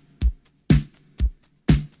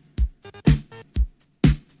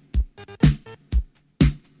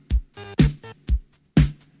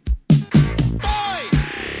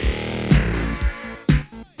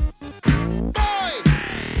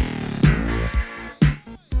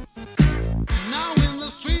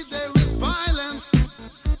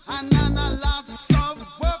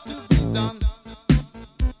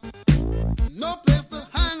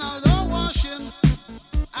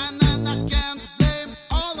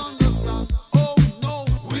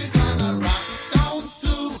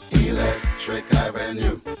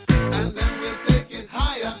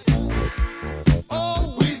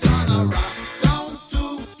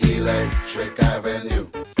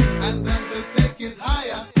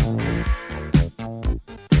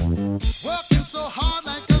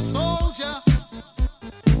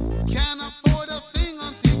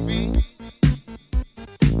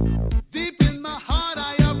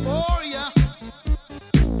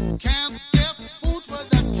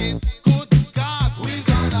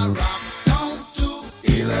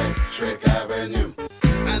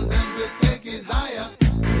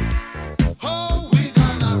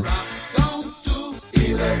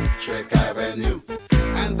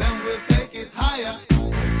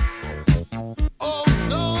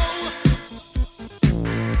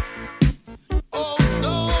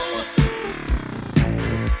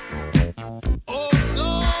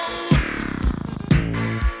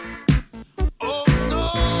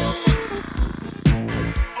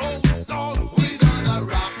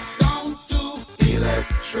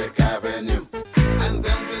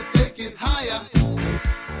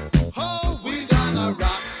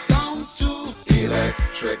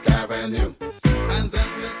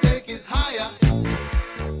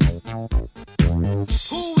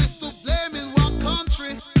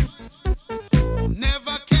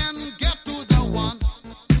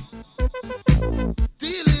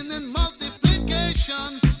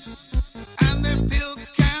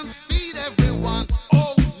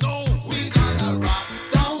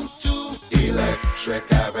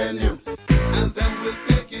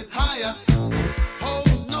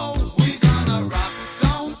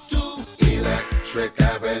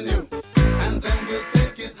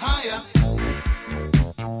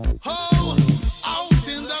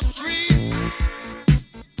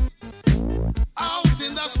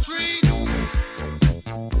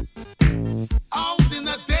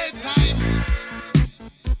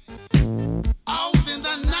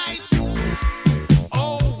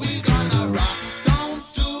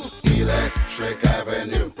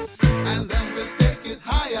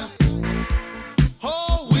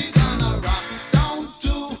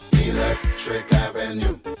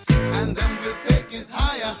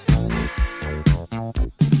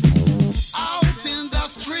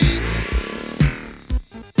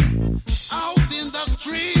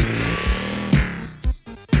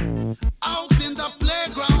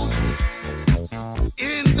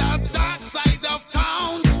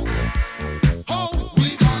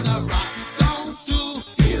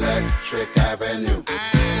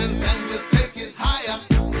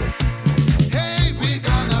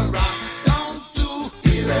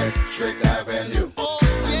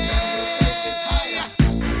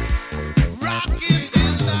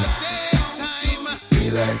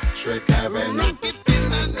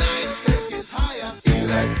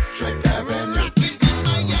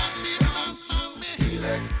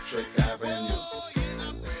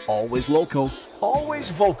 Always local,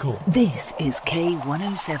 always vocal. This is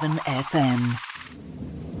K107 FM.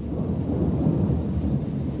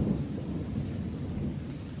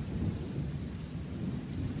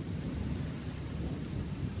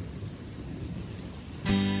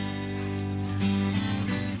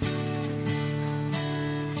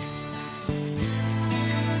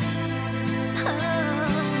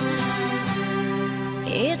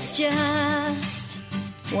 it's just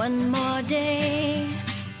one more day.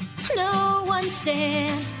 No one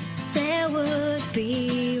said there would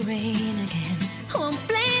be rain again. Won't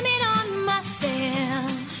blame it on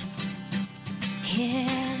myself.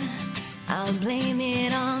 Yeah, I'll blame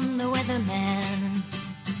it on the weatherman.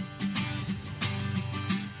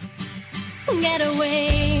 Get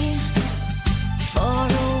away for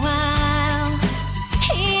a while.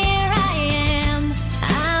 Here I am,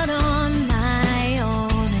 out on my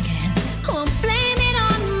own again. Won't blame it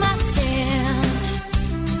on myself.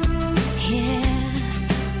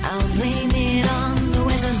 Yeah, I'll blame it on the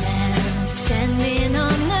weatherman. Standing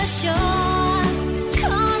on the shore,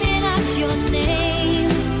 calling out your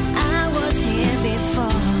name. I was here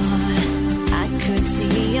before. I could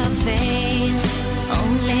see your face.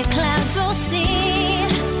 Only clouds will see.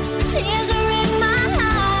 Tears are in my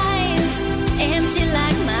eyes, empty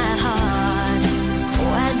like my heart.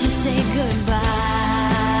 Why'd you say goodbye?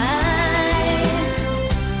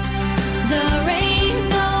 The rain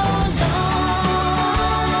goes on.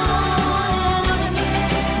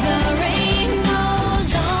 The rain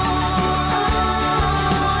goes on.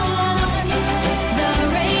 The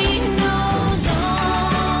rain goes on.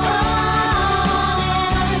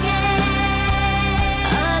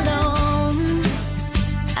 Alone,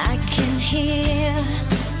 I can hear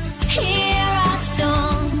our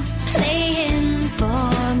song playing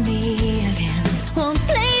for me again. Won't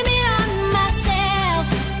blame it on myself.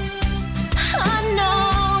 Oh no,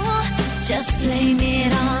 just blame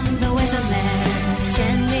it on the weatherman.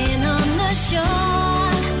 Standing on the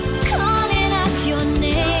shore, calling out your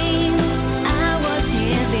name. I was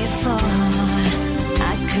here before.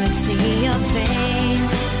 I could see your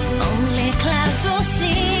face. Only clouds will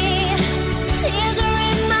see. Tears are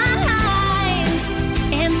in my eyes,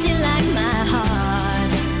 empty like my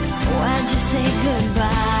heart. Why'd you say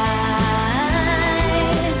goodbye?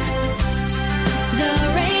 The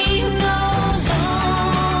rain goes on.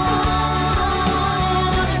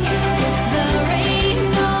 The rain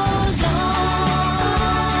goes on.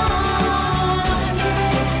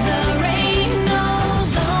 The rain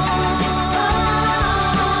goes on.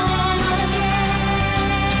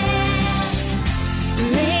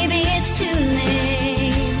 Maybe it's too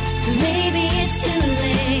late. Maybe it's too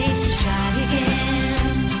late to try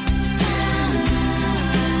again.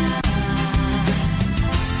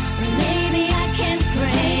 Maybe I can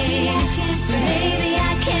pray. Maybe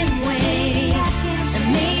I can wait. And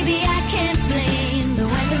maybe I can blame the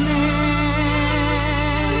weatherman.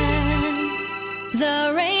 The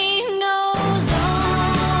rain goes on.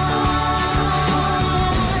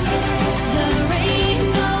 The rain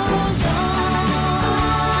goes on.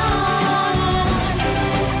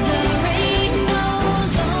 The rain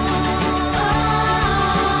goes on.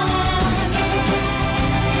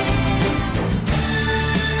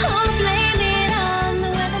 Oh, blame it on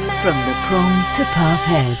the weatherman. From the Prong to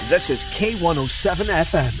Parkhead. This is K107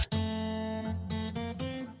 FM.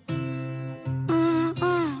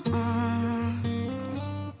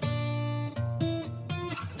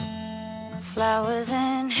 Flowers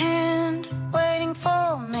in hand, waiting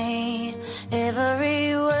for me.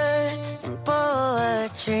 Every word in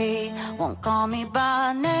poetry won't call me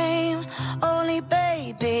by name, only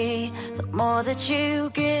baby. The more that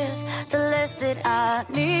you give, the less that I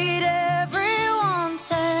need. Everyone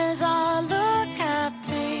says I look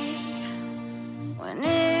happy when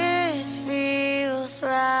it feels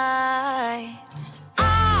right.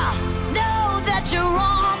 I know that you're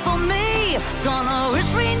wrong for me. Gonna wish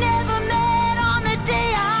we never met on the day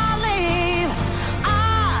I leave. I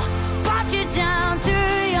brought you down to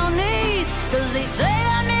your knees, 'cause they say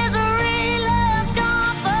that misery loves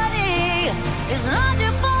company. It's not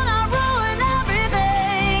your fault I ruin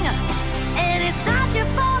everything, and it's not your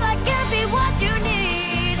fault I can't be what you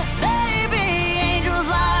need. Baby, angels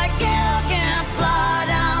like you can fly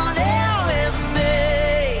down here with me.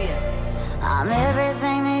 I'm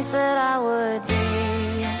everything they said I would be.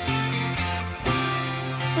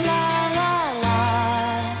 La la la.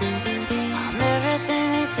 I'm everything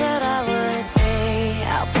they said I would be.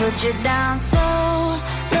 I'll put you down slow,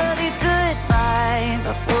 love you goodbye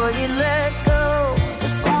before you let go.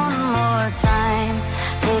 Just one more time.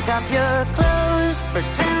 Take off your clothes,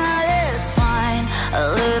 pretend that it's fine. A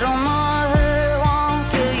little more hurt won't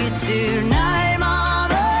kill you tonight.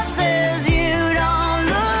 Mama says you don't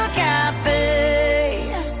look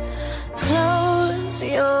happy. Close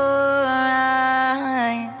your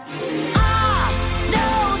eyes. I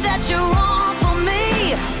know that you're wrong for me.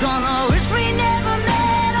 Gonna wish we never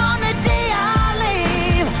met on the day I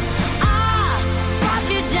leave. I brought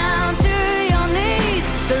you down to your knees,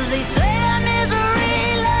 'cause they say that misery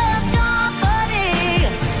loves company.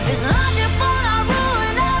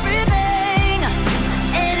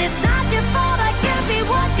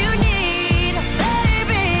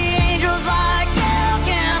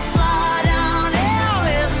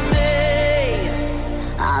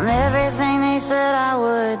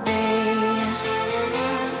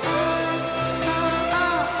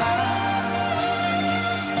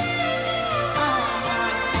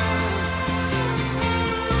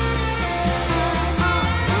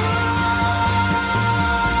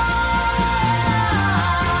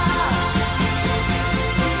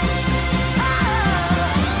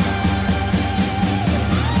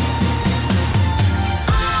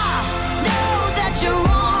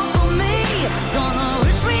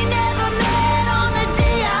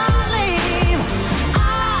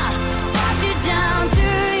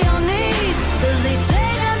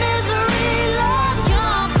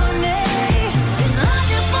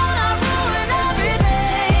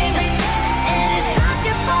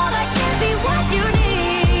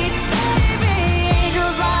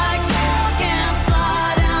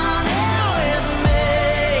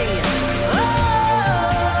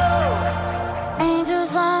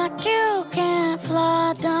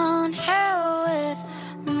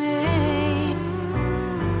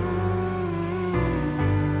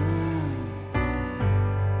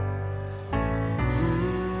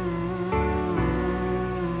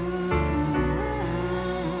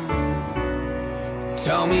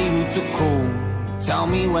 Tell me who to call. Tell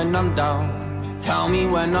me when I'm down. Tell me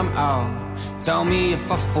when I'm out. Tell me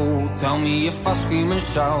if I fall. Tell me if I scream and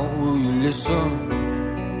shout. Will you listen?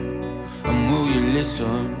 And will you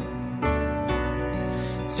listen?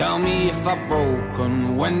 Tell me if I've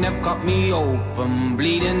broken when they've cut me open,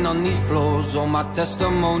 bleeding on these floors, all my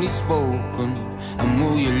testimony's spoken. And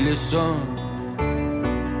will you listen?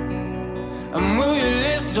 And will you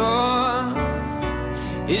listen?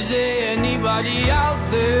 Is there anybody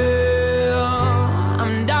out there?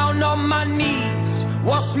 I'm down on my knees,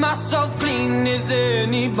 wash myself clean. Is there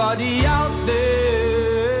anybody out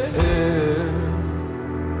there?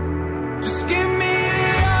 Just give me the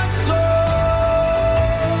answers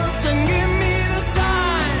and give me the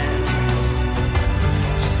signs.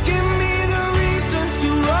 Just give me the reasons to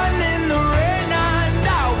run in the rain and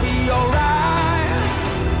I'll be alright.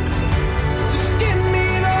 Just give me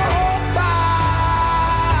the hope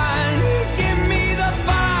and give me the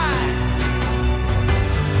fight.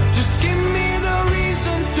 Just give me the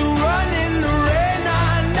reasons to run in the rain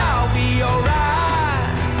and I'll be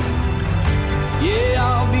alright. Yeah,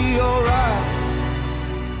 I'll be alright.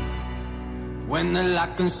 When the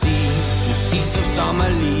light can see the seeds of summer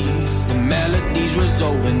leaves, the melodies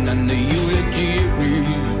resolving and the eulogy it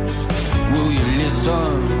reads. Will you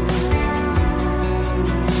listen?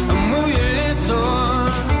 And will you listen?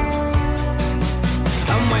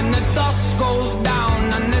 And when the dust goes down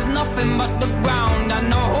and there's nothing but the ground and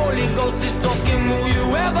the Holy Ghost is talking, will you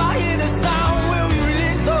ever hear the sound? Will you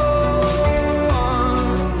listen?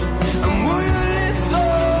 And will you listen?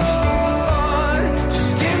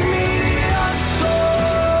 Just give me the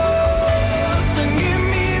answers and give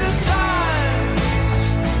me the signs.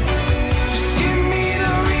 Just give me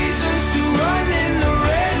the reasons to run in the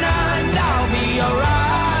rain and I'll be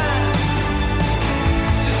alright.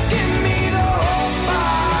 Just give me the hope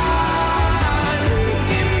and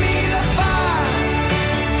give me the fight.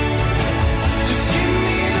 Just give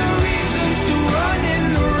me the reasons to run in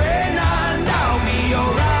the rain and I'll be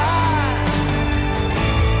alright.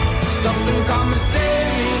 Something come and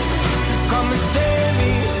save me, come and save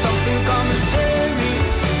me. Something come and save me,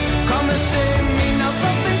 come and save me. Now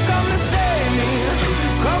something come and save me,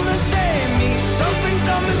 come and save me. Something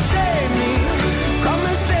come and save me, come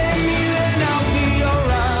and save me. Then I'll be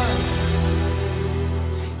alright.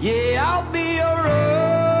 Yeah, I'll be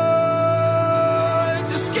alright.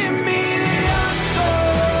 Just give me the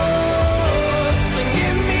answers and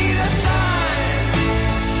give me the signs.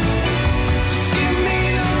 Just give me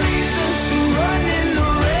the reasons to run in the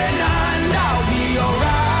rain and I'll be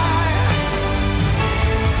alright.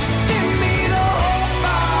 Just give me the hope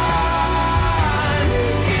and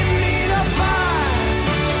give me the fight.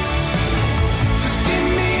 Just give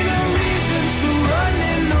me the reasons to run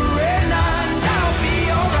in the rain and I'll be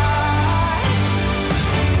alright.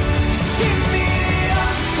 Just give me the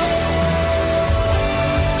answers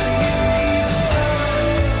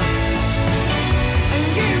and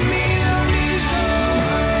give me the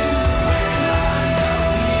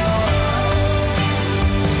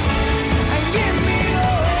and give me the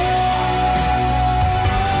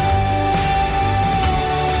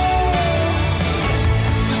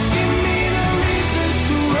just give me the reasons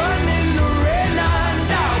to run in the rain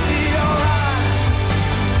and I'll be alright.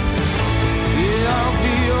 Yeah, I'll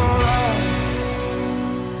be alright.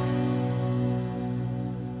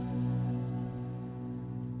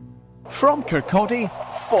 From Kirkcaldy,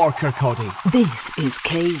 for Kirkcaldy. This is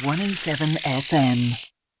K107 FM.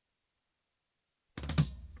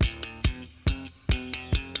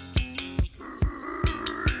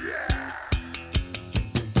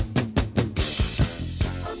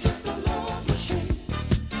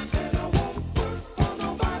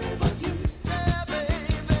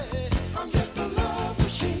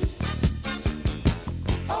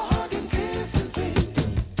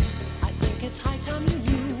 It's high time you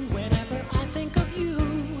knew. Whenever I think of you,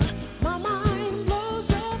 my mind blows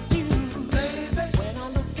a fuse. When I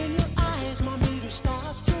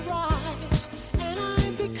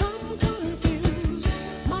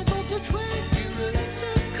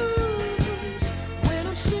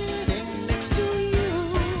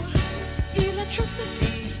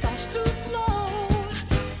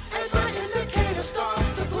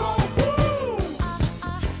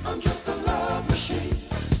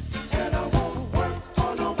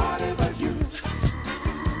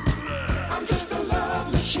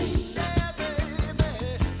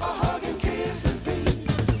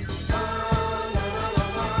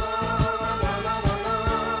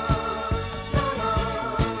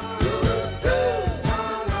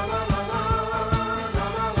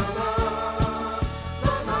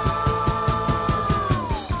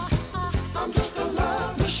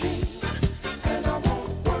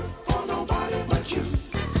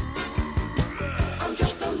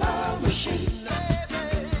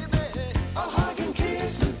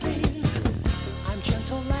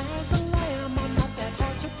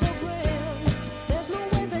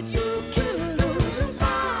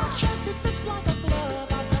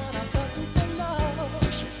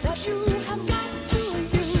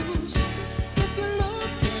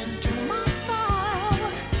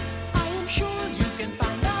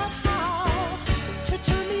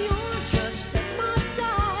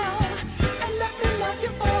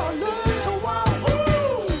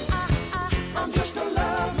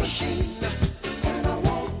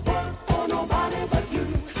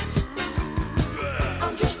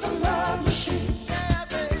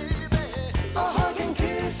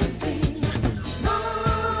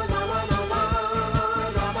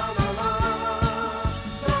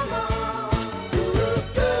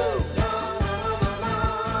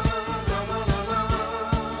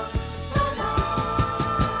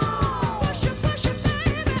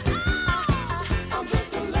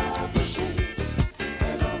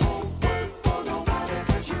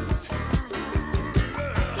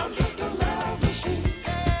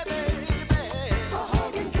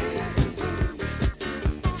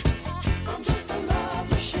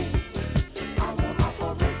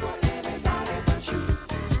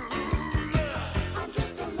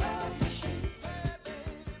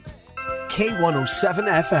K107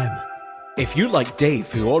 FM. If you're like Dave,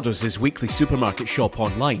 who orders his weekly supermarket shop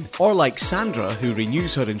online, or like Sandra, who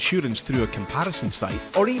renews her insurance through a comparison site,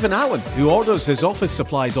 or even Alan, who orders his office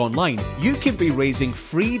supplies online, you can be raising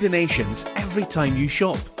free donations every time you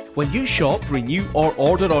shop. When you shop, renew or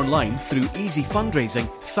order online through Easy Fundraising,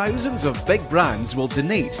 thousands of big brands will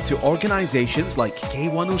donate to organisations like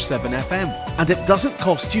K107 FM. And it doesn't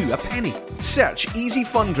cost you a penny. Search Easy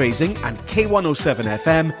Fundraising and K107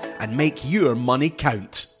 FM and make your money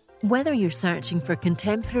count. Whether you're searching for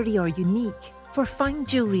contemporary or unique, for fine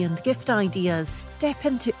jewellery and gift ideas, step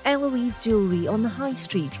into Eloise Jewellery on the High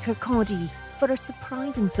Street, Kirkcaldy, for a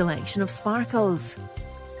surprising selection of sparkles.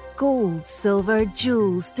 Gold, silver,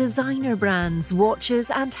 jewels, designer brands,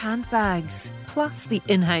 watches and handbags, plus the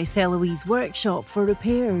in-house Eloise workshop for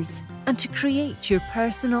repairs, and to create your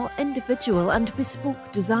personal, individual and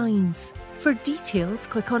bespoke designs. For details,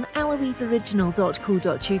 click on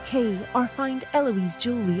eloiseoriginal.co.uk or find Eloise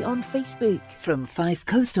Jewellery on Facebook. From Fife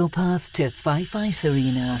Coastal Path to Fife Ice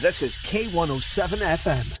Arena. This is K107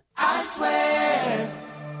 FM. I swear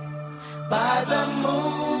by the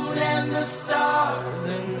moon and the stars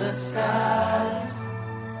in the skies,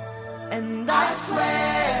 and I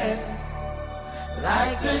swear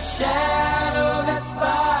like the shadow that's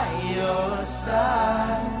by your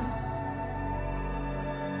side.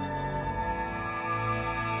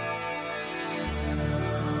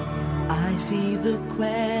 I see the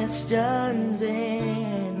questions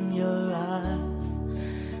in your eyes.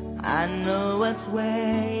 I know what's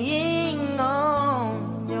weighing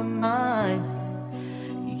on your mind.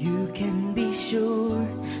 You can be sure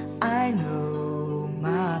I know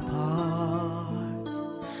my part,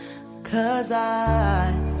 'cause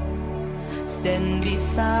I stand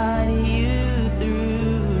beside you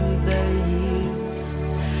through the years.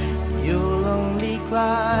 You'll only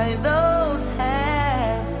cry those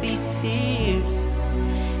happy tears.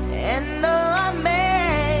 And though I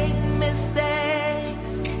make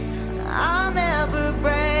mistakes, I'll never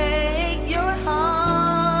break your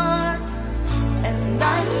heart. And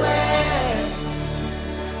I swear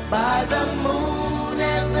by the moon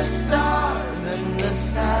and the stars and the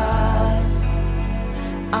skies,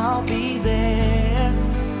 I'll be there.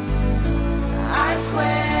 I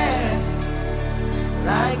swear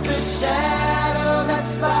like the shadow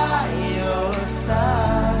that's by your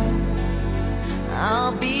side,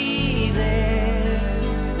 I'll be there.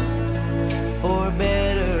 For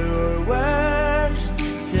better or worse,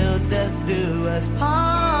 till death do us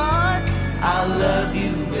part. I'll love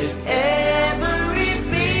you with every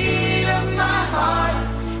beat of my heart.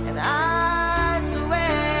 And I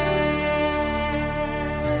swear,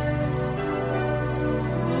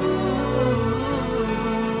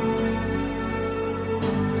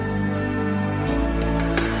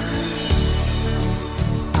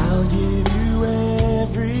 I'll give you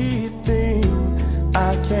everything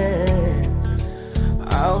I can.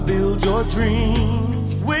 I'll build your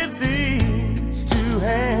dreams with these two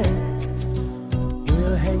hands.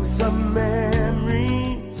 We'll hang some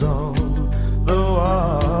memories on the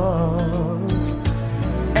walls.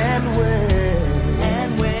 And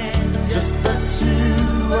when just the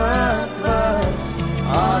two of us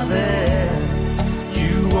are there,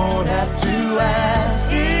 you won't have to ask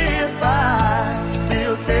if I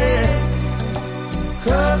still care.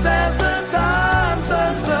 'Cause as the time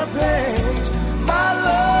turns the page, my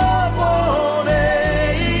love won't end.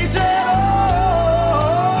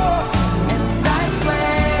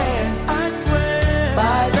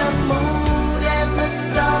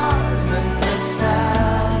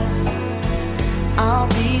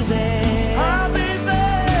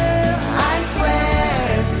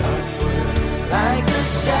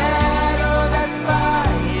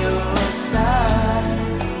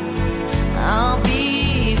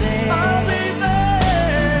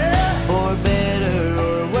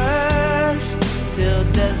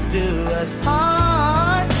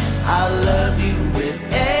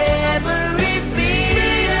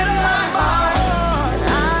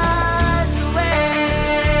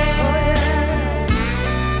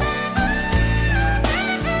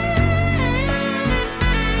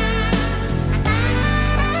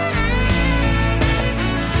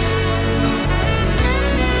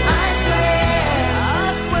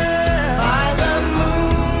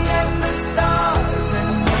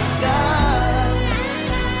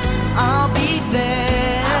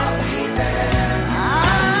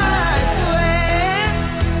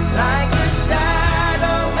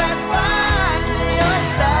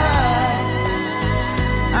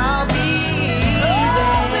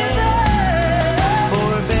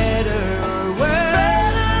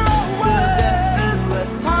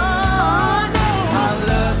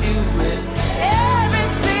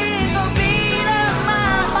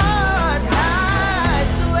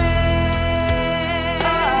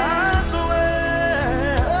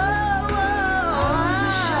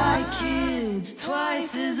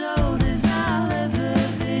 twice as old as I'll ever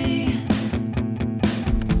be.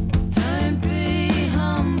 Don't be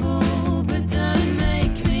humble, but don't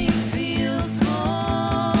make me feel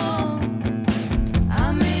small.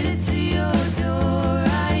 I made it to your door,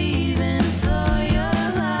 I even saw your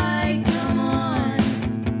light come on.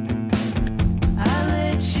 I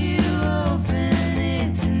let you open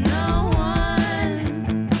it to no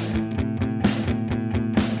one.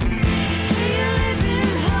 Do you live in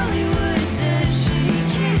Hollywood? Does she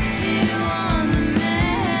kiss you on the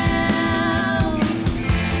mouth?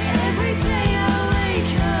 Every day I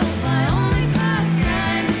wake up, my only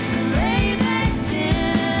pastime is to lay back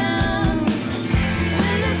down.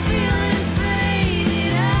 When the feeling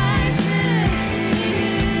faded, I just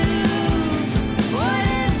knew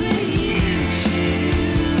whatever you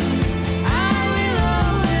choose, I will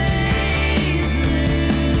always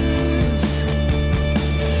lose.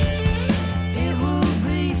 It will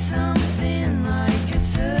be something like a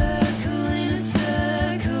circle in a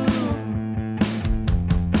circle.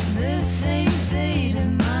 The same state of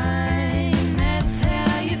mind, that's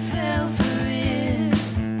how you fell for it.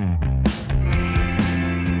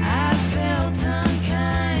 I felt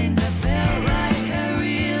unkind, I felt like I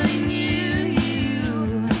really knew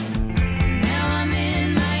you. Now I'm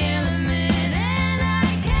in my element and I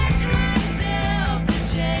catch myself to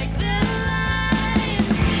check the line.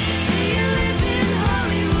 Do you live in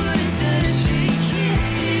Hollywood? Does she kiss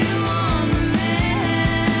you on the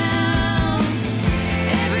mouth?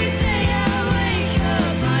 Every day I wake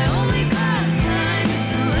up, my only pastime is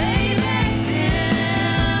to lay back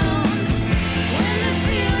down. When the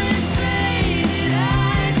feeling faded,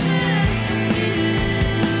 I just knew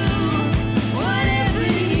whatever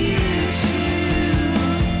you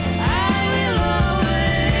choose, I will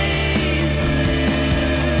always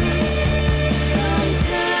lose.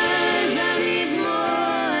 Sometimes I need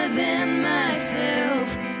more than myself.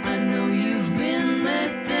 I know you've been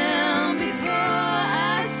let down before.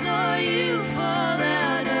 I saw you fall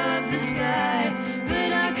out of the sky,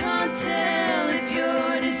 but I can't tell if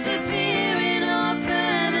you're disappearing or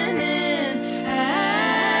permanent.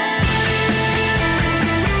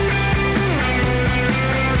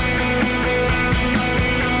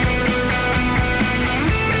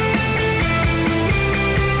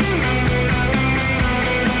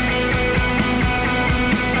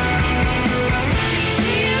 Do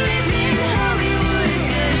you live in Hollywood?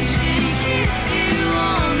 Does she kiss you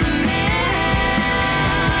on the mouth?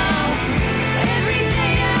 Every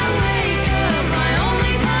day I wake up, my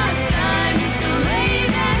only pastime is to lay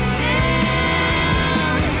back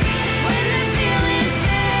down. When the feeling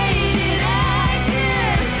faded, I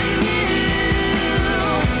just knew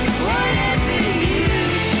whatever you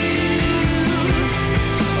choose,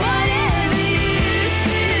 whatever you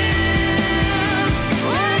choose,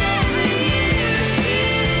 whatever you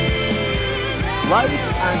choose. Loud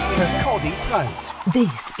and Kirkcaldy proud.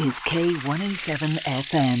 This is K107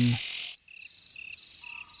 FM.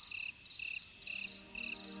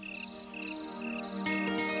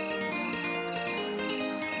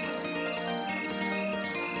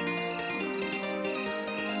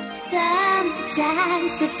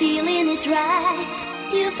 Sometimes the feeling is right.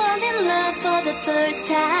 You fall in love for the first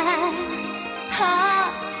time.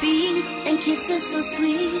 Heartbeat and kisses so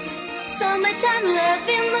sweet. Summertime love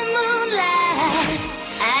in the moonlight.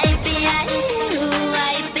 I be I you,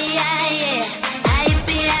 I be I, I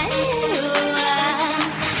be I you.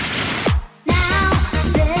 Now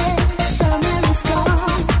the summer is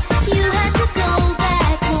gone. You had to go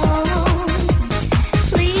back home.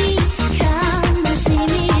 Please come and see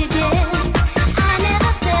me again. I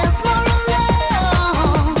never felt more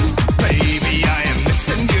alone. Baby, I am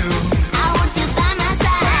missing you, I want you by my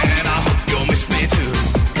side. and I hope you'll miss me too.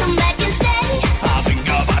 Come back and stay. I think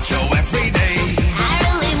about you every day. I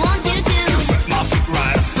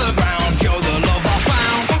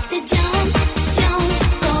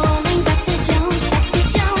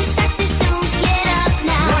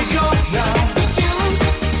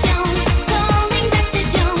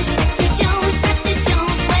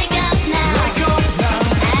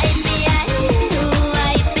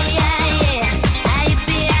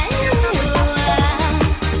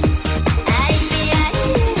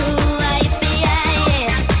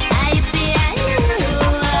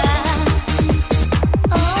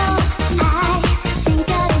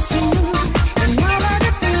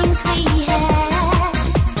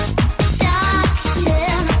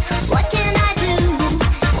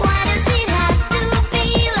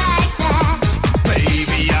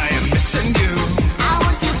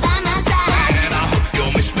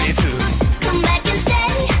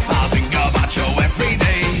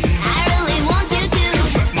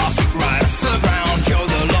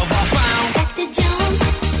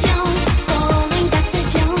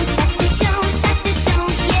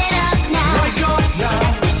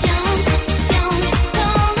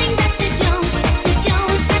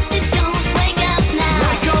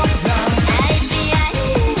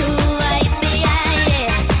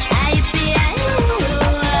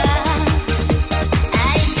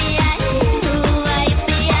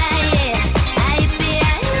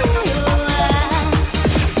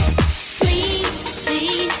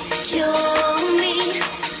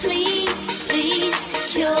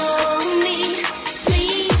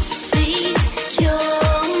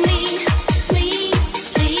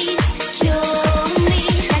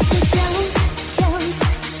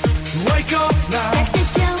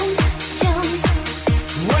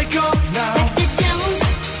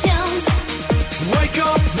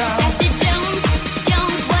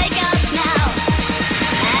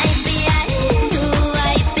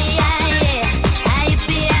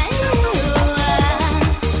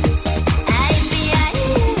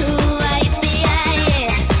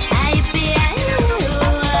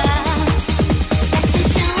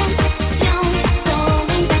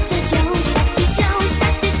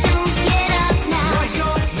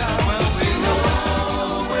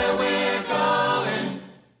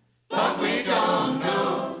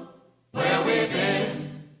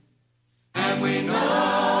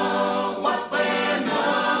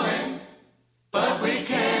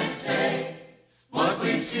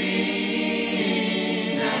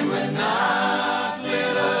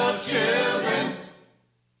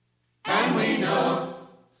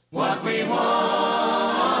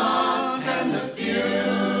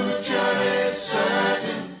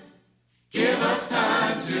us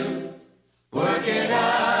time to work it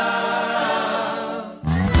out.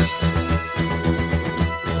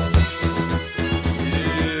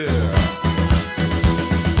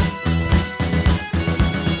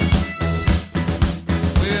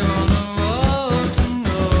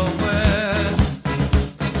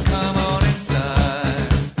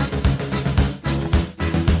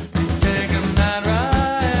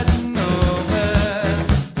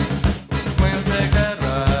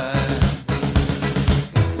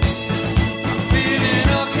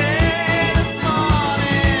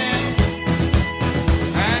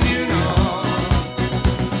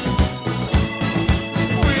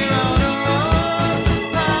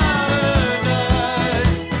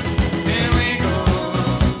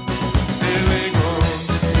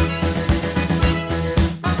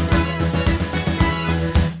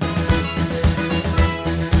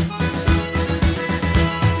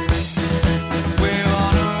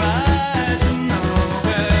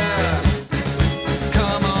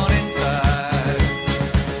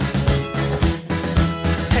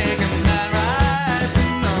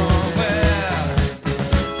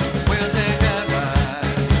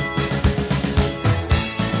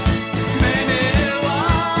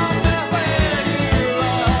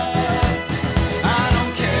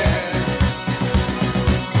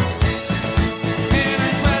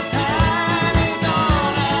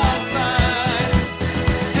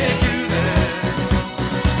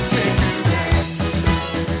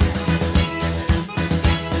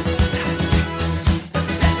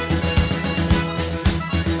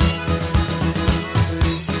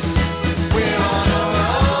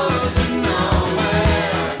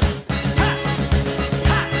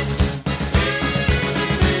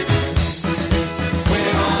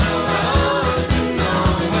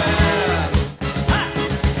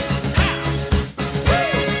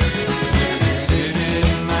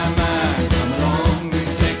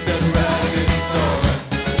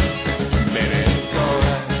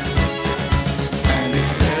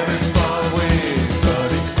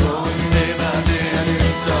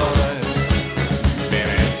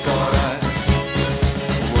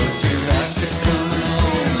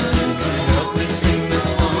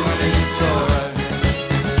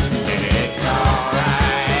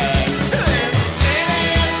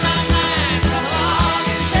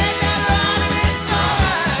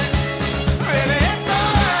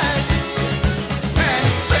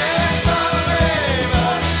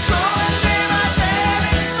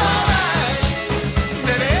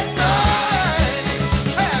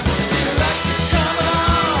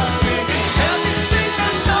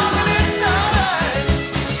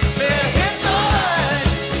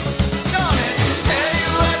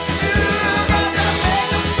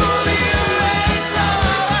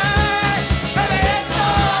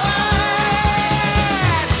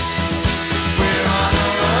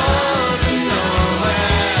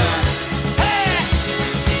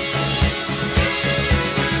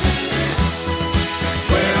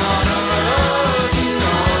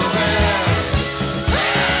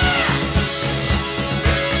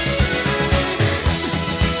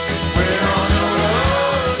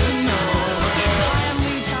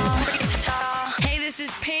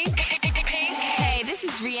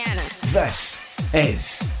 This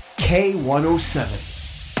is K107.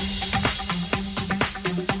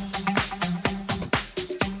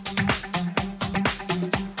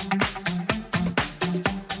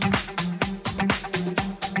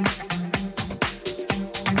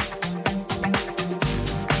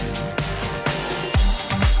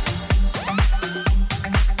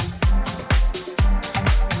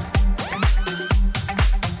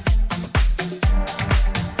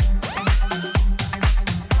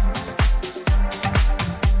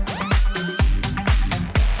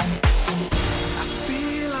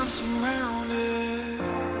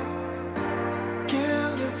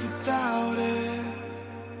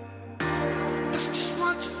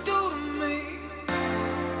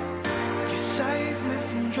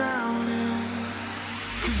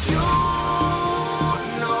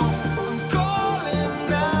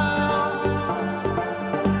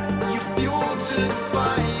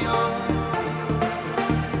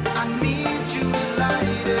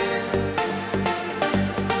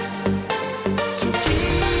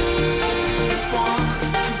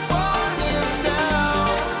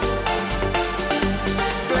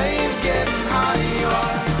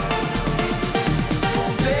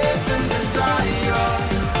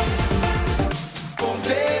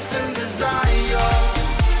 Taste and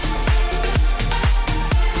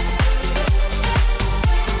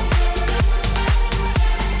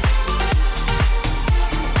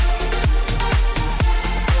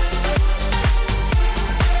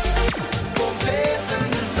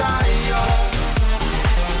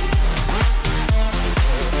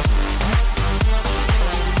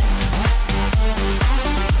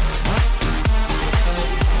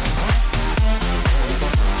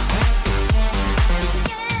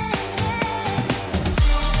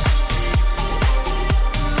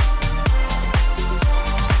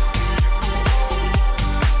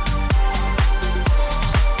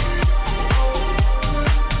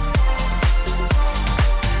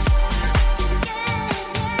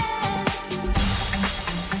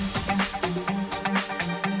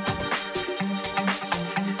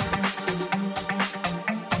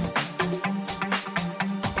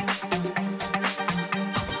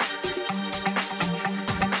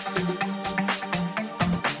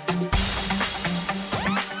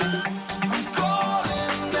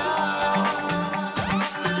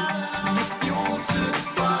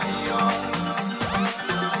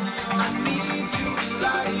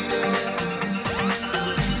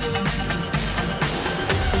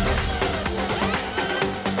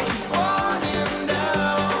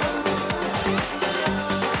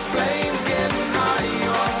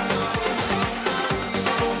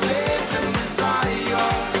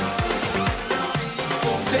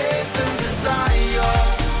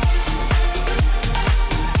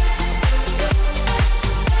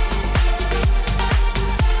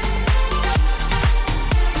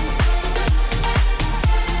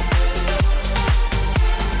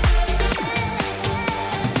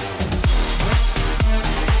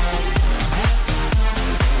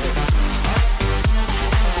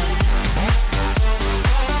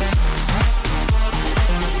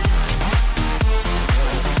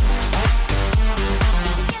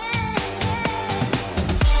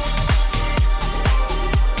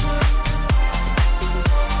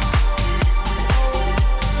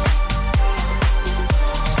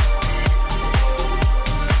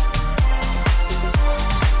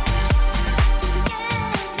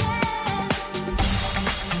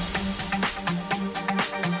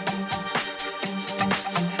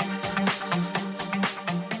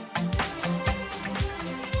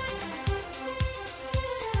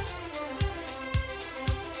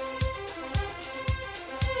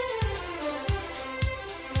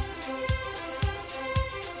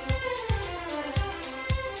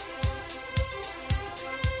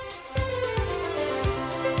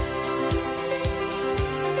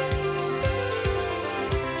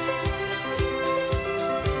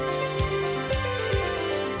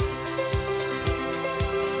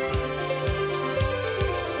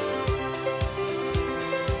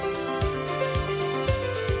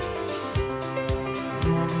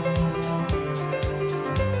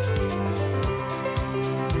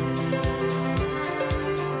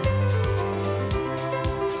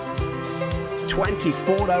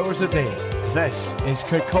 24 hours a day. This is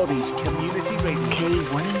Kirkcaldy's Community Radio.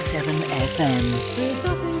 K107 FM. There's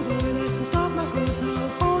nothing going that can stop my growth. I'll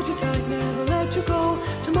hold you tight, never let you go.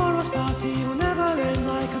 Tomorrow's party will never end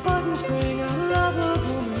like a bud in spring, and love will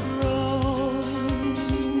bloom and grow.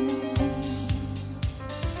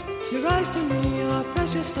 Your eyes to me are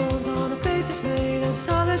precious stones on a plate that's made of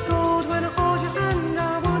solid gold. When I hold your hand,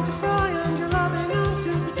 I want to cry, and your loving arms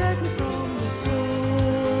to protect me from the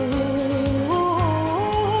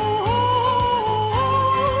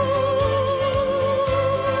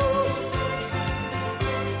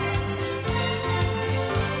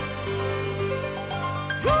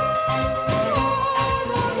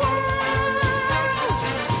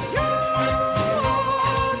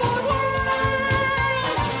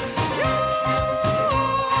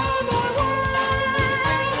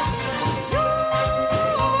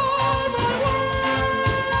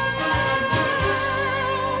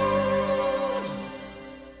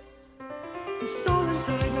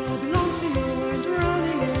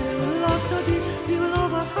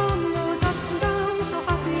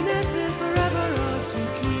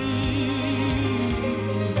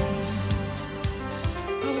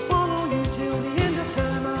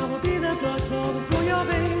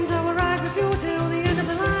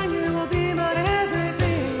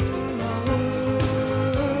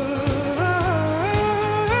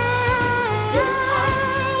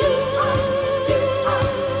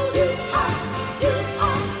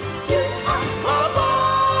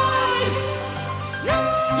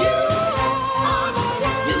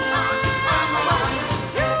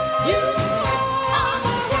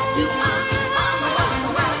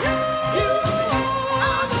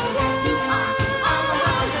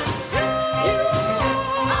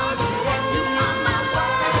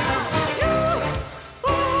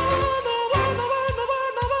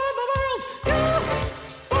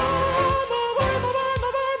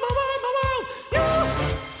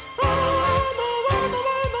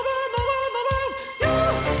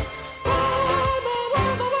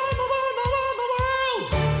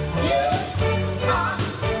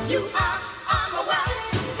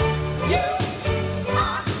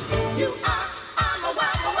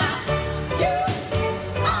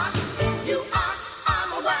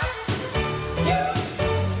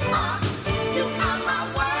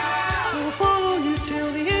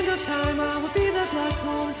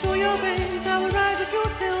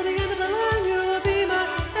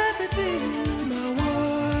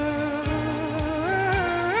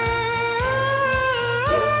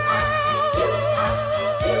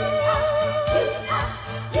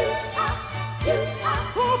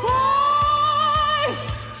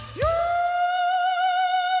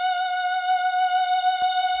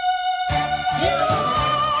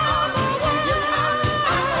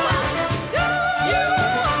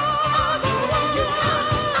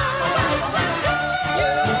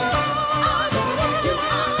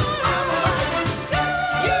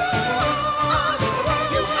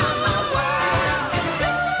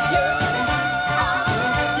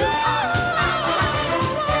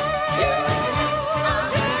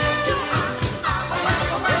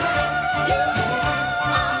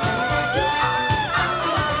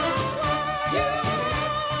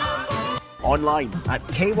Online at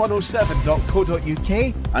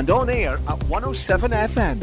k107.co.uk and on air at 107 FM.